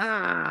then she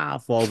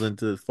falls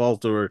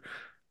to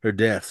her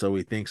death. So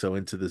we think so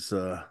into this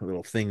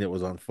little thing that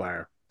was on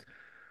fire.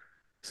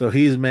 So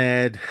he's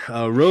mad.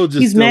 Rhodes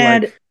is he's still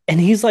like, mad and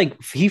he's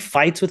like he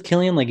fights with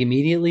Killian like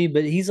immediately,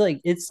 but he's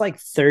like it's like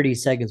 30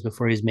 seconds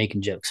before he's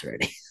making jokes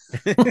already.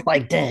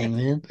 Like, dang,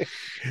 man.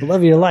 The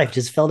love of your life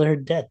just fell to her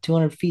death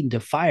 200 feet into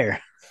fire.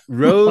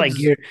 Like Rhodes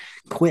your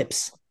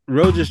quips.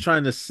 Rhodes is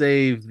trying to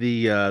save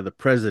the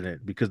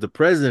president because the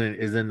president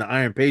is in the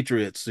Iron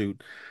Patriot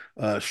suit,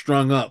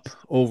 strung up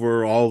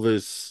over all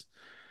this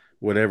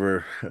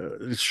whatever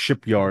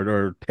shipyard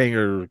or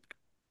hangar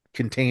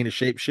container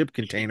shaped ship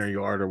container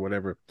yard or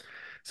whatever.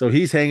 So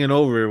he's hanging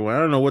over it. Well, I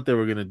don't know what they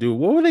were gonna do.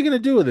 What were they gonna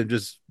do with him?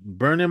 Just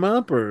burn him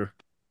up or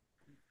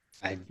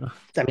I,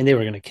 I mean, they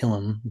were gonna kill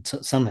him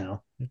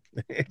somehow.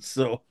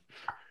 so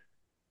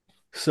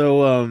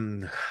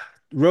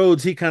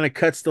Rhodes he kind of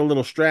cuts the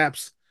little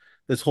straps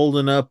that's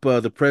holding up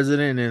the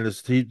president, and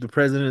the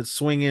president's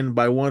swinging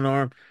by one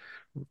arm.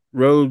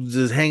 Rhodes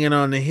is hanging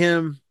on to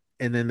him,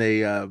 and then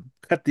they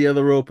cut the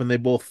other rope, and they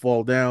both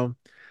fall down.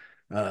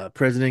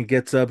 President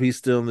gets up, he's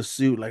still in the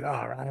suit, like,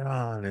 all right,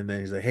 on. And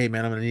then he's like, hey,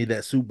 man, I'm gonna need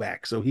that suit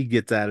back. So he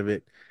gets out of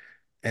it,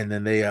 and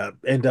then they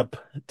end up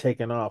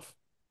taking off.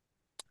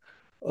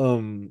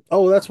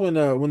 Oh, that's when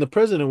the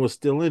president was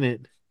still in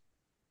it,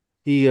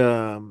 he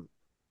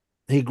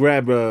he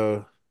grabbed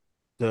the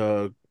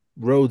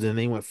Rhodes and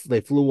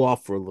they flew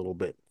off for a little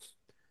bit.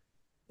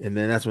 And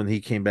then that's when he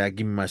came back,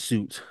 give me my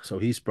suit. So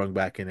he sprung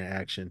back into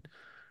action.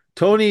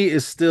 Tony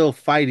is still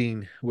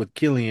fighting with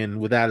Killian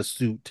without a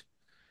suit.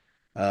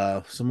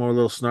 Some more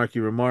little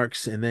snarky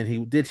remarks, and then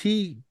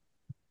he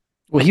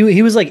Well,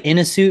 he was like in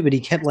a suit, but he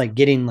kept like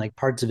getting like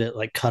parts of it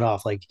like cut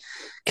off. Like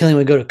Killian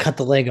would go to cut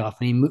the leg off,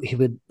 and he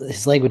would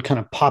his leg would kind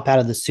of pop out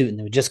of the suit, and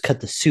they would just cut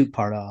the suit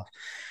part off.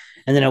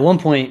 And then at one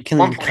point,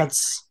 Killian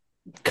cuts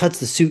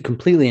the suit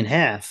completely in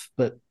half,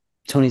 but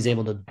Tony's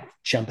able to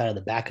jump out of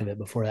the back of it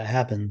before that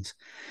happens.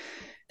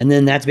 And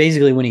then that's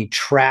basically when he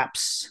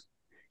traps.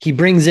 He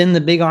brings in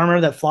the big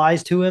armor that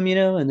flies to him,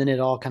 and then it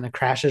all kind of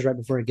crashes right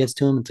before it gets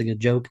to him. It's like a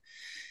joke.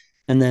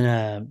 And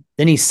then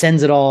he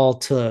sends it all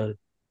to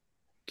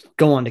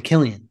go on to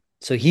Killian.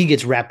 So he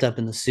gets wrapped up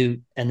in the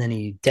suit and then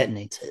he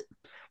detonates it,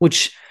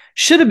 which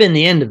should have been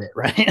the end of it,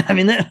 right? I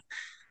mean, that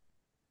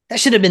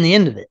should have been the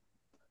end of it.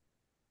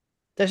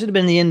 That should have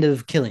been the end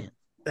of Killian.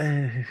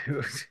 yeah,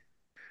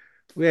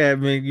 I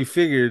mean, you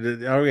figured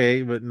that,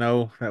 okay, but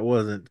no, that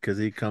wasn't because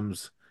he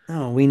comes.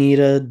 Oh, we need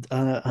an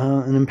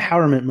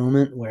empowerment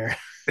moment where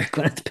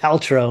Gwyneth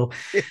Paltrow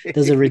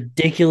does a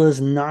ridiculous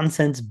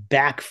nonsense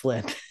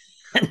backflip,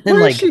 and then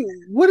like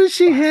What did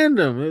she hand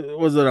him?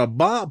 Was it a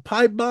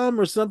pipe bomb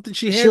or something?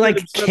 She she handed him like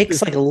kicks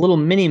something. like a little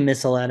mini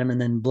missile at him and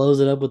then blows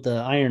it up with the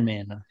Iron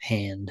Man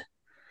hand.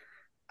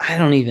 I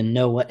don't even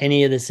know what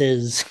any of this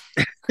is.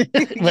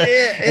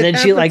 Yeah, And it then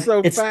she happened like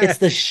so it's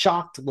the fast.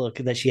 shocked look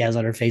that she has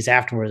on her face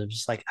afterwards.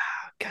 Just like,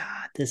 oh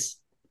god, this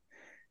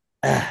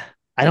I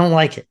don't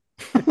like it.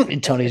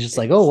 And Tony's just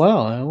like, oh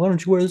wow, why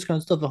don't you wear this kind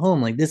of stuff at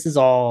home? Like this is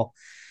all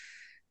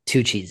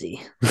too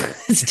cheesy.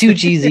 It's too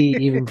cheesy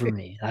even for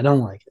me. I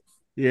don't like it.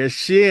 Yeah,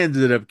 she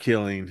ended up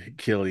killing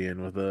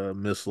Killian with a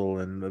missile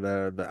and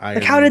the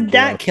Like Iron how Man did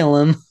that glove. kill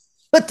him?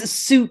 But the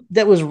suit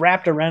that was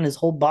wrapped around his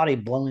whole body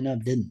blowing up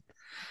didn't.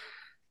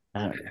 I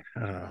don't know. I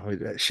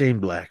don't know, Shane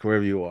Black,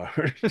 wherever you are.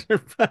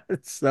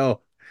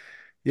 So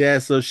yeah,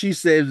 so she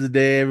saves the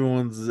day.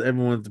 Everyone's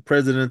the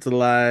president's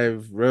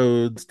alive.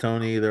 Rhodes,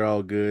 Tony, they're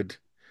all good.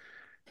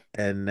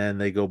 And then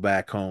they go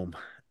back home.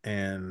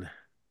 And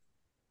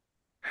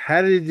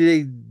how did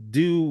they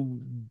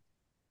do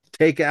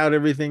take out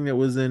everything that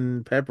was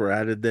in Pepper?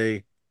 How did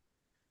they?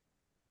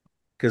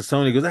 Because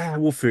Tony goes,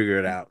 we'll figure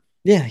it out.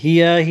 Yeah,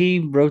 he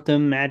wrote the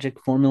magic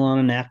formula on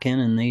a napkin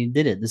and they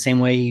did it the same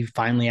way he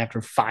finally after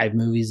 5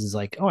 movies is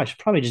like, oh, I should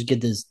probably just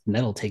get this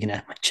metal taken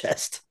out of my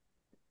chest.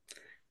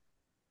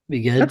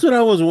 Be That's good. what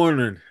I was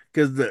wondering.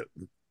 Because that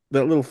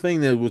little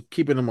thing that was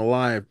keeping him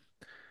alive,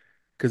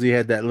 because he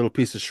had that little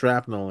piece of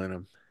shrapnel in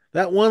him.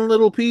 That one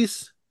little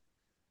piece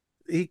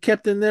he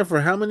kept in there for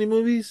how many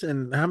movies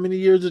and how many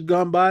years had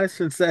gone by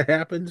since that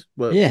happened?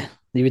 But Yeah,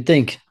 you would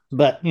think.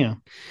 But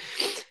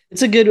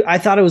it's a good I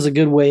thought it was a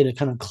good way to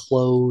kind of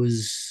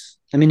close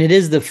I mean, it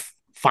is the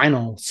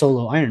final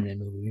solo Iron Man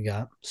movie we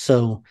got.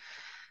 So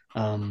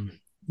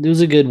it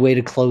was a good way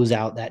to close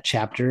out that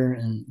chapter,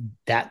 and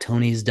that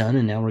Tony's done,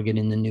 and now we're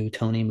getting the new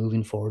Tony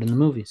moving forward in the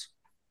movies.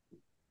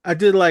 I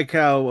did like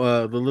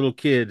how the little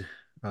kid,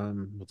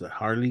 was it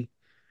Harley?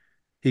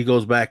 He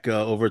goes back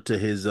over to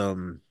his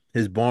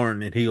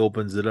barn and he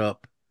opens it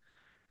up,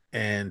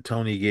 and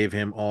Tony gave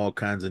him all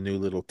kinds of new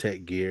little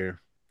tech gear.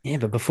 Yeah,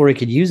 but before he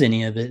could use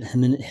any of it,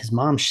 him and his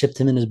mom shipped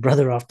him and his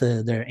brother off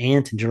to their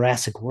aunt in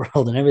Jurassic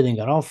World, and everything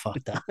got all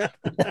fucked up.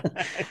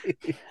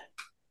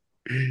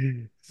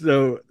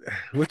 So,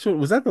 which one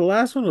was that? The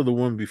last one or the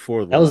one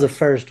before the That was the last?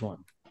 first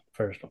one.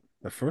 First one.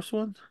 The first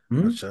one?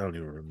 Hmm? I don't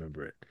even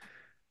remember it.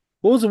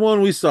 What was the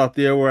one we saw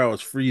there where I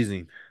was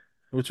freezing?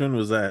 Which one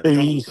was that?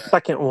 The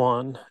second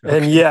one. And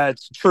Okay. yeah,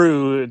 it's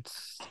true.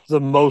 It's the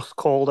most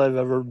cold I've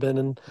ever been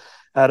in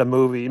at a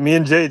movie. Me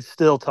and Jade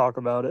still talk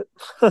about it.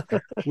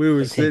 We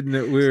were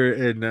we were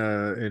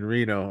in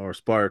Reno or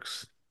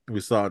Sparks. We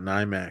saw it in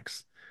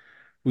IMAX.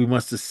 We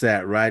must have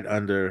sat right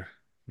under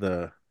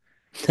the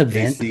The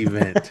vent. AC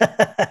vent.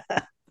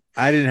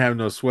 I didn't have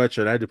no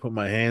sweatshirt. I had to put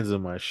my hands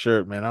in my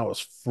shirt, man. I was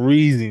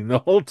freezing the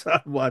whole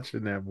time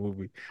watching that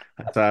movie.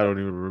 I don't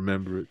even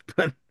remember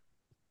it.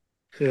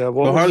 Yeah,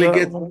 But what was Harley that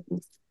gets, one?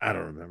 I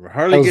don't remember. That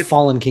Harley was gets,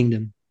 Fallen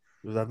Kingdom.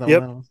 was that the one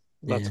Yep, that was?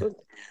 that's Yeah. it.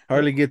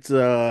 Harley gets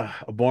a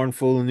barn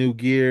full of new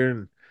gear,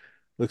 and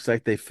looks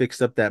like they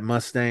fixed up that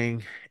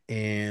Mustang.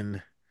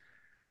 And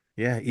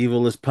yeah,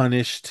 evil is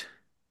punished.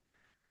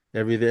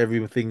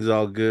 Everything's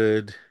all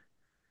good.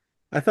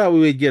 I thought we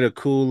would get a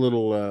cool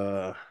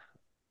little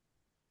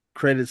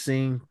credit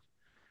scene,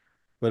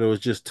 but it was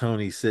just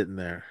Tony sitting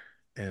there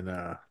and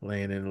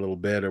laying in a little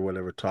bed or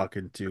whatever,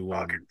 talking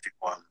to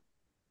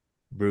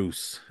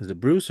Bruce. Is it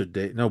Bruce or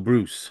Dave? No,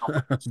 Bruce.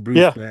 Bruce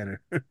Yeah,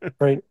 Banner.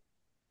 right.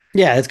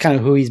 Yeah, it's kind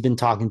of who he's been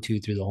talking to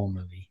through the whole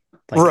movie.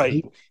 Like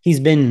Right. he's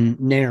been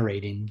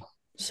narrating.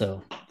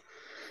 So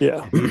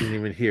Yeah. And he didn't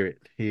even hear it.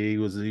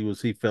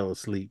 He fell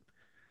asleep.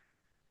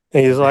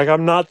 And he's And that, like,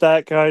 I'm not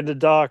that kind of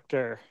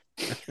doctor.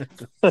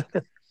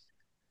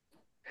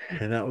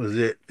 and that was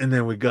it. And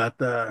then we got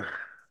the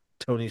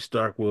Tony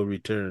Stark will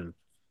return.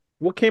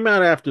 What came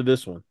out after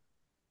this one?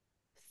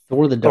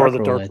 Thor the Or Dark the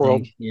World, Dark I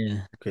World. think.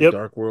 Yeah. Okay, Yep.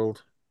 Dark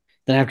World,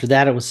 Then after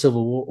that it was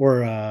Civil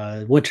War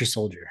or Winter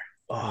Soldier.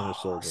 Winter Oh,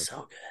 Soldier.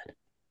 so good.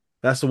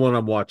 That's the one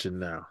I'm watching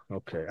now.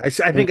 Okay. I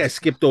think I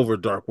skipped over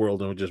Dark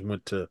World and just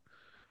went to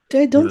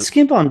Dude, don't Winter.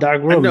 skimp on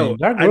Dark World, man.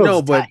 Dark I World's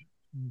know, but tight.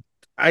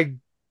 I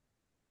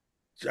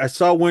I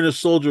saw Winter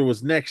Soldier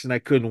was next and I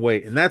couldn't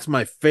wait. And that's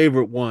my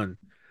favorite one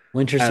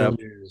Winter out of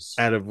Soldiers.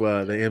 the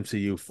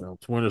MCU films.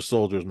 Winter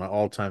Soldier is my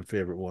all-time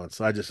favorite one.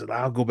 So I just said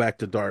I'll go back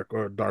to Dark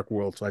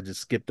World. So I just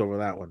skipped over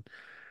that one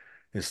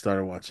and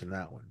started watching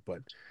that one.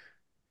 But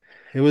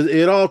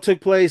it all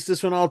took place.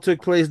 This one all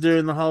took place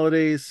during the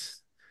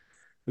holidays.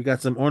 We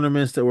got some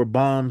ornaments that were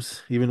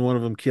bombs. Even one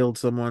of them killed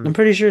someone. I'm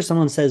pretty sure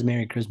someone says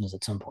Merry Christmas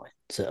at some point.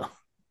 So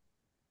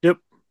Yep.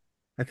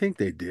 I think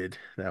they did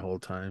that whole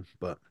time.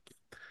 But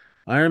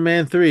Iron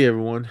Man 3,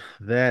 everyone.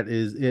 That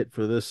is it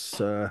for this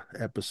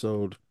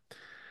episode.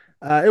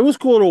 It was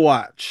cool to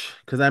watch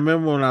because I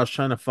remember when I was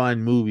trying to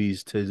find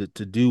movies to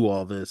do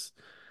all this,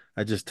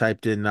 I just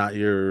typed in not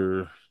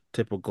your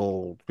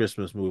typical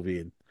Christmas movie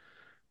and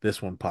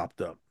this one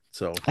popped up.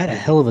 So I had a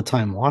hell of a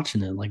time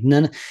watching it. Like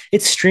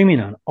it's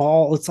streaming on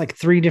it's like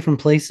three different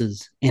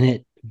places, and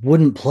it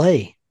wouldn't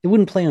play. It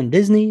wouldn't play on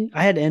Disney.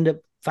 I had to end up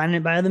finding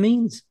it by other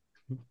means.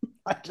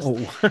 I just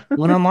oh,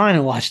 went online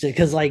and watched it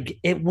because like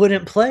it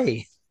wouldn't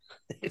play.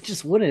 It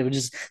just wouldn't. It would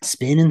just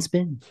spin and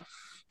spin.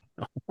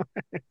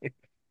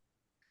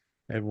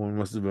 everyone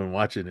must have been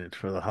watching it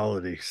for the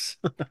holidays.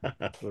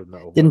 I don't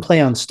know, Didn't but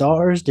play on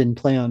Stars. Didn't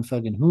play on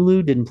fucking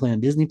Hulu. Didn't play on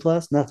Disney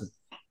Plus. Nothing.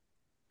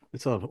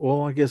 it's on.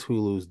 Well, I guess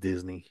Hulu's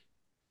Disney.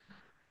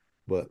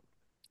 But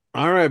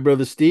all right,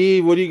 brother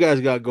Steve, what do you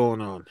guys got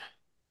going on?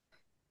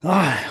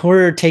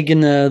 We're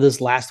taking this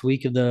last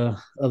week of the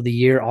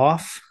year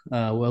off.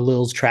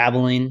 Lil's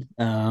traveling,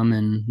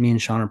 and me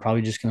and Sean are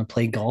probably just gonna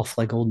play golf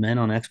like old men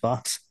on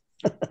Xbox.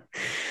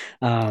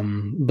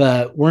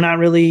 But we're not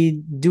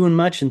really doing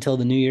much until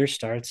the new year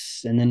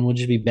starts, and then we'll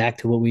just be back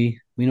to what we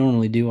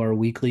normally do, our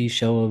weekly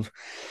show of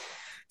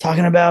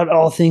talking about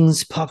all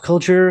things pop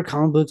culture,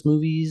 comic books,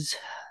 movies,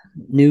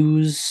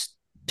 news,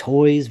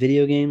 toys,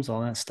 video games,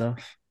 all that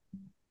stuff.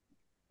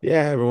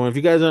 Yeah, everyone. If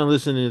you guys aren't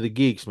listening to the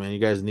geeks, man, you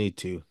guys need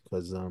to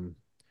because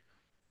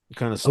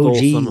Oh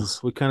geez.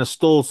 we kind of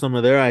stole some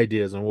of their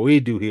ideas on what we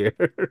do here.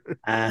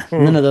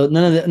 Hmm.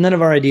 None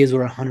of our ideas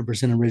were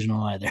 100%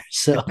 original either.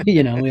 So,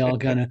 we all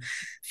kind of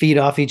feed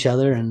off each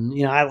other. And,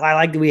 I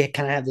like that we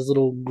kind of have this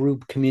little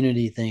group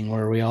community thing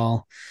where we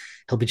all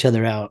help each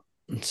other out.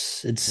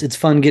 It's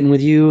fun getting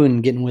with you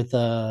and getting with,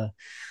 I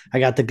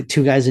got the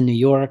two guys in New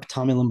York,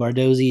 Tommy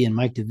Lombardozzi and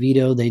Mike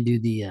DeVito. They do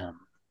the,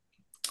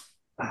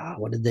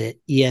 what did the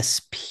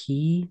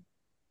ESP?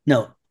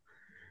 No,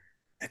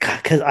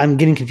 because I'm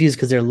getting confused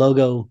because their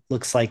logo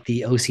looks like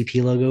the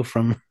OCP logo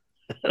from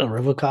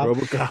RoboCop.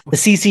 RoboCop. The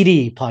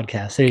CCD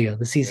podcast. There you go.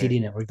 The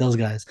CCD network. Those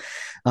guys.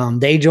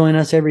 They join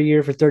us every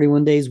year for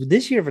 31 days.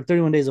 This year for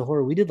 31 days of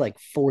horror, we did like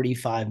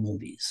 45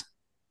 movies.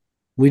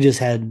 We just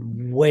had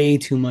way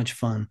too much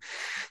fun.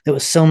 There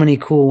was so many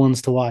cool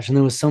ones to watch, and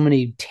there was so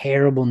many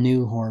terrible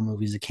new horror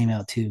movies that came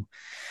out too.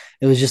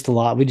 It was just a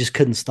lot. We just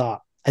couldn't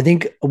stop. I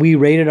think we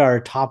rated our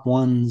top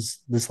ones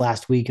this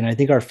last week, and I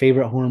think our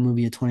favorite horror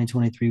movie of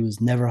 2023 was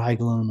Never Hike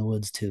Alone in the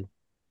Woods 2.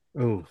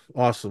 Oh,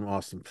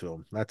 awesome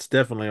film. That's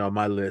definitely on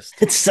my list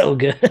It's so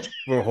good.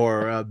 for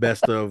horror,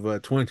 best of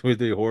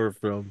 2023 horror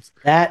films.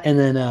 That and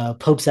then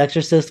Pope's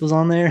Exorcist was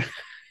on there.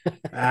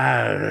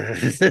 Ah.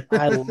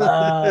 I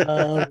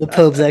love the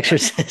Pope's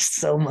Exorcist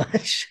so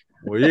much.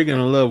 Well, you're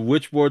gonna love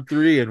Witchboard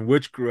 3 and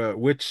Witch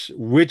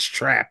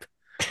Trap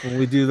when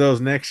we do those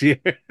next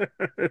year.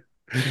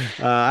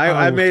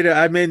 I made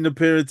an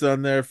appearance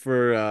on there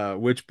for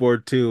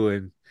Witchboard 2,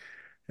 and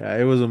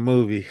it was a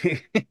movie.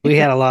 We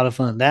had a lot of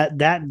fun.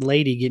 That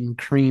lady getting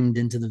creamed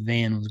into the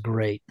van was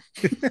great.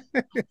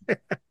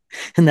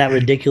 And that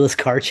ridiculous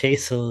car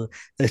chase, so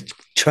the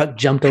truck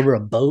jumped over a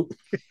boat.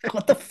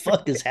 What the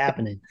fuck is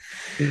happening?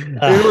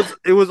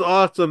 It was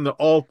awesome that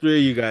all three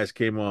of you guys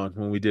came on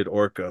when we did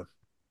Orca.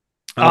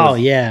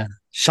 Yeah,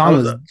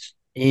 Sean was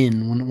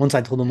in once I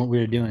told him what we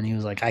were doing. He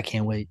was like, "I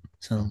can't wait."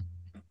 So, and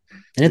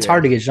it's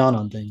hard to get Sean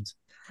on things.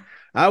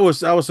 I was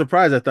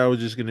surprised. I thought it was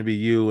just going to be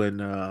you and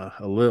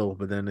Lil,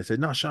 but then they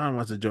said no, Sean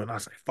wants to join. I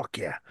was like, "Fuck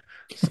yeah!"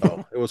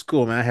 So it was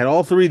cool, man. I had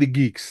all three of the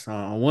geeks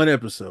on one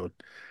episode.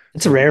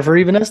 It's rare for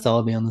even us to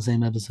all be on the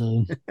same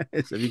episode.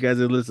 So if you guys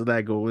have listened to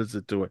that, go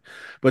listen to it.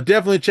 But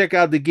definitely check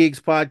out the Geeks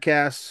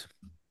podcast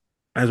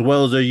as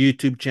well as their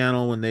YouTube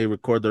channel. When they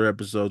record their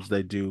episodes,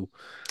 they do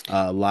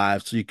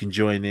live, so you can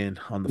join in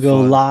on the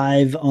Go fun.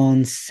 live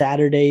on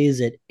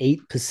Saturdays at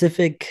 8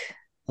 Pacific,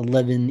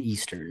 11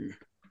 Eastern.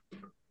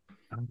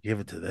 I'll give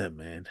it to them,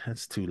 man.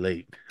 That's too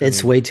late.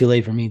 It's way too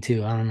late for me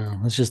too. I don't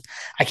know. It's just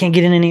I can't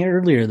get in any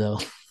earlier though.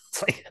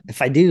 It's like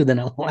if I do, then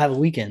I won't have a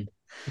weekend.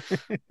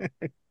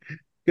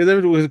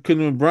 Because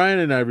when Brian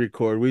and I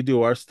record, we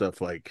do our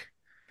stuff like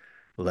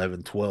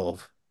 11,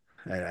 12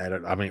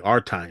 I mean,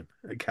 our time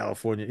in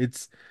California.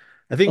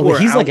 I think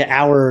he's like an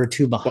hour or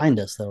two behind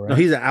us though, right? No,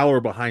 he's an hour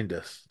behind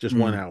us, just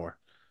 1 hour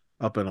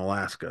up in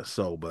Alaska.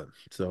 But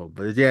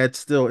yeah, it's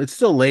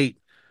still late,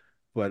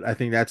 but I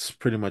think that's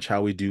pretty much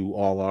how we do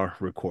all our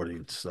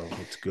recordings. So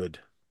it's good.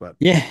 But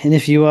yeah, and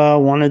if you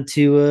wanted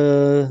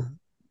to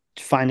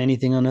find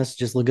anything on us,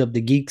 just look up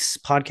the Geeks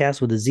podcast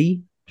with a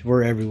Z.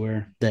 We're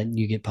everywhere that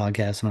you get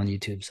podcasts on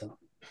YouTube. So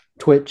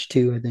Twitch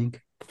too, I think.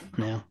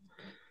 Now.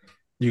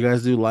 You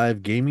guys do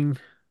live gaming?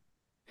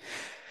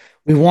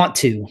 We want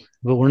to,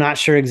 but we're not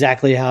sure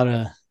exactly how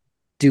to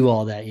do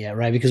all that yet,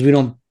 right? Because we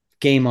don't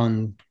game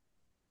on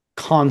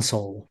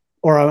console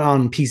or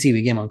on PC.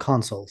 We game on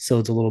console. So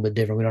it's a little bit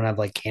different. We don't have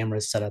like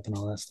cameras set up and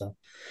all that stuff.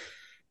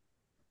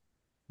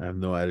 I have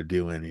no idea to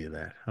do any of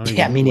that.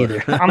 Yeah, me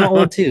neither. I'm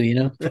old too, you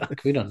know?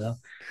 Fuck, we don't know.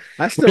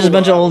 We're just a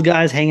bunch of old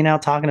guys hanging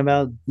out talking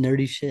about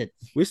nerdy shit.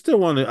 We still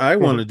want to, I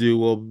want to do,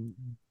 well,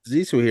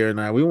 Zissou here and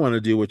I, we want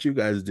to do what you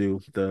guys do.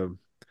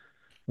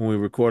 When we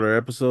record our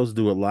episodes,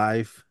 do it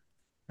live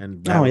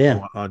and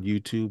on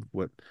YouTube.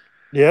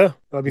 Yeah,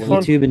 that'd be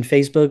fun. YouTube and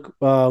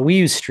Facebook. We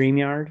use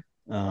StreamYard,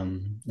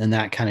 and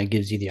that kind of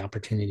gives you the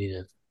opportunity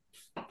to,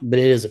 but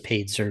it is a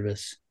paid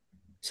service.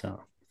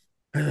 So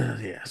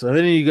yeah. So any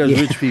of you guys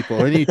rich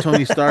people, any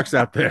Tony Starks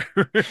out there,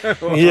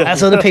 that's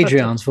what the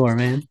Patreon's for,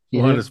 man.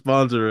 You want to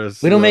sponsor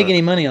us? We don't make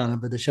any money on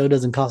it, but the show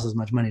doesn't cost as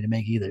much money to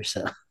make either.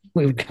 So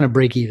we kind of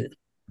break even.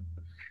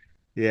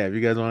 Yeah, if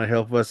you guys want to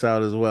help us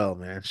out as well,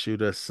 man,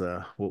 shoot us.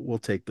 We'll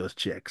take those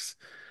checks.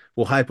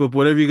 We'll hype up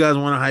whatever you guys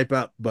want to hype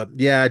up. But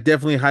yeah,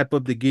 definitely hype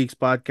up the Geeks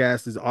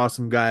podcast. These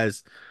awesome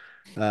guys.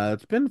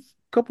 It's been a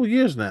couple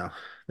years now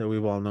that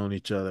we've all known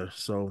each other.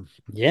 So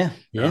yeah.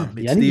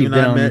 Steve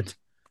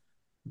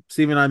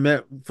and I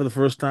met for the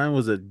first time.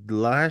 Was it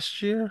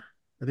last year?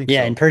 I think.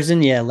 Yeah, so. In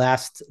person. Yeah,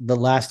 the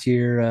last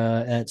year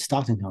at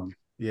Stockton Con.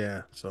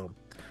 Yeah, so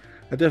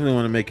I definitely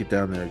want to make it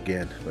down there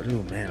again. But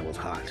oh man, it was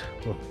hot.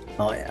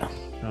 Oh yeah.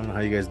 I don't know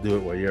how you guys do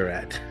it where you're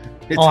at.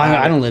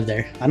 I don't live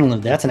there.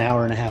 That's an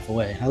hour and a half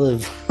away. I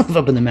live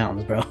up in the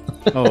mountains, bro.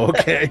 Oh,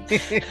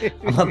 okay.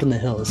 I'm up in the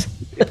hills.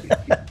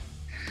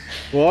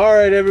 Well, all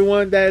right,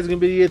 everyone. That is going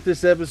to be it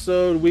this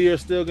episode. We are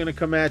still going to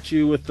come at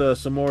you with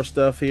some more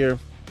stuff here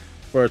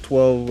for our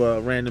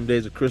 12 random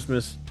days of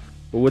Christmas.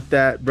 But with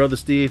that, Brother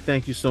Steve,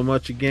 thank you so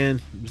much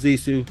again.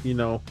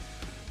 Zissou,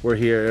 we're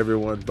here,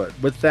 everyone. But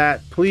with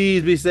that,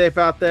 please be safe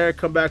out there.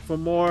 Come back for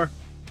more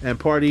and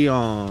party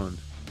on.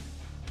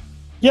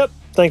 Yep.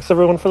 Thanks,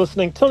 everyone, for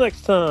listening. Till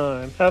next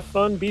time, have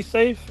fun, be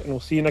safe, and we'll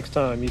see you next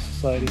time, E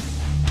Society.